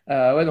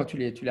 Ouais, donc tu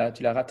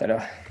la rates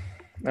alors.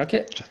 Ok.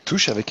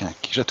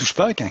 Je la touche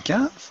pas avec un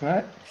 15?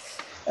 Ouais.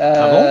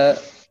 Ah bon?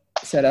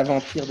 C'est à la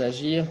vampire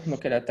d'agir,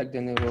 donc elle attaque de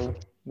nouveau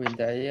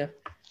Wildair.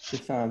 J'ai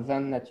fait un 20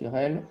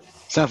 naturel.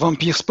 C'est un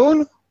vampire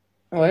spawn?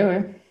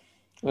 Ouais.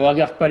 On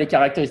regarde pas les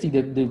caractéristiques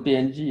des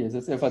PNJ,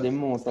 ça c'est enfin des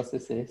monstres,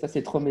 ça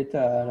c'est trop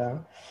méta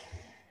là.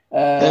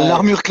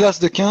 L'armure classe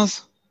de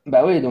 15?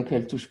 Bah oui, donc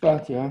elle touche pas,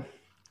 tu vois.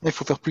 Il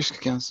faut faire plus que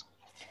 15.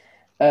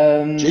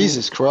 Euh,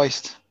 Jesus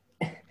Christ.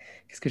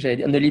 Qu'est-ce que j'allais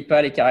dire? Ne lis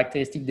pas les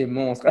caractéristiques des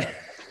monstres.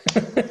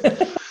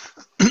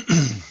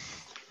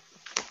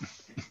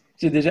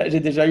 J'ai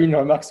déjà eu une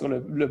remarque sur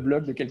le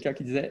blog de quelqu'un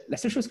qui disait la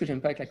seule chose que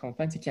j'aime pas avec la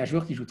campagne, c'est qu'il y a un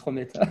joueur qui joue trop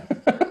méta.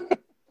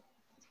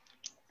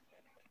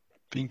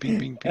 Ping.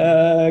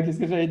 Qu'est-ce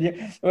que j'allais dire?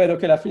 Ouais,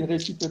 donc elle a fait une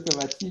réussite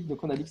automatique,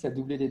 donc on a dit que ça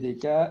doublait les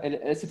dégâts.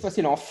 Cette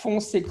fois-ci, elle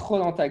enfonce ses crocs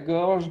dans ta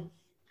gorge.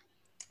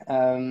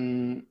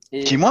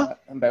 Qui, moi?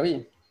 Bah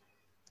oui.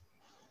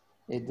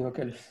 Et donc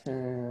elle fait...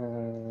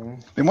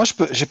 Mais moi,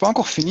 j'ai pas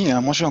encore fini.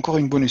 Hein. Moi, j'ai encore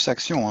une bonus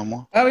action. Hein,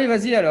 moi. Ah oui,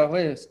 vas-y alors.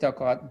 Ouais, c'était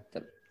encore...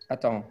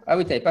 Attends. Ah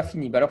oui, t'avais pas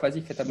fini. Bah alors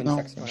vas-y, fais ta bonus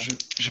action.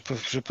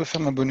 Je peux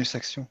faire ma bonus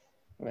action.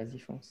 Vas-y,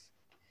 fonce.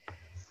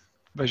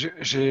 Bah,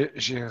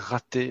 j'ai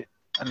raté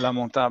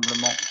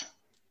lamentablement.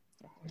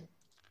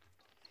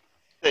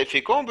 T'avais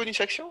fait quoi en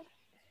bonus action?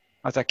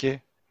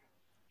 Attaquer.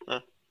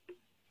 Ah.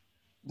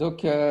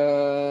 Donc,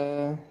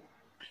 elle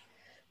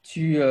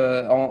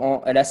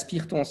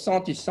aspire ton sang,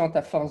 tu sens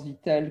ta force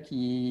vitale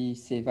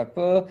qui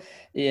s'évapore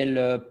et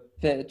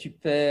tu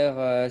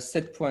perds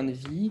 7 points de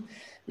vie.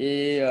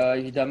 Et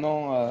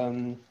évidemment,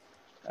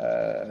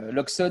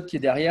 l'Oxode qui est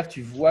derrière,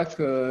 tu vois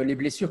que les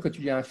blessures que tu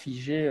lui as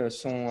infligées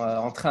sont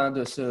en train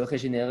de se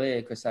régénérer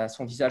et que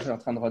son visage est en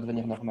train de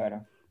redevenir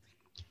normal.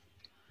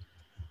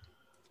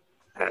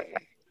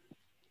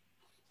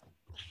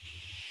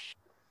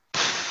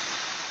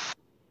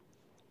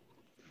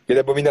 Quelle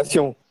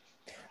abomination!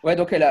 Ouais,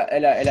 donc elle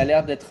a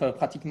l'air d'être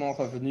pratiquement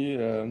revenue.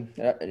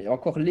 Elle est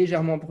encore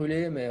légèrement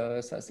brûlée, mais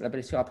la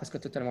blessure a presque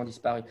totalement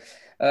disparu.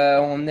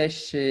 On est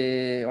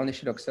chez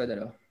l'Oxode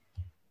alors.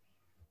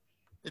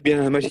 Eh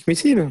bien, Magic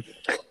Missile.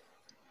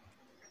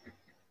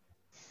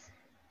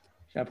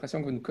 J'ai l'impression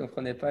que vous ne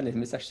comprenez pas les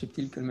messages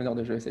subtils que le meneur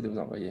de jeu essaie de vous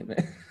envoyer. Mais...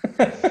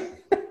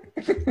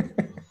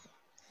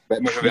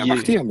 Moi, je vais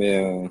partir,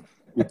 mais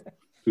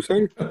tout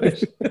seul.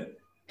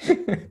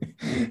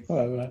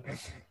 Ouais.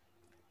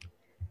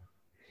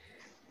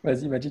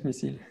 Vas-y, Magic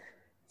Missile.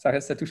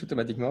 Ça touche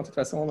automatiquement de toute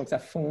façon, donc ça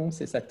fonce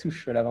et ça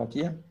touche la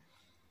vampire.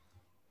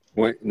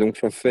 Ouais, donc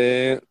ça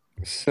fait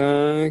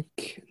 5,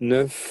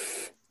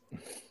 9,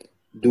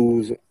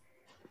 12.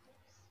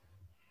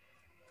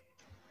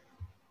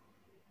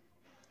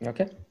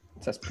 Ok.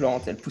 Ça se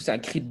plante, elle pousse un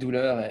cri de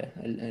douleur et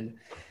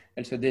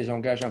elle se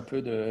désengage un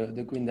peu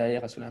de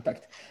Gwyndahir sous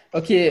l'impact.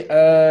 Ok,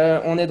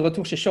 on est de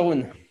retour chez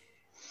Shorun.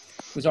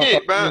 Vous avez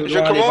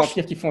encore les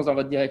vampires qui foncent dans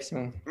votre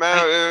direction.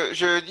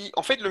 Je dis,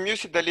 en fait, le mieux,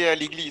 c'est d'aller à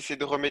l'église et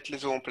de remettre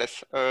les eaux en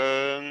place.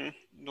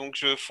 Donc,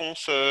 je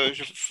fonce,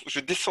 je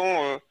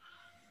descends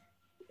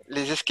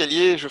les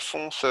escaliers, je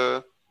fonce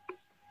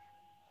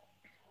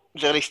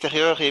vers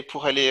l'extérieur et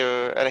pour aller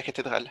à la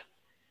cathédrale.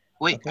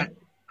 Oui, okay.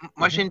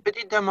 Moi, j'ai une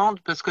petite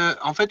demande parce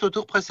que, en fait, au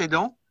tour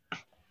précédent,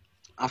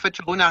 en fait,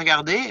 Shorun a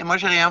regardé et moi,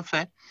 j'ai rien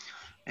fait.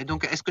 Et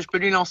donc, est-ce que je peux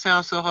lui lancer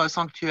un sort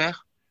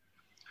sanctuaire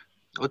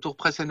au tour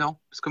précédent?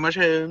 Parce que moi,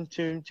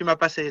 tu m'as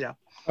passé là.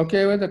 Ok,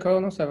 ouais, d'accord,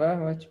 non, ça va.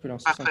 Ouais, tu peux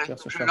lancer sanctuaire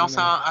sur Shorun. Je lance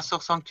un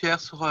sort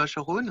sanctuaire sur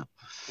Shorun.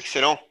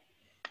 Excellent.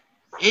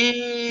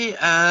 Et,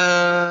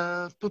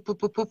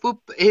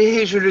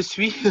 et je le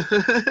suis.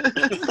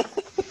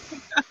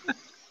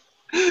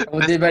 Vous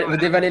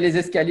dévalez les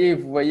escaliers et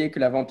vous voyez que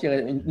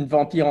une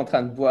vampire en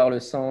train de boire le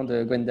sang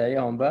de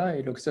Gwyndahir en bas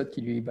et l'Oxode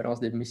qui lui balance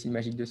des missiles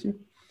magiques dessus.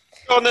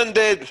 Born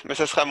Undead, mais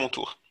ça sera à mon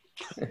tour.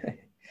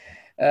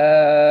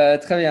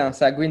 Très bien,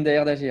 c'est à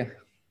Gwyndahir d'agir.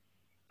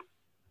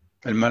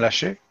 Elle m'a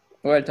lâché?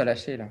 Ouais, elle t'a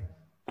lâché là.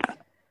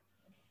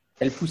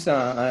 Elle pousse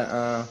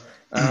un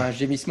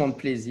gémissement de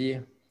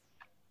plaisir.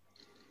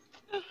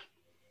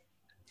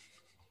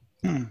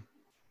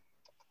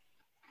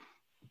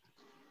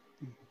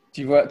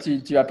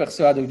 Tu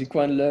aperçois du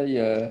coin de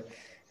l'œil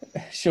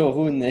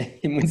Shorun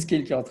et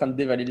Moonskill qui est en train de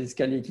dévaler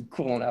l'escalier et qui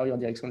courent dans la rue en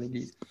direction de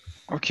l'église.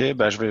 Ok,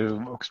 bah je vais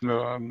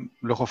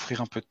leur offrir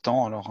un peu de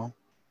temps alors.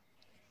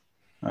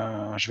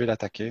 Hein. Je vais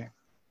l'attaquer.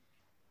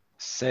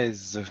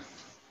 16.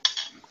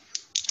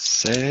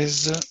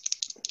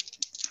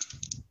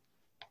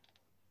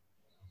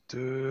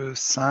 2,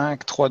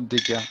 5, 3 de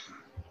dégâts.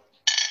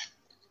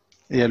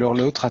 Et alors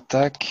l'autre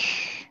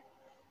attaque.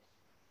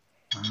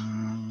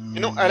 Mais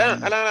non,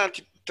 Alain,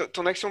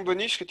 ton action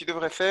bonus que tu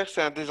devrais faire,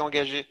 c'est un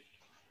désengagé.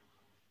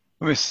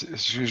 Oui,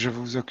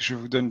 je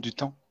vous donne du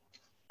temps.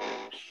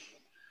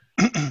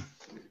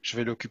 Je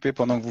vais l'occuper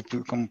pendant que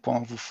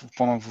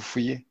vous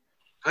fouillez.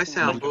 Ouais, c'est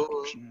un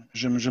beau.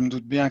 Je me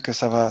doute bien que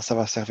ça va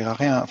servir à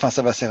rien. Enfin,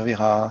 ça va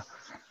servir à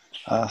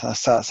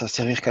ça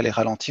servir qu'à les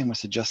ralentir, mais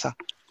c'est déjà ça.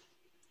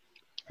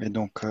 Et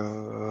donc,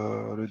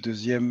 le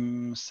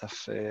deuxième,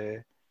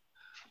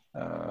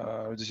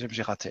 le deuxième,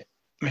 j'ai raté.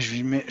 Mais je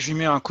lui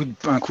mets un coup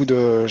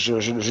de,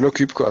 je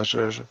l'occupe, quoi. Ok, Ça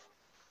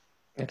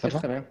va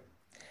très bien.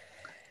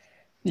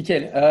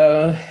 Nickel.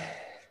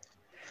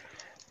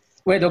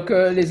 Ouais, donc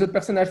les autres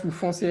personnages vous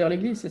foncez vers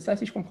l'église, c'est ça,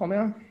 si je comprends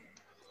bien?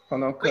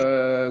 Pendant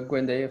que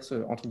Gwendair se,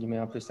 entre guillemets,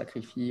 un peu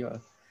sacrifie.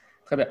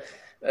 Très bien.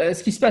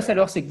 Ce qui se passe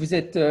alors, c'est que vous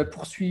êtes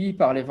poursuivi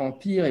par les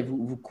vampires et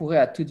vous courez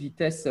à toute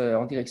vitesse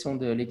en direction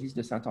de l'église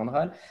de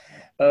Saint-Andral.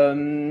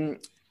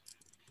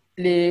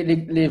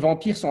 Les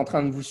vampires sont en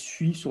train de vous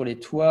suivre sur les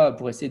toits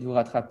pour essayer de vous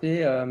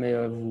rattraper,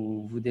 mais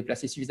vous vous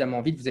déplacez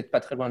suffisamment vite, vous n'êtes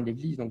pas très loin de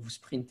l'église, donc vous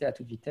sprintez à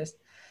toute vitesse.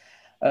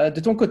 De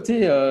ton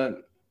côté,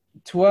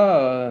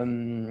 toi,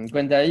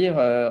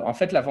 Gwendair, en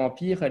fait, la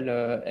vampire,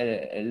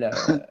 elle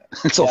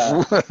s'en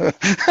fout.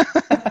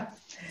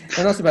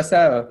 Non, c'est pas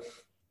ça.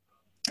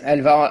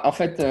 Elle va, en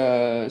fait,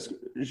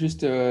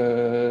 juste...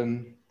 Ce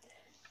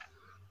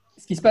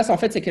qui se passe, en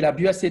fait, c'est qu'elle a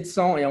bu assez de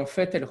sang et en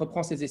fait, elle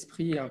reprend ses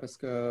esprits parce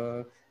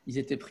que ils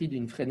étaient pris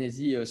d'une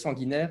frénésie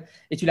sanguinaire.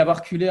 Et tu la vois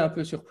reculer un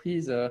peu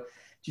surprise.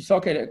 Tu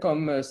sens qu'elle,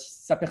 comme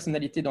sa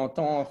personnalité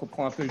d'antan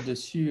reprend un peu le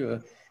dessus.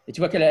 Et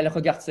tu vois qu'elle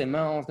regarde ses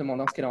mains en se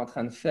demandant ce qu'elle est en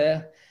train de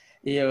faire.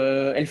 Et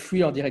elle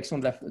fuit en direction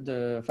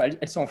enfin,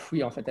 elle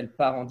s'enfuit, en fait. Elle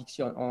part en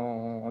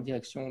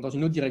direction, dans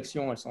une autre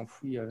direction. Elle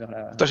s'enfuit vers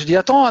la... Attends, j'ai dit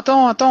attends.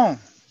 Attends,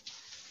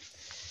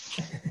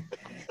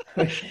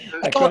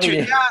 tu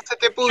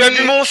as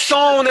vu mon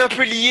sang, on est un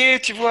peu liés,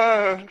 tu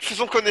vois,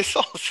 faisons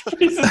connaissance.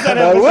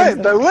 Bah ouais.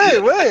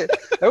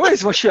 Ah ouais,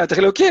 moi je suis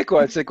interloqué,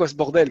 quoi. C'est quoi ce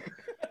bordel?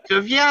 Je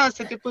viens,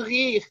 c'était pour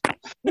rire.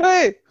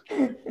 Ouais.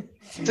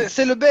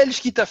 C'est le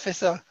Belge qui t'a fait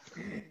ça.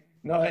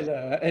 Non, elle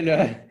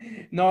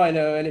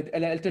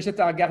te jette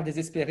un regard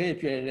désespéré et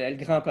puis elle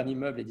grimpe un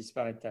immeuble et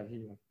disparaît de ta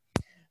vue.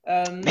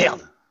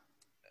 Merde.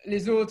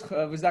 Les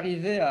autres, vous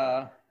arrivez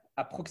à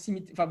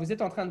proximité, enfin vous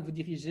êtes en train de vous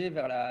diriger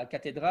vers la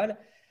cathédrale.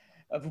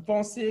 Vous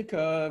pensez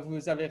que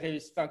vous avez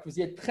réussi, enfin que vous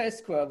y êtes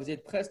presque, quoi. Vous y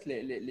êtes presque.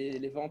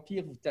 Les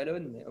vampires vous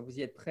talonnent, mais vous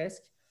y êtes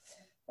presque.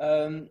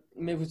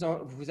 Mais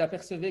vous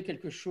apercevez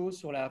quelque chose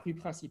sur la rue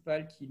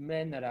principale qui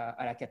mène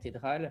à la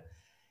cathédrale.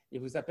 Et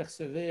vous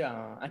apercevez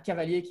un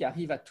cavalier qui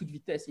arrive à toute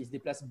vitesse. Il se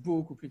déplace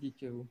beaucoup plus vite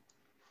que vous.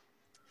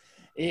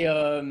 Et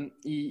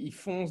il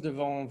fonce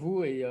devant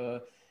vous et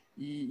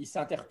il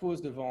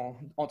s'interpose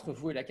entre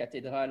vous et la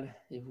cathédrale.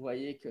 Et vous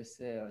voyez que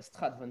c'est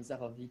Strad von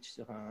Zarovich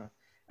sur un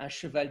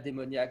cheval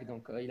démoniaque.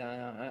 Donc, il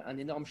a un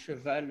énorme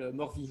cheval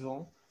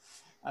mort-vivant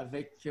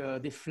avec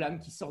des flammes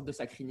qui sortent de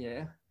sa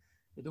crinière.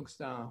 Et donc,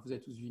 vous avez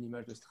tous vu une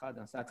image de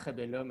Strad. C'est un très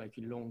bel homme avec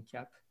une longue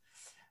cape.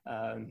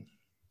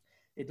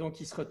 Et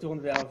donc, il se retourne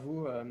vers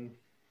vous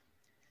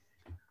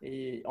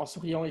et en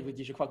souriant, il vous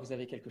dit « Je crois que vous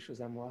avez quelque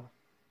chose à moi. »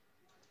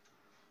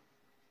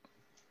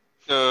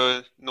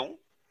 Non.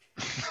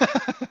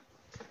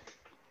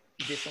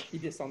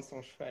 Il descend de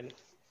son cheval.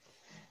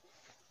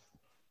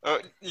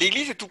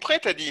 L'église est tout près,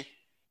 t'as dit?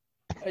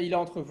 Il est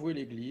entre vous et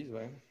l'église,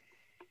 ouais.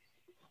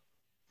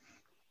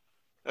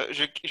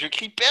 Je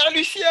crie Père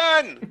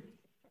Luciane.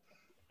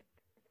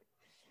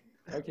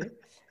 Ok.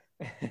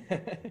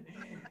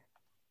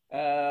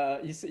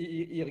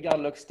 Il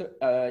regarde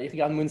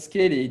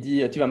Moonscale et il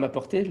dit « Tu vas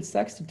m'apporter le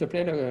sac, s'il te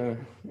plaît ?»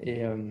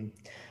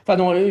 Enfin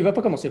non, il ne va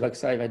pas commencer avec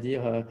ça, il va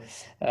dire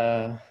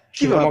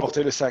Qui va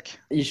m'apporter le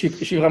sac? Je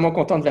suis vraiment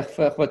content de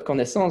faire votre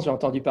connaissance, j'ai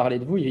entendu parler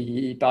de vous,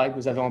 il paraît que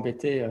vous avez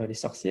embêté les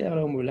sorcières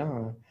là, au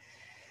moulin.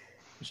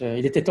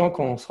 Il était temps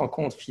qu'on se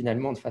rencontre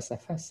finalement de face à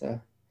face.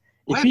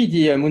 Et puis il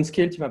dit «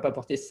 Moonscale, tu ne m'as pas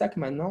apporté ce sac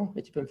maintenant,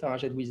 et tu peux me faire un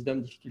jet de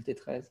Wisdom, difficulté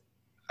 13. »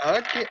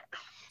 Ok.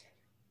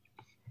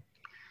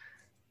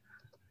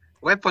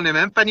 Ouais, on n'est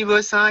même pas niveau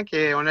 5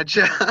 et on a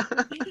déjà...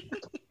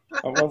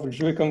 Au revoir, vous le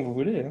jouez comme vous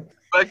voulez. Hein.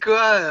 Bah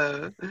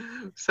quoi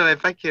vous savez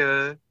pas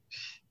que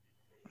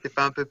t'es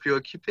pas un peu plus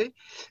occupé.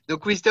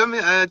 Donc Wisdom,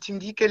 tu me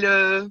dis quel...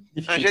 Un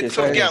jet de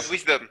sauvegarde,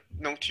 Wisdom.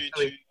 Donc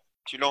Oui.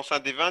 tu lances un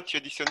des 20, tu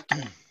additionnes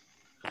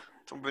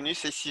ton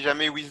bonus, et si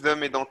jamais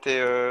Wisdom est dans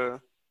tes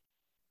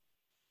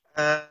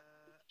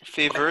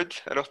favored,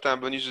 alors tu as un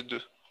bonus de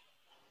 2.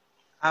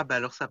 Ah bah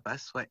alors ça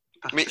passe, ouais.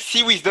 Parfait. Mais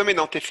si Wisdom est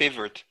dans tes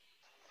favored.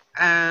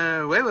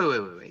 Ouais.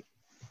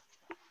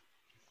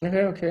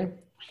 Ok.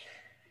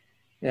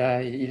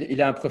 Il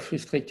est un peu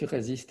frustré que tu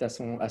résistes à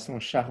son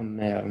charme.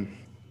 Mais,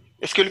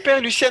 Est-ce que le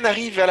Père Lucien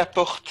arrive à la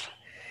porte?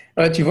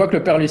 tu vois que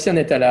le Père Lucien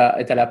est à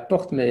la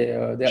porte, mais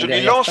derrière. Je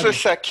lui lance le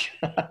sac.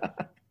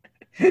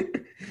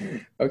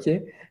 Ok.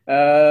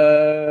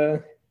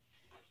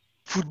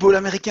 Football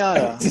américain,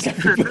 là.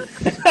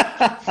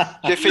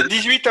 J'ai fait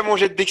 18 à mon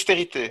jet de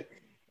dextérité.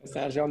 C'est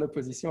un jet en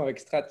opposition avec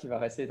Strat qui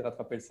va essayer de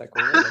rattraper le sac.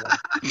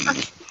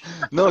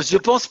 Non, je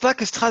pense pas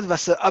que Strad va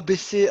se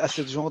abaisser à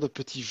ce genre de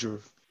petits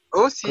jeux.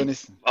 Oh si.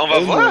 On va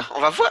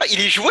voir. Il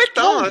est jouette,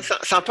 hein.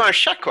 C'est un peu un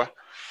chat, quoi.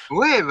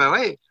 Ouais, bah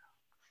ouais.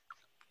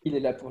 Il est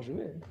là pour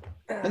jouer.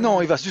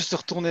 Non, il va juste se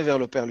retourner vers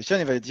le Père Lucien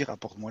et il va lui dire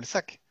apporte-moi le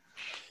sac.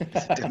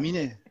 C'est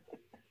terminé.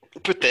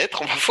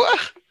 Peut-être, on va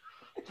voir.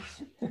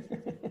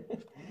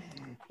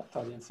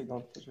 Attendez une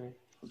seconde,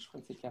 faut que je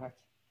prenne ces caracs.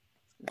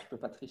 Je peux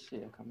pas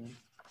tricher quand même.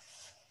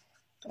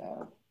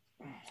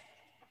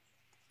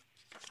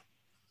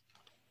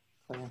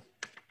 Très bien.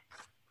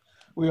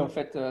 Oui, en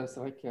fait, c'est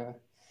vrai que...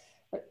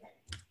 Ouais.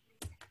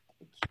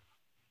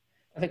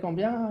 Avec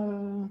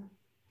combien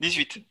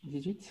 18.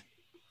 18.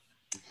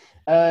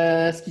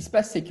 Ce qui se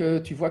passe, c'est que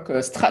tu vois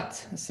que Strat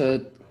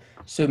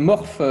se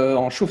morphe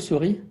en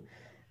chauve-souris.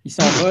 Il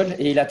s'envole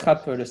et il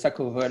attrape le sac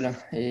au vol.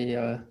 Et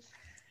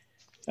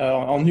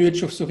en nuée de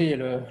chauve-souris,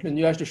 le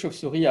nuage de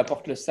chauve-souris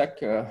apporte le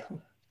sac à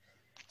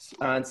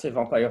un de ses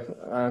vampires,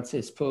 à un de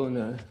ses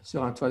spawns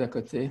sur un toit d'à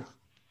côté.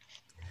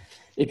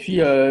 Et puis,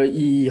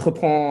 il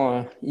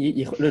reprend,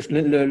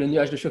 le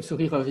nuage de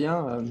chauve-souris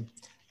revient.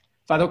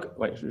 Enfin, donc,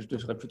 ouais, je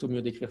devrais plutôt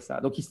mieux décrire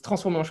ça. Donc, il se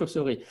transforme en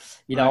chauve-souris.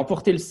 Il a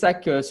emporté le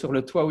sac sur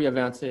le toit où il y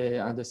avait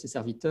un de ses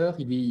serviteurs.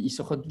 Il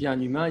se redevient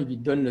un humain, il lui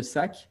donne le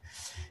sac.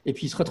 Et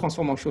puis, il se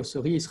retransforme en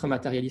chauve-souris, il se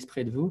rematérialise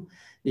près de vous.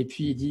 Et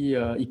puis,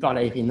 il parle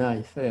à Irina,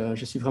 il fait «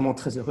 Je suis vraiment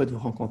très heureux de vous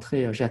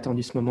rencontrer. J'ai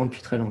attendu ce moment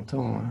depuis très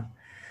longtemps.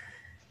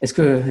 Est-ce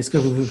que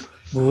vous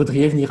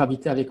voudriez venir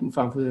habiter avec moi?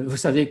 Enfin, vous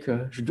savez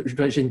que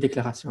j'ai une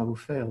déclaration à vous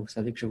faire. Vous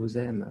savez que je vous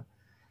aime.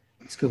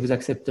 Est-ce que vous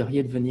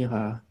accepteriez de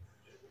venir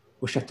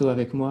au château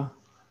avec moi?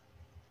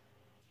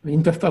 Ils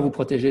ne peuvent pas vous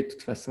protéger de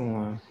toute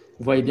façon.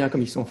 Vous voyez bien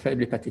comme ils sont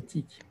faibles et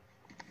pathétiques. »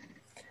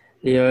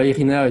 Et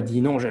Irina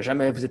dit non,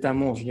 jamais. Vous êtes un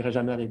monstre, je n'irai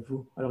jamais avec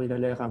vous. Alors il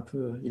a un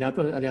peu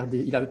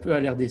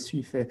l'air déçu.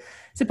 Il fait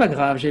c'est pas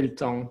grave, j'ai le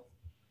temps.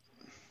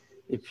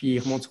 Et puis il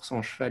remonte sur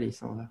son cheval et il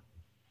s'en va.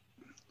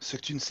 Ce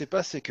que tu ne sais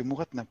pas, c'est que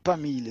Murat n'a pas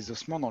mis les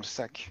ossements dans le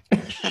sac.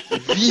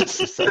 Vite,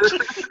 ce sac.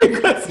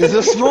 Les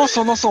ossements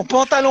sont dans son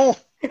pantalon.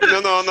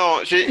 Non.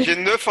 J'ai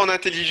 9 en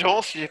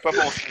intelligence, j'y ai pas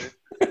pensé.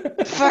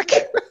 Fuck.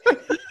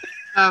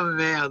 Ah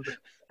merde.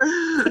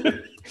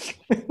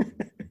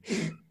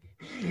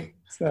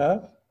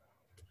 Ça.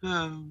 Oh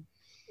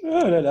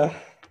là là.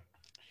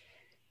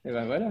 Et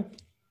ben voilà.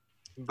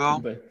 Bon.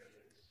 Ben.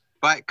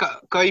 Ouais,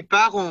 quand il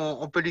part,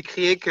 on peut lui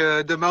crier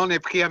que demain on est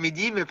pris à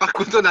midi, mais par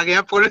contre on n'a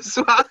rien pour le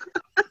soir.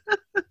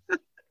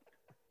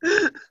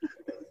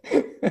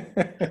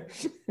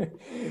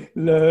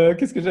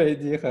 Qu'est-ce que j'allais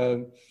dire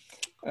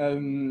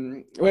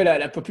ouais,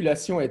 la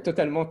population est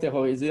totalement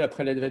terrorisée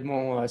après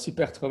l'événement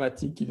super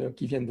traumatique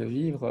qu'ils viennent de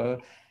vivre.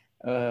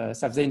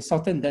 Ça faisait une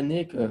centaine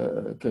d'années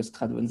que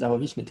Stradon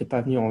Zarovich n'était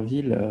pas venu en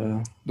ville,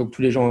 donc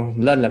tous les gens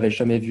là ne l'avaient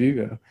jamais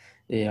vu.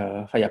 Et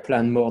il y a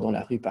plein de morts dans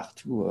la rue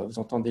partout. Vous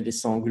entendez les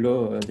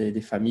sanglots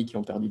des familles qui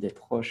ont perdu des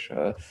proches.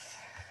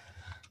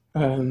 Tout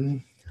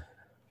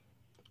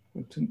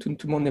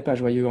le monde n'est pas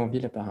joyeux en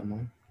ville apparemment,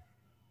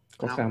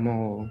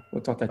 contrairement aux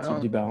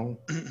tentatives du baron.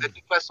 De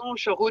toute façon,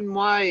 Sharon,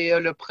 moi et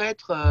le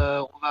prêtre,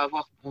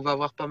 on va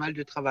avoir pas mal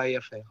de travail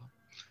à faire.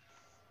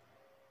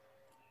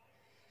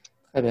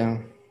 Très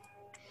bien.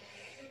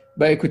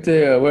 Bah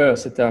écoutez, ouais,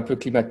 c'était un peu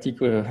climatique.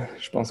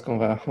 Je pense qu'on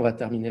va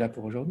terminer là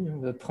pour aujourd'hui.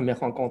 Votre première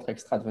rencontre avec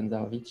Stradon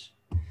Zarovich.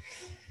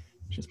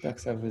 J'espère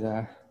que ça vous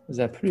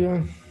a plu.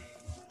 Hein.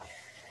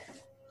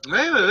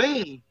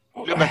 Oui.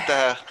 Le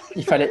bâtard.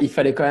 Il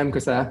fallait quand même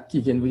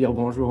qu'il vienne vous dire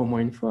bonjour au moins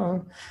une fois.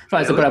 Hein.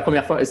 Enfin, c'est pas la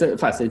première fois.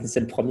 C'est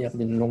le premier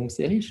d'une longue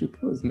série, je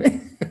suppose. Mais...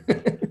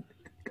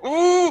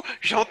 Ouh,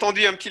 j'ai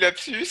entendu un petit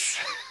lapsus.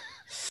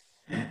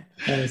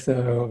 Ça,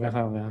 on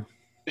verra.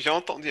 J'ai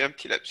entendu un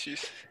petit lapsus.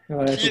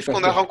 Ouais, qui est-ce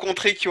qu'on a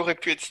rencontré qui aurait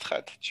pu être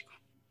Strat du coup?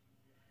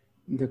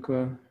 De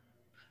quoi?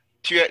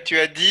 Tu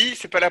as dit,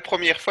 c'est pas la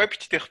première fois, puis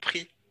tu t'es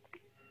repris.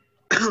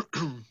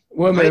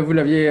 Ouais, mais vous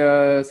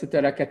l'aviez, c'était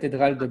à la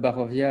cathédrale de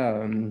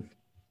Barovia.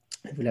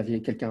 Vous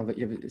l'aviez,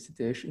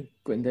 c'était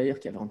Gwendair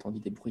qui avait entendu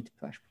des bruits de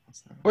pas, je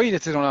pense. Oui, il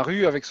était dans la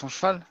rue avec son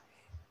cheval.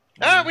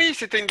 Ah oui,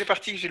 c'était une des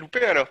parties que j'ai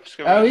loupées alors. Parce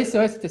que, oui, c'est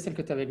vrai, c'était celle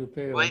que tu avais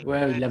loupée. Ouais.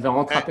 Ouais, il l'avait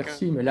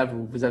entreaperçu, mais là,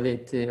 vous avez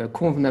été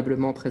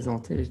convenablement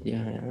présenté, je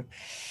dirais.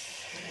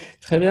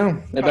 Très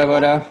bien. Et ben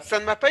voilà. Ça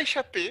ne m'a pas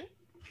échappé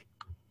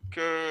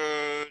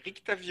que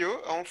Rictavio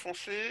a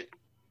enfoncé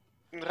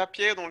une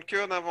rapière dans le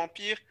cœur d'un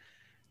vampire.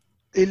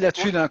 Et il l'a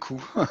tué d'un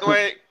coup.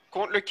 Ouais,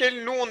 contre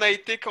lequel nous, on a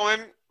été quand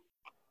même...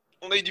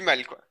 On a eu du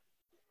mal, quoi.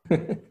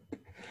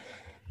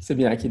 C'est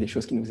bien qu'il y ait des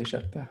choses qui ne nous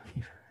échappent pas.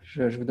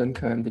 Je vous donne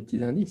quand même des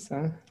petits indices.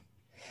 Hein.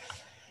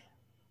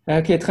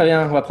 Ok, très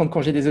bien. On va prendre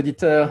congé des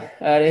auditeurs.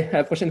 Allez, à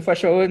la prochaine fois,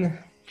 Sharon.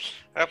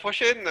 À la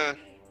prochaine.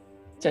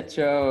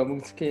 Ciao,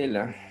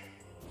 Moonskill.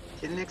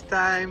 See you next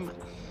time.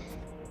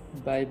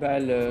 Bye,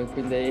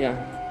 Gwendair.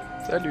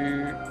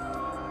 Salut.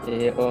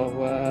 Et au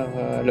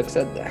revoir,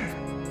 Loxod.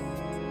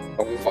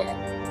 Au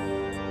revoir.